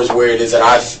not towards where it is that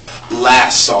I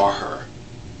last saw her.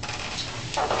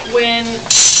 When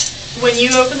you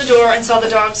opened the door and saw the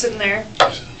dog sitting there,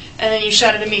 and then you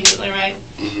shot it immediately, right?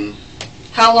 Mm-hmm.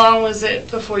 How long was it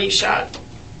before you shot?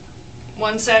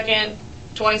 1 second?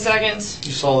 20 seconds?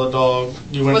 you saw the dog.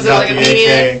 You went Was and it got like the immediate?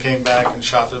 AK and came back and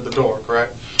shot through the door,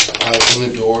 correct? I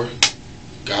opened the door.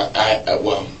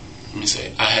 Let me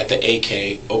say, I had the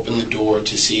AK, open the door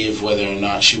to see if whether or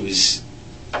not she was,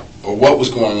 or what was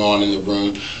going on in the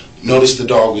room. Noticed the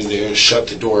dog was there, shut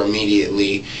the door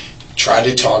immediately, tried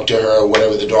to talk to her or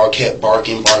whatever. The dog kept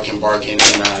barking,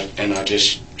 and I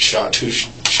just shot 2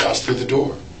 shots through the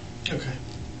door. Okay.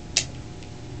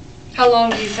 How long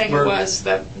do you think Where- it was,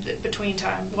 that between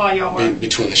time, while y'all were?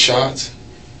 Between the shots,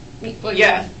 Well,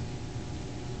 yeah.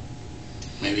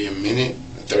 maybe a minute,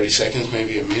 30 seconds,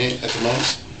 maybe a minute at the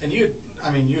most. And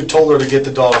you had told her to get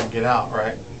the dog and get out,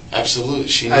 right? Absolutely.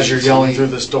 She As you're needed to yelling leave. through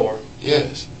this door.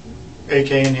 Yes.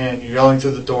 AK in hand, you're yelling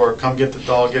through the door, come get the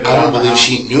dog, get it I out don't of the believe house.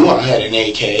 she knew I had an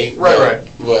AK. Right.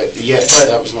 But yes, But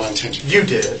that was my intention. You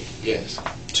did. Yes.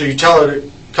 So you tell her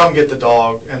to come get the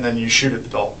dog, and then you shoot at the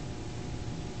dog.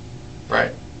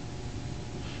 Right?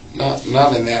 Not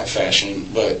in that fashion,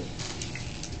 but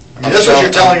I mean, that's what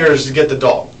you're telling her is to get the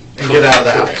dog and get out of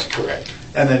the house. Correct.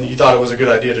 And then you thought it was a good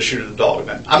idea to shoot at the dog.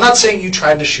 Then I'm not saying you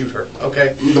tried to shoot her.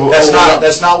 Okay, No,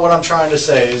 that's not what I'm trying to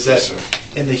say. Is that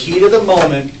in the heat of the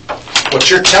moment, what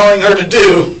you're telling her to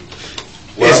do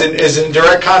is in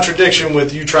direct contradiction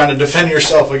with you trying to defend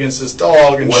yourself against this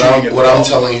dog and shooting at the dog. What I'm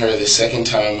telling her the second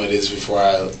time it is before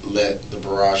I let the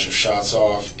barrage of shots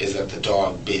off is that the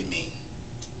dog bit me.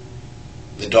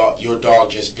 Your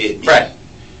dog just bit me. Right.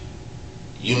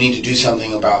 You need to do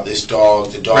something about this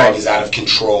dog. The dog is out of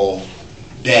control.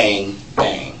 Bang,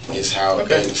 bang is how it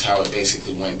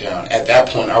basically went down. At that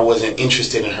point, I wasn't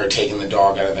interested in her taking the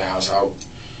dog out of the house.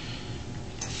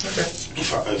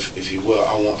 If you will,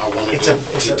 I wanted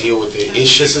to deal with the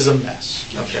issue. This is a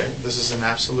mess. Okay, this is an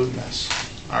absolute mess.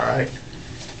 All right.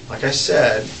 Like I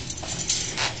said,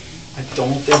 I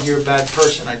don't think you're a bad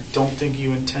person. I don't think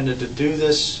you intended to do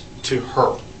this to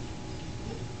her.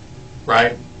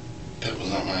 Right? That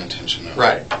was not my intention. No.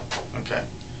 Right. Okay.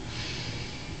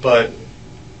 But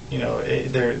you know,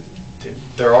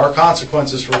 there are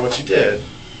consequences for what you did.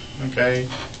 Okay.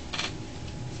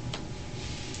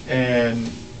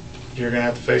 And you're going to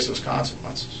have to face those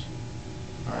consequences.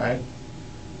 All right?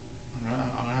 I'm going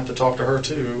to have to talk to her,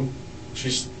 too.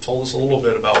 She's told us a little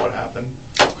bit about what happened.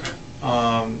 Okay.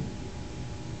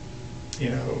 You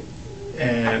know,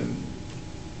 and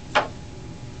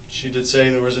she did say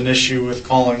there was an issue with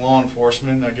calling law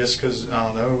enforcement, I guess because, I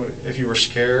don't know, if you were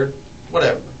scared,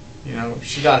 whatever. You know,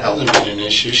 she got help. That hasn't been an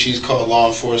issue. She's called law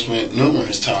enforcement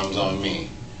numerous times on me.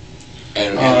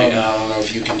 And I don't know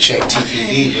if you can check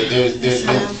TPD, but there's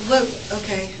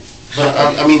okay.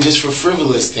 But I mean, just for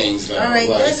frivolous things, though. All right,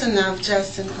 like, that's enough,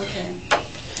 Justin. Okay.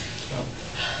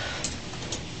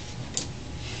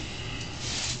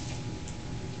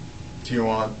 Do you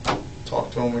want to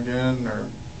talk to him again, or?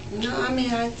 No, I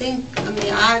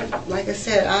like I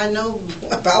said, I know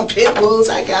about pit bulls.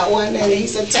 I got one and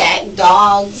he's attacked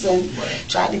dogs and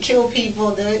tried to kill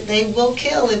people. They will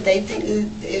kill if they think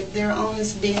if their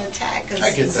owner's being attacked.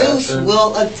 Because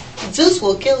Zeus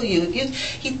will kill you.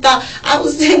 He thought I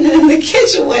was standing in the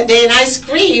kitchen one day and I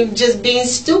screamed, just being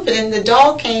stupid, and the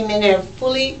dog came in there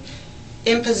fully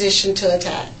in position to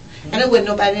attack, and it wasn't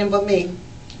nobody in but me.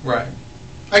 Right.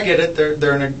 I get it.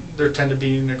 They tend to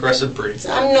be an aggressive breed.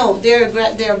 So I know they're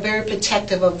very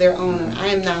protective of their owner. I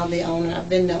am now the owner. I've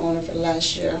been the owner for the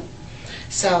last year.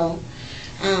 So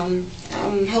I'm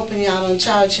hoping y'all don't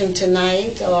charge him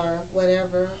tonight or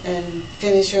whatever and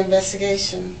finish your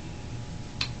investigation.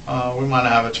 We might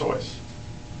not have a choice.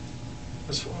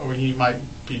 He might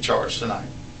be charged tonight.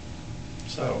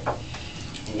 So.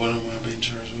 What am I being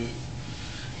charged with?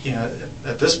 You know,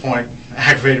 at this point,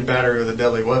 aggravated battery with a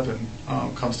deadly weapon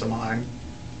comes to mind.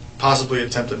 Possibly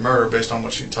attempted murder based on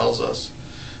what she tells us.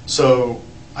 So,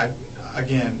 I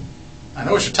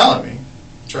know what you're telling me.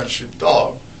 Trying to shoot the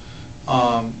dog.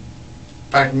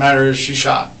 Fact of the matter is, she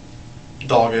shot. The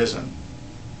dog isn't.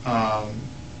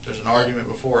 There's an argument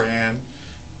beforehand.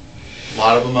 A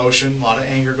lot of emotion, a lot of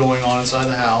anger going on inside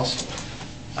the house.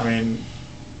 I mean,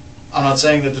 I'm not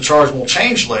saying that the charge will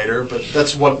change later, but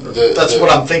that's what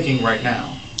I'm thinking right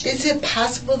now. Is it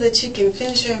possible that you can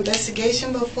finish your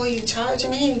investigation before you charge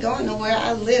him? He ain't going nowhere.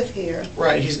 I live here.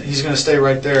 Right. He's going to stay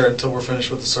right there until we're finished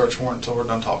with the search warrant, until we're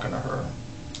done talking to her.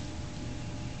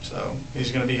 So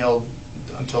he's going to be held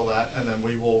until that, and then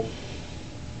we will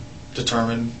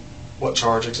determine what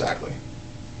charge exactly.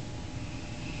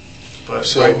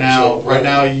 But right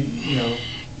now, you know.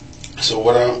 So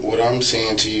what I'm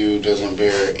saying to you doesn't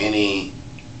bear any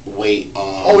weight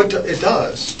on. Oh, it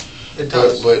does. It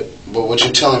does. But what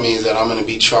you're telling me is that I'm going to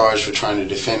be charged for trying to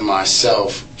defend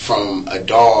myself from a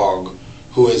dog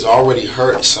who has already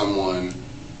hurt someone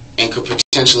and could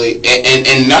potentially,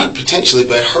 and not potentially,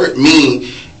 but hurt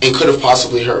me and could have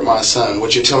possibly hurt my son.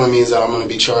 What you're telling me is that I'm going to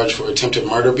be charged for attempted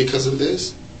murder because of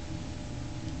this?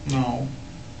 No.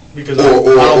 Because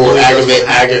or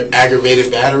aggravated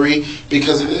battery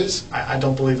because of this? I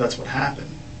don't believe that's what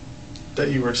happened. That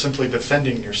you were simply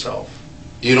defending yourself.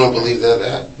 You don't believe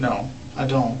that? No, I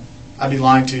don't. I'd be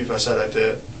lying to you if I said I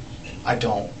did. I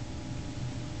don't.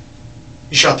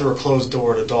 You shot through a closed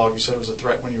door at a dog. You said it was a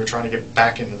threat when you were trying to get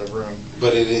back into the room.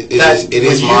 But it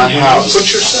is my house. When you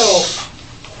put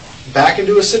yourself back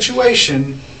into a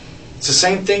situation, it's the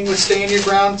same thing with staying your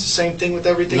ground. It's the same thing with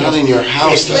everything else. Not in your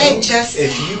house, though.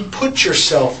 If you put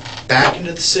yourself back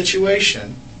into the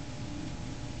situation,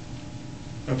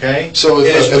 okay? So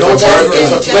if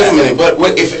wait a minute. But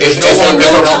what if there's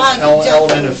no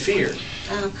element of fear?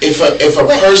 If a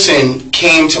person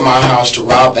came to my house to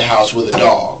rob the house with a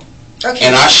dog, Okay.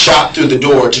 and I shot through the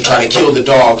door to try to kill the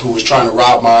dog who was trying to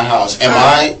rob my house, am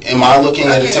I looking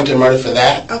at Okay. attempted murder for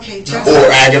that? Okay, just. Or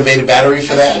aggravated battery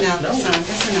for that? That's enough,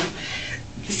 that's enough.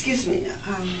 Excuse me,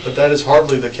 But that is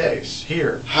hardly the case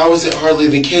here. How is it hardly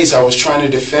the case? I was trying to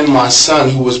defend my son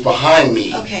who was behind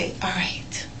me. okay, all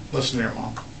right. Listen to your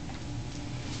mom.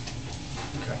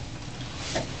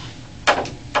 Okay.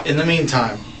 In the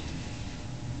meantime,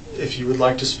 if you would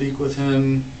like to speak with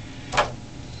him,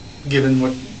 given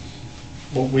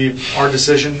our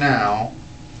decision now,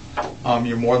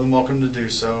 you're more than welcome to do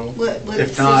so. What If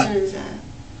decision not, is that?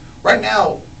 right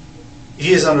now,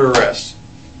 he is under arrest.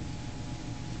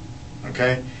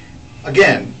 Okay?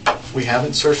 Again, we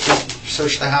haven't searched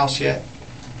the house yet.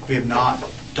 We have not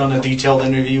done a detailed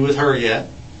interview with her yet.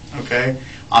 Okay?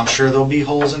 I'm sure there'll be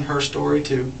holes in her story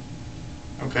too.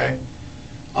 Okay?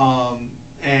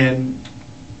 And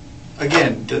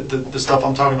again, the stuff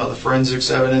I'm talking about, the forensics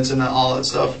evidence and all that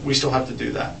stuff, we still have to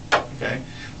do that. Okay?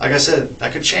 Like I said,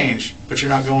 that could change, but you're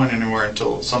not going anywhere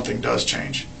until something does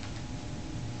change.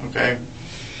 Okay?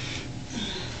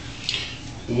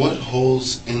 What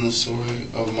holes in the story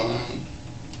of mine?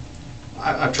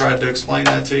 I've tried to explain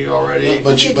that to you already. Yeah,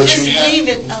 but you just have. leave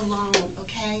it alone,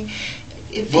 okay?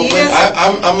 If But he doesn't-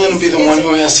 I'm going to be the one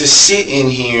who has to sit in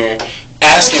here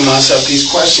asking myself these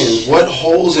questions. What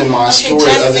holes in my story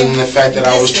Justin, other than the fact that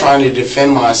I was listen. trying to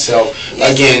defend myself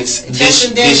against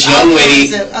Justin, this there's all young lady?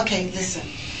 kinds of- Okay, listen.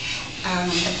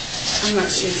 I'm not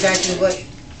sure exactly what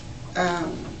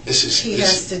he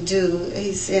has to do.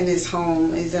 He's in his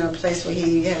home. He's in a place where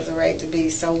he has a right to be.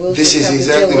 So we'll. This just is have to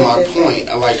exactly deal my with it.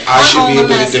 point. Like, I should be All able I'm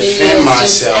to asking you defend is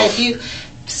just, myself.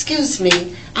 excuse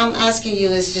me. I'm asking you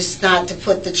is just not to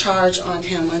put the charge on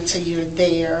him until you're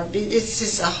there. It's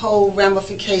just a whole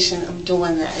ramification of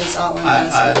doing that. Is all I'm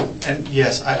asking. And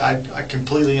yes, I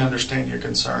completely understand your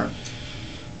concern.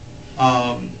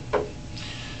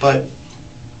 But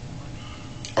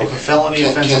if a felony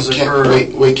offense has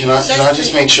occurred, Wait, can I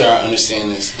just make sure I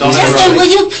understand this? Don't Justin, interrupt will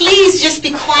me. you please just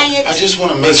be quiet? I just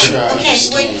want to make sure I Okay,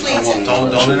 understand. wait, please. I wanna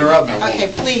Don't know. interrupt me. Okay,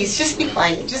 please, just be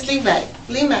quiet. Just lean back.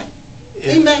 Lean back.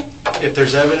 Lean back. If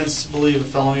there's evidence to believe a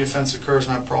felony offense occurs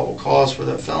and I have probable cause for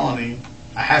that felony,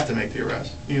 I have to make the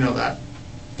arrest. You know that.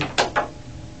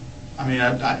 I mean,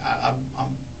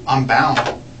 I'm bound.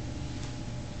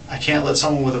 I can't let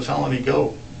someone with a felony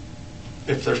go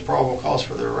if there's probable cause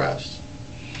for their arrest.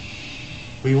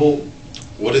 We will.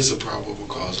 What is the probable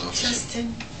cause, officer?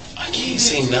 Justin, I can't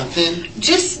say nothing.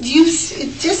 just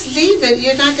leave it.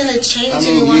 You're not going to change I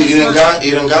mean, anyone's you done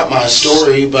mind. got my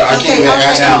story, but I Okay, can't even all right,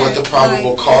 ask all you what the right, probable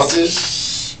all right. cause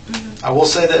is. I will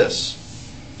say this.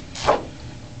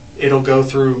 It'll go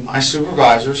through my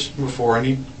supervisors before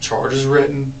any charge is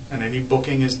written and any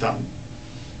booking is done.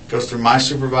 It goes through my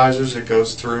supervisors. It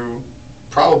goes through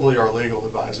probably our legal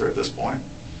advisor at this point.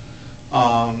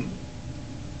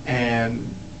 And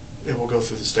it will go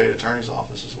through the state attorney's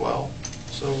office as well.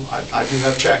 So I do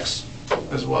have checks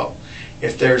as well.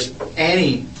 If there's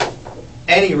any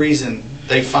reason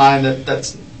they find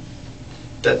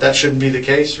that shouldn't be the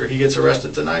case, or he gets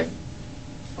arrested tonight,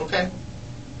 okay.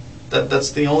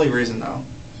 That's the only reason, though.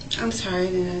 I'm sorry,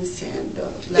 I didn't understand.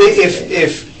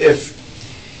 If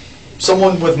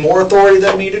someone with more authority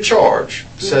than me to charge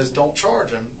says don't charge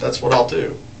him, that's what I'll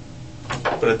do.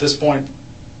 But at this point,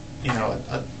 you know,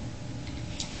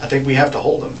 I think we have to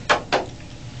hold him.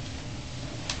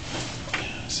 Can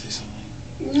I say something?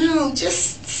 No,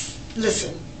 just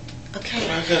listen, okay?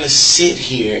 I gotta sit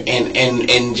here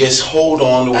and just hold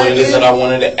on to what it is that I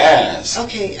wanted to ask.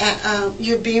 Okay,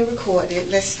 you're being recorded.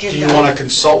 Let's get Do you done. want to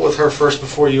consult with her first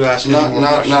before you ask any more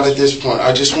Not questions? at this point.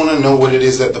 I just want to know what it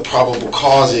is that the probable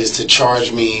cause is to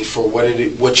charge me for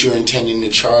what you're intending to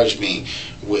charge me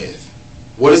with.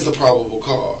 What is the probable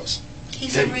cause?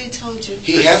 He's already told you.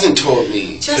 He hasn't told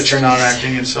me. That you're not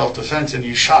acting in self-defense and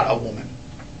you shot a woman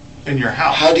in your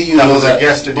house. How do you that know was that? a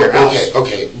guest in your house.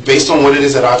 Okay. Based on what it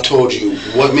is that I've told you,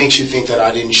 what makes you think that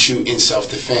I didn't shoot in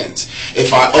self-defense?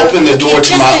 If I open the door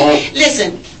to my own...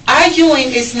 Listen,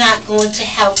 arguing is not going to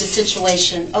help the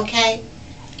situation, okay?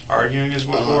 Arguing is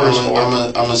what war is for.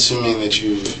 I'm assuming that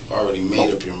you've already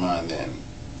made up your mind then,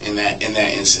 in that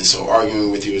instance. So arguing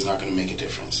with you is not going to make a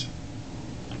difference.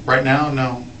 Right now,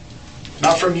 no.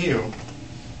 Not from you.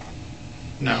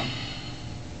 No.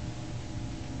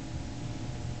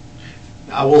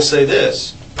 I will say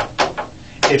this.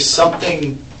 If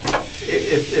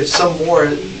some more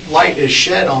light is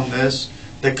shed on this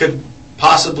that could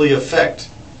possibly affect...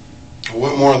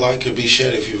 What more light could be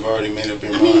shed if you've already made up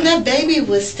your I mind? mean, that baby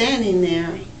was standing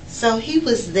there, so he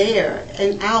was there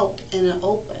and out in the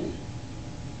open.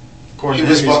 According He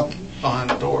to was him, he's behind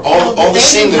the door. All the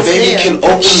same, the was baby there. can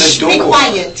open the Shh, door. Be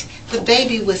quiet. The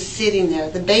baby was sitting there.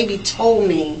 The baby told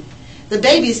me. The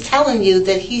baby's telling you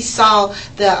that he saw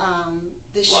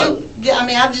the shoe. Yeah, I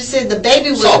mean, I just said the baby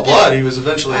was. Saw blood. He was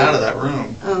eventually out of that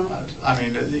room. Oh. I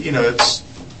mean,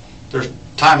 there's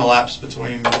time elapsed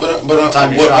between But the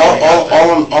time you what, shot and he got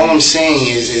there. all I'm saying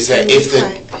is that if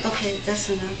the Okay, that's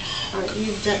enough. All right,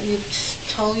 you've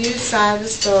told your side of the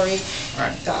story.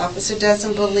 Right. The officer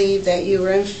doesn't believe that you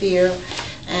were in fear,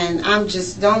 and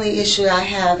the only issue I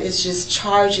have is just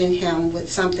charging him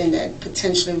with something that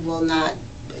potentially will not,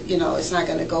 it's not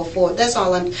going to go forward. That's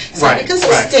all I'm saying. Right, Because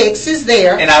right. it sticks, it's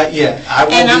there. And I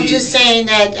will And I'm be- just saying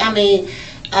that,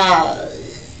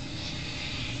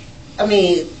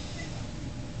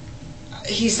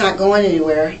 he's not going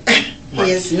anywhere. Right.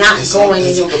 He is not that's going not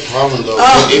anywhere. the problem though.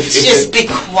 Oh, If just be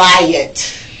quiet.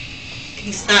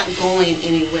 He's not going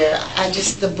anywhere.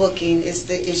 The booking is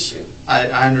the issue. I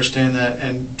understand that,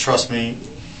 and trust me,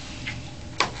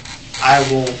 I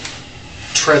will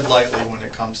tread lightly when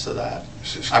it comes to that.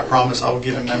 I promise I will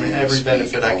give him every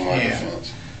benefit I can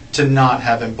to not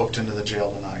have him booked into the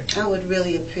jail tonight. I would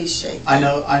really appreciate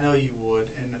that. I know you would,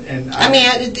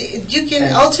 You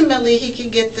can, ultimately, he can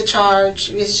get the charge.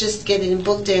 It's just getting him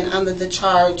booked in under the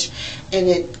charge, and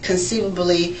it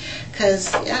conceivably,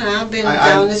 because I've been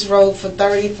down this road for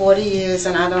 30, 40 years,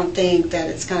 and I don't think that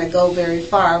it's going to go very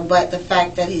far, but the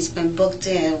fact that he's been booked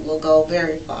in will go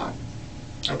very far.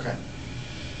 Okay.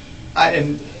 I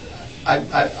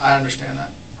understand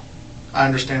that. I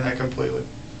understand that completely.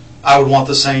 I would want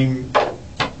the same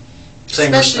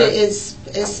respect.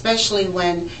 Especially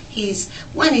when he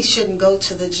shouldn't go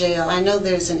to the jail. I know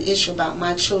there's an issue about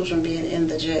my children being in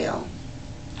the jail.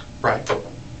 Right.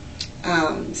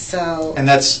 So. And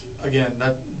that's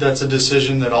a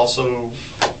decision that also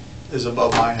is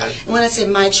above my head. When I say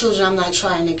my children, I'm not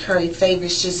trying to curry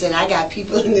favors. Just that I got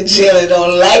people in the jail that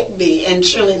don't like me, and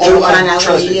surely they'll find out who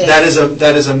trust he me, is.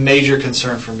 that is a major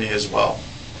concern for me as well.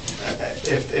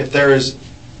 If there is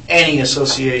any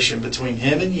association between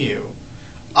him and you,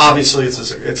 obviously it's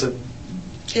a concern.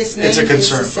 His name is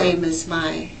the same as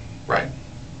mine. Right.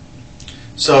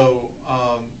 So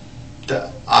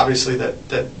obviously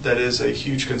that is a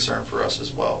huge concern for us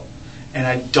as well, and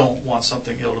I don't want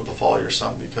something ill to befall your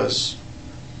son because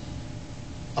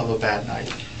of a bad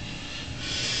night.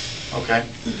 Okay.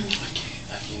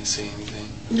 I can't say anything.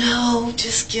 No,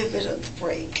 just give it a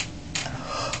break.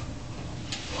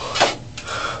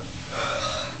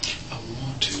 I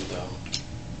want to though.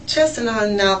 Just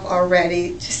enough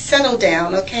already. Just settle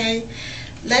down, okay?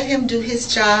 Let him do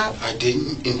his job. I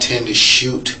didn't intend to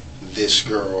shoot this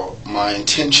girl. My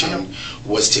intention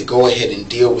was to go ahead and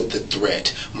deal with the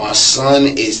threat. My son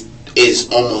is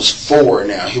almost 4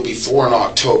 now. He'll be 4 in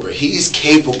October. He's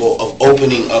capable of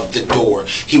opening up the door.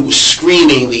 He was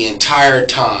screaming the entire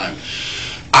time.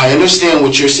 I understand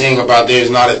what you're saying about there's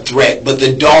not a threat, but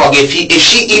the dog, if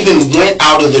she even went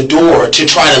out of the door to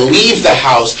try to leave the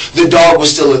house, the dog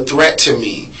was still a threat to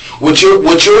me. What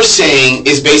you're saying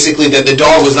is basically that the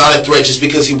dog was not a threat just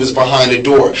because he was behind a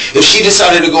door. If she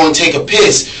decided to go and take a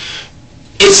piss,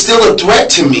 it's still a threat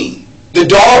to me. The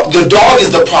dog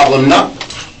is the problem, not.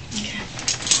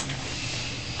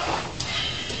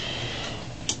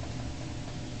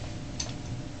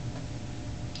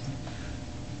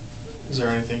 Is there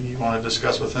anything you want to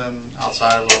discuss with him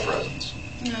outside of our presence?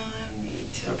 No, I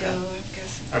need to Okay. go, I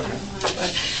guess. Okay.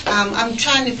 But I'm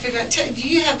trying to figure out, do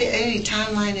you have any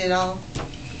timeline at all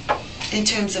in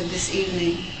terms of this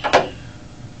evening?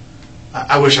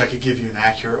 I wish I could give you an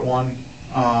accurate one.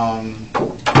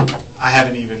 I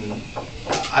haven't even.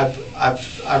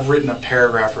 I've written a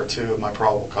paragraph or two of my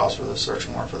probable cause for the search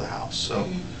warrant for the house. So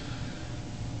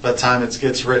by the time it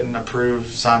gets written, approved,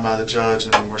 signed by the judge,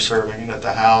 and then we're serving it at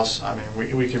the house, I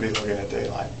mean, we could be looking at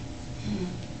daylight.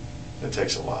 It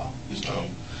takes a while. Okay. So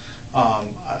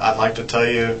I'd like to tell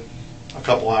you a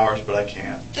couple hours, but I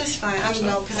can't. That's fine. I don't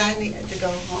know, because I need to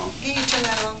go home. Can you turn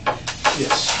that off?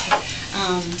 Yes.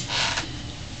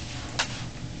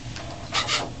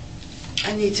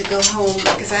 I need to go home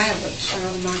because I have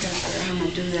I'm not going to figure out how I'm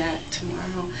going to do that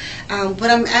tomorrow.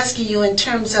 But I'm asking you in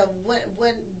terms of when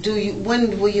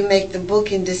will you make the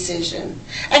booking decision?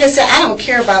 Like I said, I don't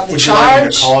care about the Would charge. you like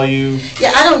me to call you?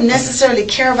 Yeah, I don't necessarily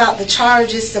care about the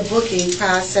charge. It's the booking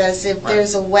process. If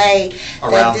there's a way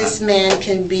that this man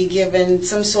can be given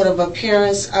some sort of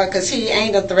appearance, because he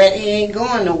ain't a threat. He ain't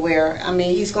going nowhere. I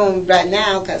mean, he's going right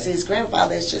now because his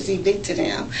grandfather has just evicted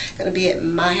him. Going to be at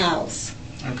my house.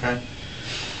 Okay.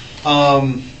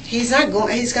 He's not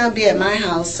going. He's going to be at my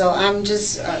house, so I'm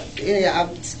just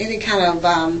any kind of.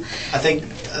 I think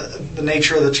the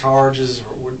nature of the charges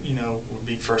would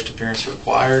be first appearance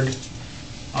required.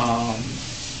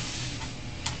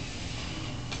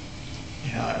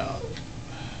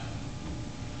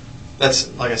 That's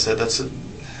like I said. That's a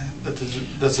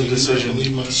decision.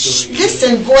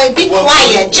 Listen, boy, be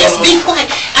quiet. Just be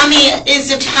quiet. I mean,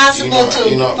 is it possible for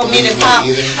me to talk?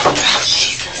 Oh,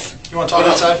 Jesus. You want to talk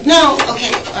outside? No.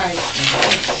 Okay. All right.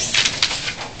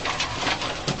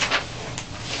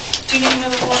 Do you need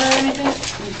another water or anything? I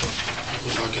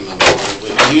would like another water,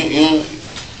 but you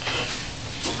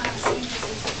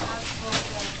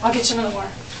I'll get you another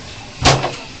water.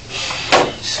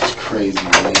 this is crazy,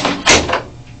 man.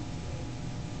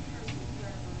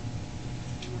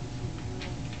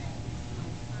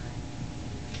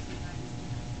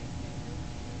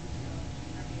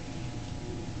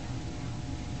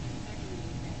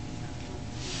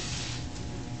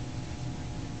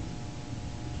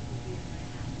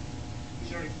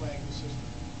 He's already flagged the system.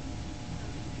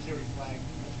 He's already flagged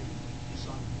your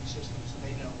son in the system, so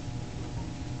they know.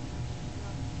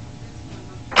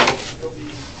 He'll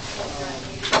be,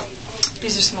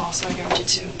 These are small, so I grabbed you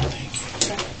two.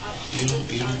 You don't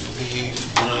believe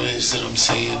what it is that I'm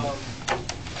saying?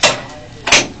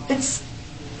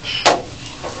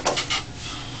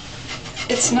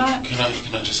 It's not Can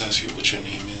I just ask you what your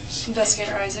name is?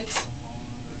 Investigator Isaacs.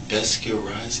 Investigator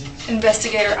Rising?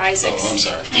 Investigator Isaacs. Oh, I'm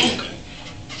sorry. Okay.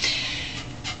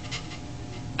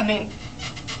 I mean,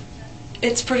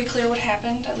 it's pretty clear what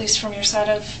happened, at least from your side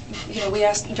of, we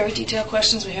asked very detailed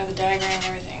questions, we have the diagram and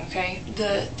everything, okay?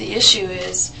 The issue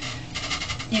is,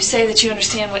 you say that you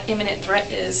understand what imminent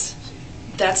threat is.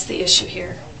 That's the issue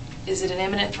here. Is it an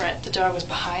imminent threat? The dog was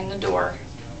behind the door,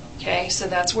 okay? So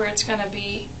that's where it's going to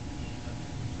be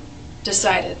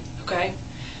decided, okay?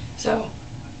 So,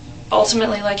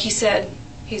 ultimately, like he said,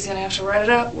 he's going to have to write it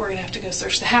up, we're going to have to go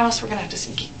search the house, we're going to have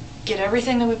to get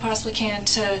everything that we possibly can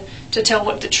to tell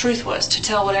what the truth was, to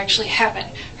tell what actually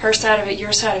happened. Her side of it,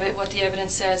 your side of it, what the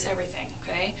evidence says, everything,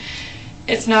 okay?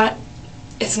 It's not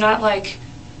like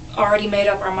already made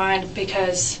up our mind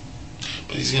because...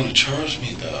 But he's going to charge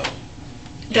me, though.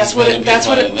 That's what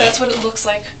it looks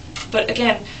like. But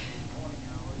again,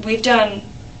 we've done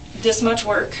this much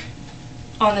work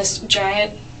on this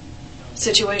giant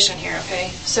situation here,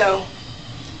 okay? So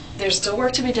there's still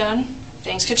work to be done.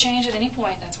 Things could change at any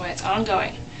point. That's why it's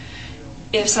ongoing.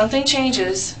 If something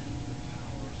changes,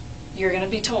 you're going to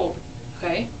be told,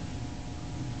 okay?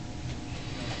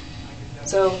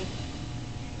 So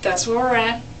that's where we're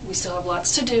at. We still have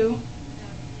lots to do.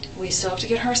 We still have to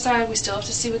get her side. We still have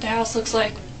to see what the house looks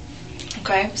like.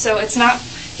 Okay? So it's not,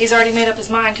 he's already made up his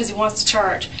mind because he wants to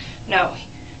charge. No.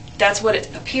 That's what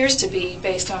it appears to be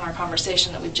based on our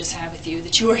conversation that we've just had with you,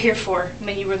 that you were here for. I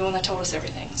mean, you were the one that told us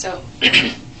everything. So.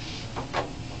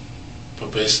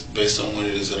 But based on what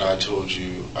it is that I told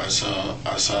you, I sound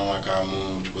like I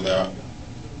moved without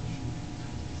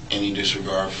any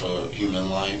disregard for human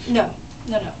life? No.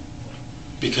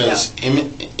 Because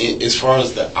as far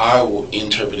as I will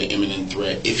interpret an imminent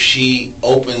threat, if she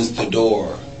opens the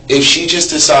door, if she just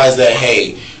decides that,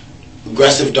 hey,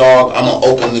 aggressive dog, I'm going to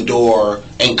open the door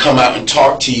and come out and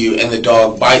talk to you, and the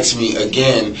dog bites me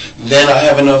again, then I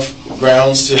have enough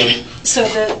grounds to... So,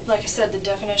 like I said, the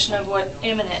definition of what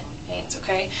imminent means,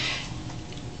 okay?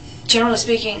 Generally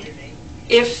speaking,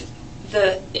 if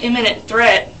the imminent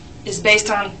threat is based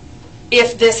on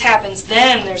if this happens,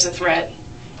 then there's a threat,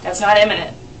 that's not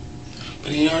imminent.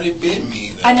 But he already bit me,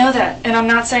 though. I know that, and I'm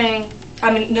not saying,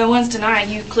 I mean, no one's denying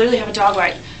you clearly have a dog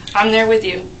bite. I'm there with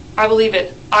you. I believe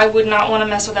it. I would not want to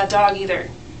mess with that dog either.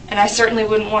 And I certainly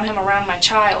wouldn't want him around my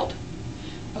child.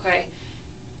 Okay?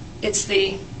 It's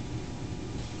the,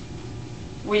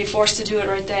 were you forced to do it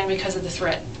right then because of the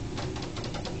threat?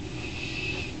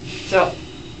 So,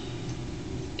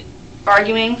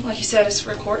 arguing, like you said, is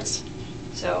for courts.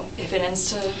 So, if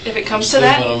it comes to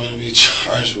that... I'm going to be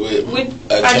charged with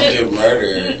attempted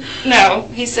murder. No,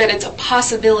 he said it's a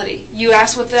possibility. You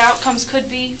asked what the outcomes could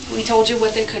be. We told you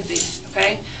what they could be,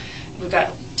 okay? We've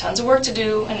got tons of work to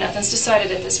do, and nothing's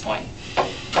decided at this point.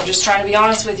 I'm just trying to be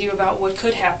honest with you about what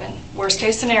could happen. Worst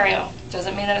case scenario.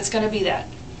 Doesn't mean that it's going to be that.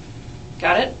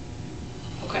 Got it?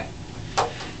 Okay.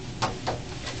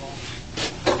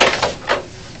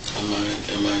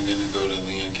 Am I going to go to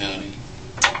Leon County?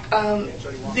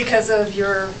 Because of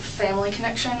your family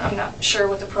connection, I'm not sure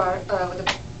what the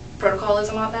protocol is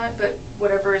about that, but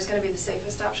whatever is going to be the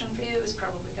safest option for you is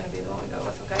probably going to be the one we go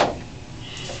with, okay?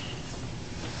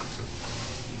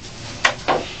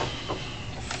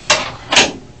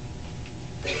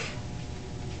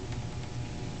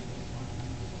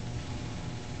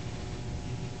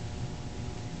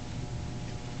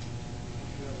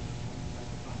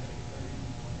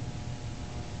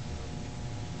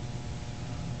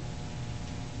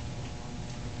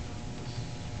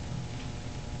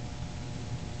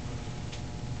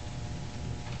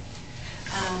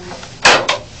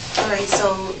 Okay,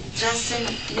 so Justin,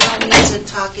 you don't need to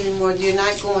talk anymore. You're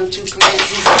not going to grant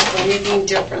these people anything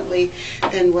differently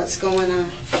than what's going on.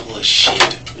 Full of shit.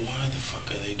 Why the fuck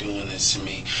are they doing this to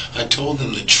me? I told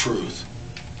them the truth.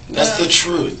 That's the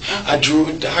truth. I drew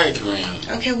a diagram.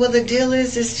 Okay, well, the deal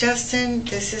is Justin,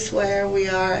 this is where we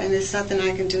are, and there's nothing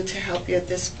I can do to help you at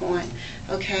this point,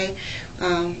 okay?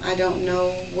 I don't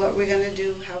know what we're going to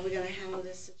do, how we're going to handle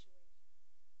this situation.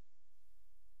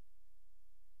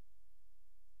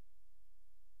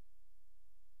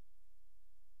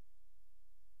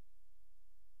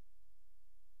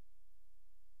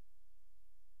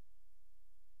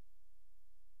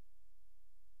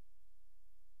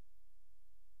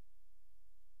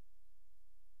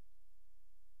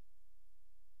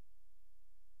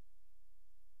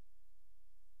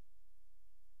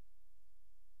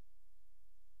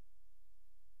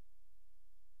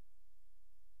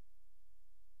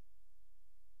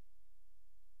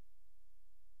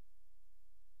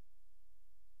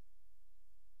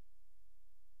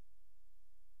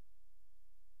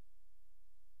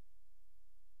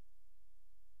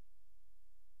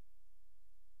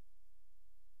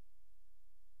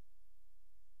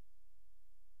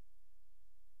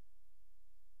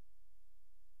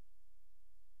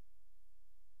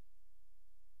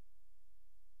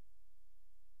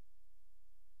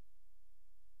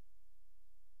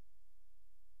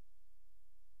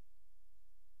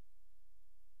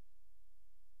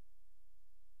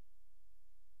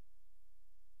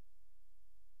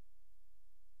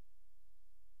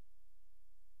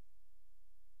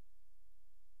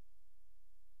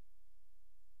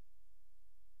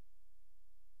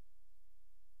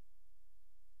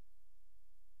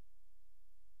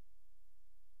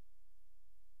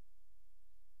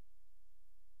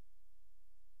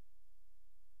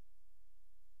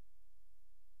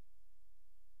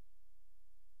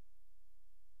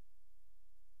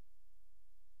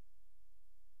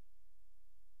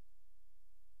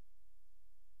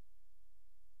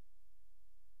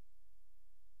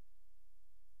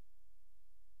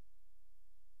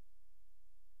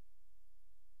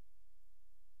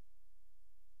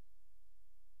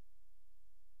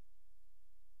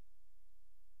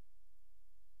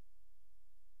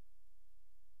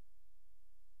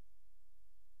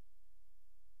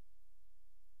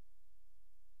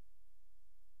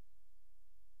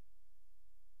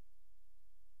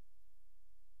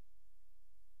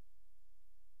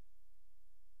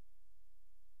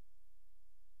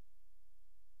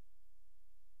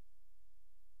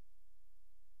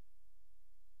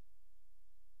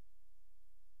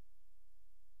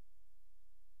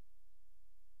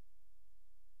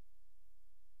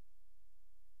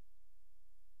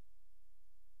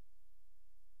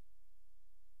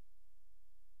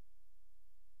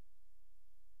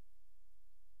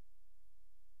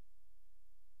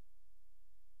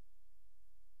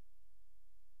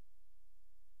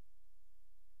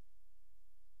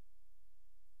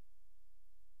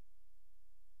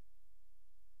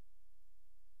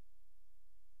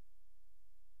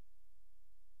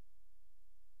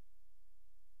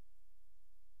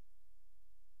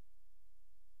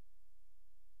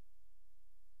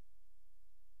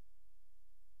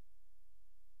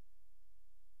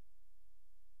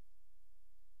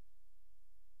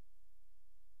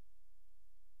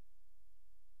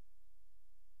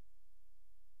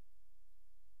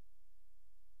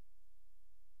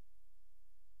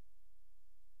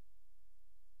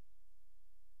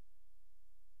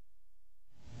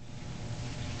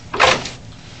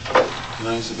 Can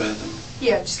I use the bathroom?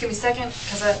 Yeah, just give me a second,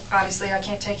 because obviously I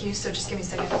can't take you, so just give me a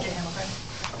second to get him, okay?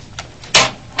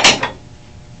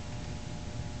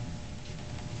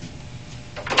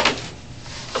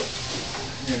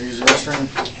 You gonna use the restroom?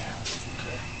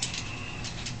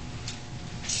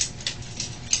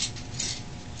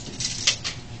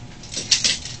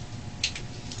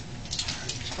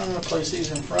 I'm gonna place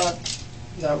these in front,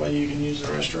 that way you can use the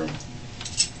restroom.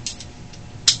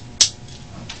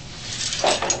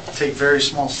 Take very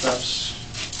small steps,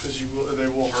 because they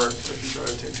will hurt if you try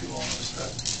to take too long of a step.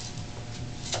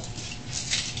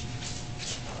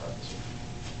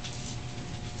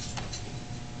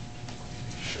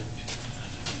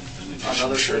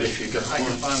 Another shirt if you can. I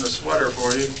can find a sweater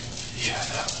for you. Yeah,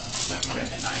 that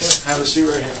might be nice. Have a seat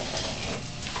right here.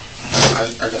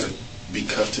 I gotta be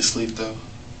cuffed to sleep though?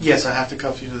 Yes, I have to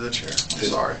cuff you to the chair. I'm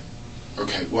sorry.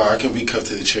 Okay, well I can be cuffed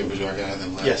to the chair, but do I gotta have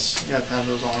them left? Yes, you have to have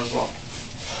those on as well.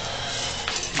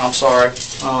 I'm sorry,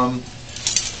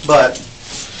 but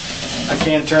I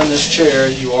can turn this chair.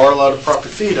 You are allowed to prop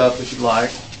your feet up if you'd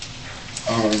like.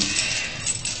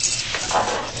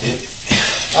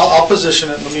 I'll position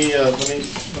it. Let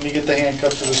me get the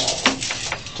handcuff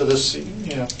to to this,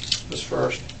 this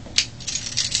first.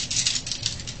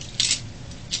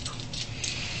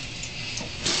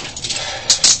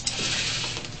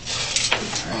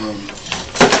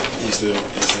 Is there,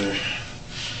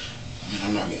 I mean,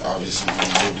 I'm not obviously going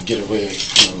to be able to get away,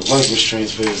 with life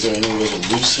restraints, but is there any way to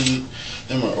loosen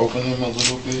them or open them a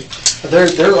little bit?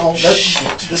 They're all,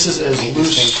 this is as Maybe this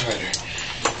loose. thing tighter.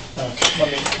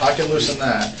 Okay, I can loosen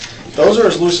that. Those are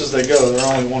as loose as they go. They're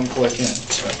only one click in.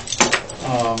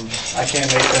 I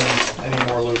can't make them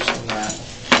any more loose than that.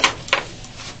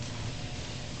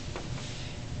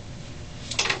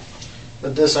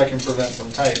 But this I can prevent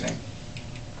from tightening.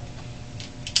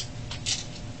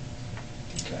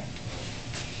 Okay.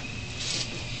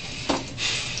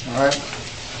 All right.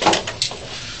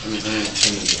 I mean, I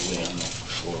intended to lay on the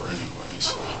floor anyway,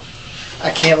 so. I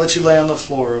can't let you lay on the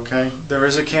floor, okay? There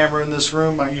is a camera in this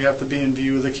room. You have to be in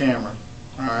view of the camera.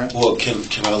 All right? Well, can I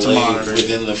To lay monitor.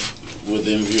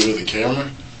 within view of the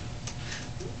camera?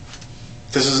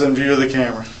 This is in view of the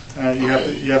camera.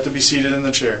 Okay. You have to be seated in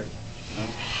the chair.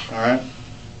 All right?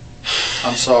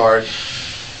 I'm sorry.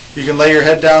 You can lay your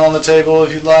head down on the table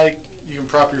if you'd like. You can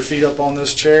prop your feet up on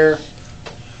this chair.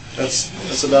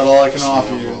 That's about all I can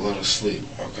offer A you. little sleep.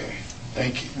 Okay.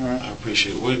 Thank you. All right. I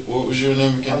appreciate it. What was your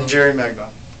name again? I'm Jerry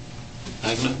Megna.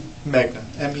 Magna? Megna.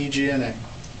 M-E-G-N-A.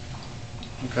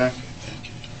 Okay? Thank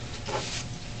you.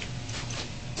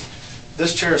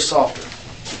 This chair is softer.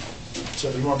 So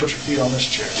if you want to put your feet on this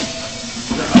chair.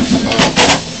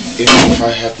 If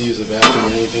I have to use the bathroom or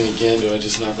anything again, do I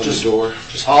just knock on the door?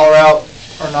 Just holler out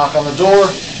or knock on the door,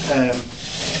 and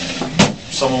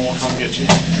someone will come get you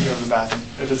to go to the bathroom,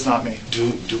 if it's not me. Do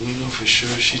we know for sure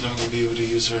she's not going to be able to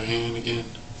use her hand again?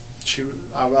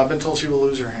 I've been told she will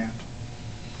lose her hand.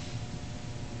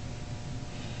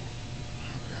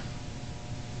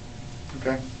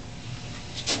 Okay?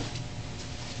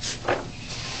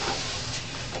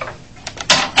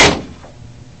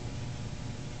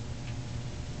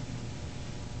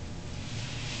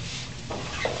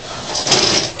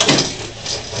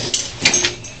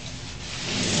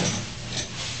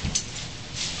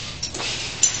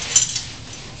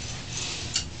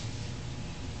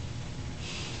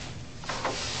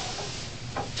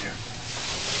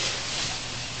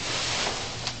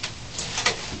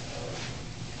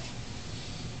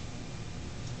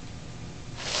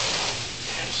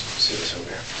 See this over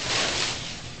here.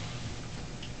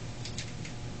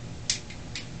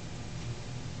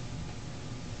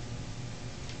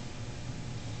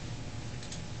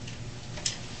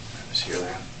 This here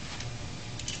there.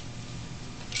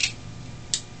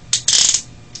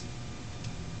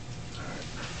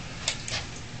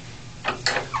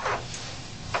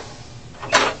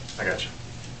 I got you.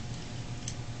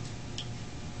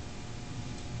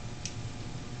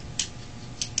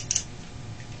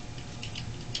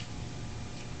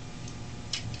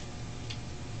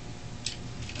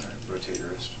 All right, rotate your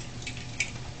wrist.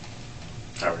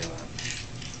 However you want.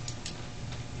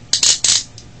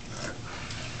 All right.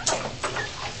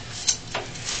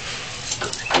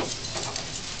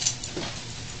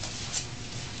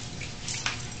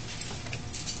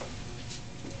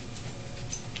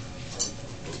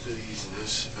 Both of these and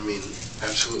this, I mean,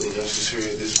 absolutely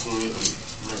necessary at this point.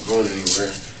 I'm not going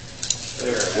anywhere.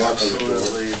 They're Lock on the door.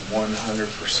 absolutely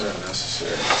 100%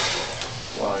 necessary.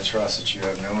 While I trust that you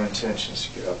have no intentions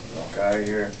to get up and walk out of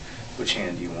here, which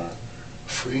hand do you want?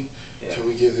 Free? Yeah. Can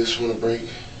we give this one a break?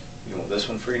 You want this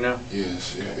one free now?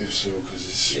 Yes, if so, because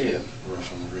it's Yeah.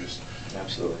 rough on the wrist.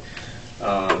 Absolutely.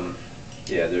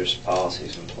 Yeah, there's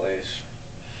policies in place.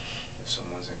 If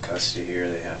someone's in custody here,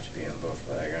 they have to be on both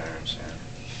leg irons and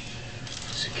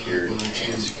secured,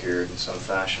 hand secured in some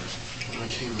fashion. When I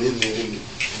came in, they didn't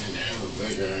have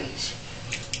leg irons.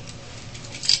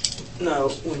 No,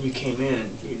 when you came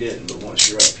in, you didn't, but once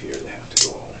you're up here, they have to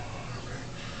go on.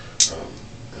 Okay.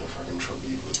 And if I can trouble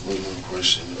you with one more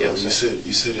question. Yeah,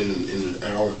 you said in an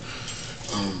hour.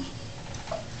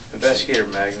 Investigator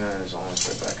Magna is on his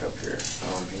way back up here.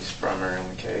 He's primary on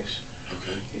the case.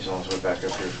 Okay. He's on his way back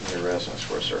up here from the residence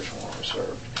where a search warrant was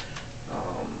served.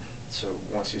 So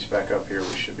once he's back up here,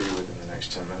 we should be within the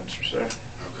next 10 minutes or so.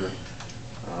 Okay.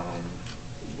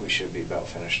 We should be about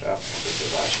finished up. We'll be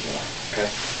advise you more. Okay?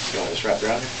 You want this wrapped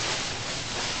around you?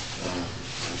 I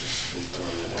just been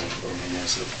throwing it out over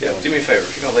myself. Yeah, do me a favor.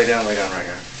 If you're going to lay down right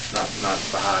here. Not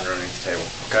behind or underneath the table.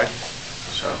 Okay?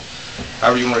 So,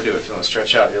 however you want to do it. If you want to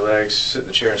stretch out your legs, sit in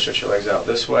the chair and stretch your legs out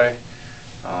this way,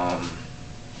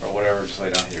 or whatever, just lay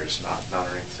down here. Just not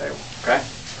underneath the table. Okay?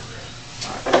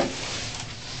 All right.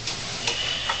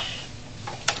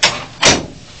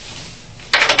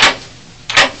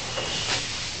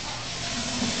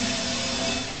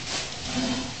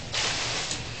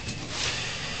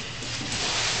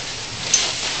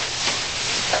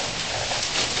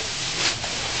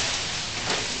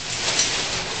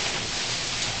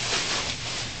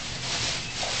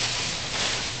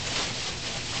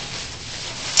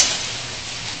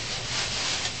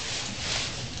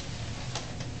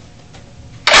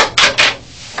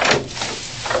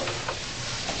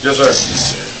 Yes, sir.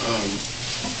 Yes, sir.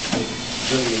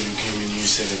 Young lady came in, you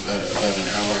said about an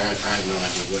hour. I have no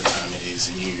idea what time it is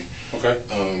in here. Okay.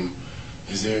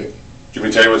 Is there You want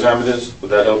me to tell you what time it is?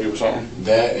 Would that help you with something?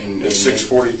 that and... It's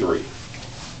 6:43.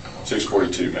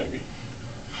 6:42 maybe.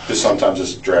 Just sometimes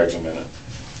this drags a minute.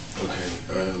 Okay.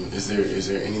 Is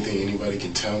there anything anybody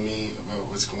can tell me about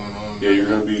what's going on? Yeah, you're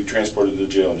going to be transported to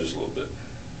jail in just a little bit.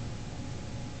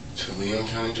 To Leon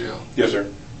County Jail? Yes, sir.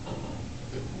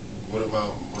 What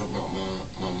about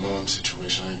my mom's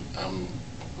situation? I'm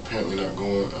apparently not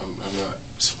going. I'm not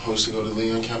supposed to go to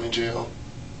Leon County Jail.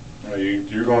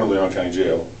 You're going to Leon County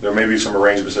Jail. There may be some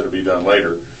arrangements that will be done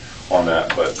later on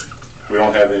that, but we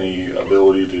don't have any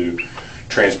ability to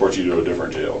transport you to a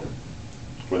different jail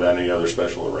without any other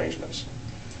special arrangements,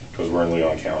 because we're in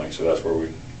Leon County, so that's where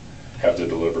we have to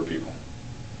deliver people.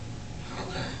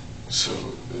 Okay. So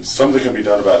something can be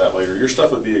done about that later. Your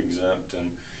stuff would be exempt,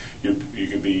 and you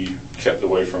could be kept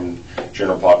away from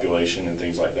general population and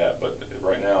things like that. But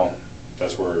right now,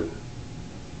 that's where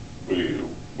we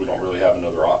don't really have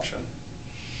another option.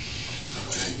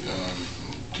 Okay.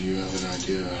 Do you have an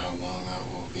idea how long that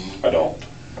will be? I don't.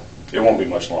 It won't be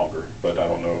much longer, but I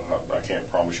don't know. I can't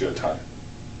promise you a time.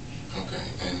 Okay.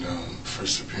 And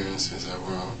first appearance, is that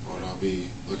what I'll be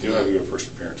looking You'll at? have a good first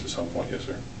appearance at some point, yes,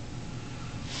 sir.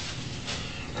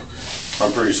 Okay.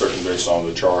 I'm pretty certain based on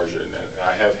the charge, and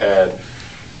I have had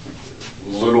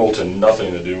little to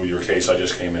nothing to do with your case. I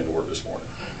just came into work this morning,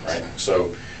 right?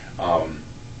 So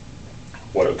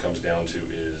what it comes down to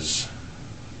is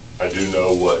I do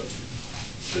know what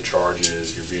the charge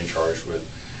is. You're being charged with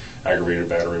aggravated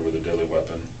battery with a deadly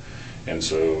weapon, and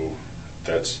so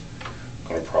that's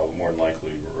going to probably more than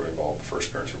likely involve the first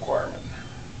appearance requirement.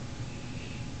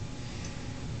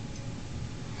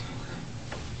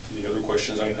 Any other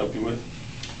questions I can help you with?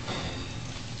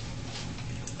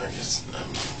 I guess we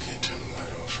can't turn the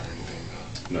light off or anything.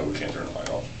 No, we can't turn the light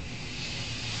off.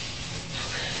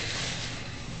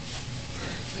 All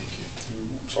right, thank you.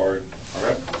 I'm sorry. All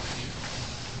right.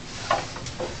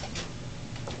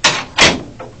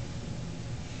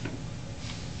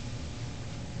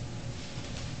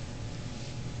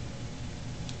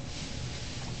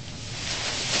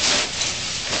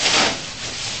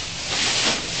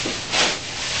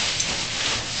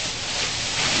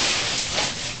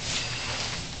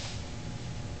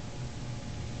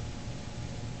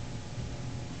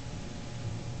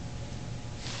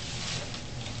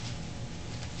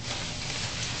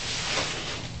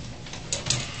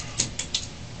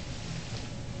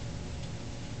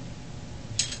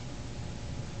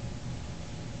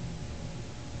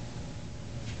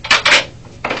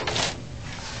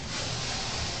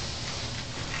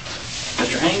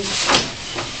 Mr. Haynes?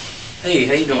 Hey,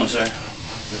 how you doing, sir?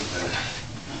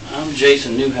 I'm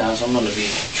Jason Newhouse. I'm going to be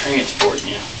transporting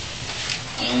you.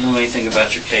 I don't know anything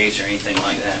about your case or anything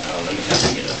like that. Oh, let me have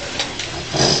to get up there.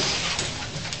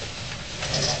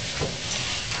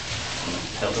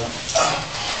 Held up?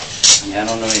 Yeah, I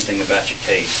don't know anything about your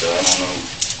case, so I don't know.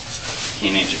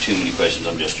 Can't answer too many questions.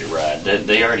 I'm just your ride.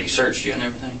 They already searched you and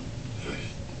everything?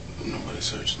 Nobody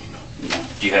searched me, no. No.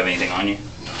 Do you have anything on you?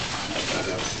 No, I have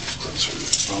these clothes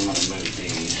for So I'm going to move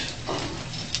these.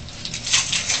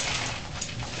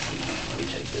 Let me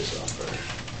take this off first.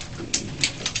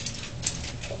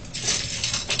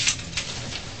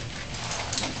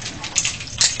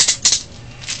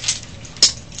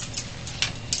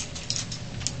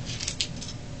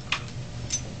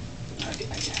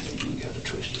 You got to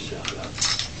twist yourself up.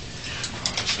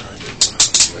 I'm sorry, I didn't want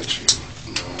to let you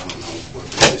know. I don't know what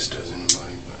this does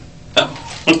anybody, but... Oh,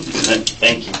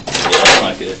 thank you. Yeah, that's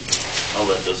not good. I'll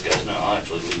let those guys know. I'll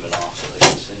actually leave it off so they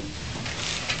can see.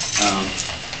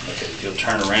 Okay, if you'll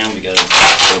turn around, we got to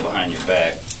go behind your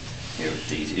back here with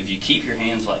these. If you keep your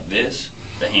hands like this,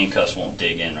 the handcuffs won't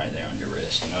dig in right there on your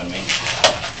wrist. You know what I mean?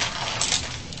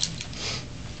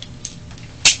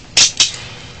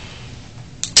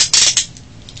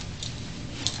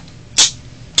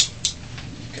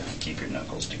 Kind of keep your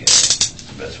knuckles together. That's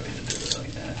the best way to do it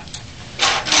like that.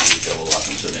 And you double lock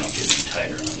them so they don't get any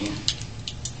tighter on you.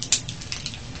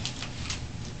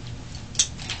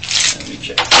 Let me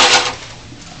check.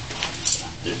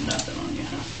 There's nothing on you,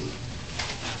 huh?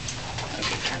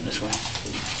 Okay, turn this way.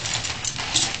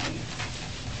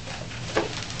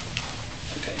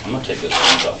 Okay, I'm going to take those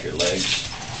hands off your legs.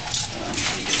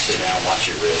 You can sit down and watch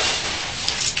your wrist.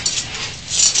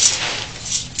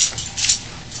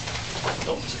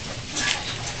 Don't sit.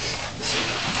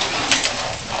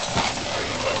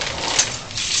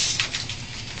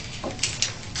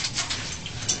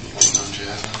 Anything on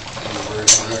Jasmine? Any word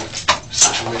on her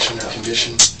situation or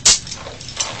condition?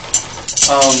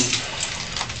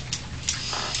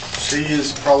 She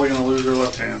is probably going to lose her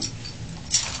left hand.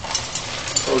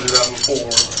 I told you that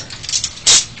before.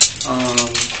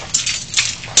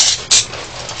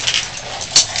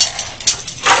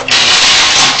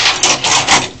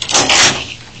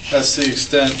 That's the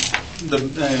extent,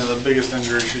 the biggest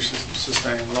injury she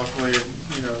sustained. Luckily,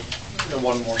 it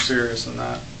wasn't more serious than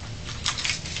that.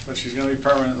 But she's going to be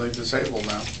permanently disabled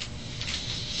now.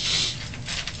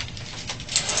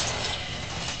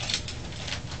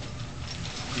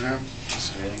 Yeah.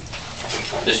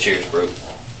 This chair's broke.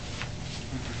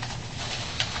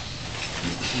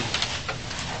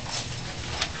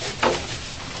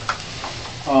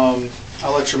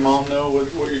 I'll let your mom know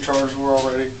what your charges were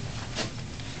already.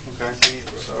 Okay,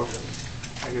 so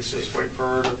I guess just wait for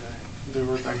her to do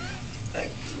her thing.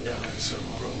 So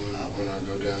when I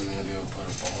go down there, they'll put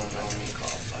a bond on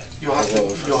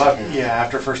me.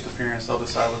 After first appearance, they'll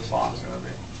decide what the bond's going to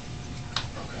be.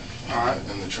 Okay. All right.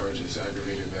 And the charge is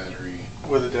aggravated battery.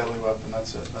 With a deadly weapon,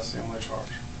 that's it. That's the only charge.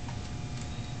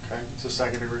 Okay, it's a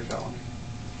second-degree felony.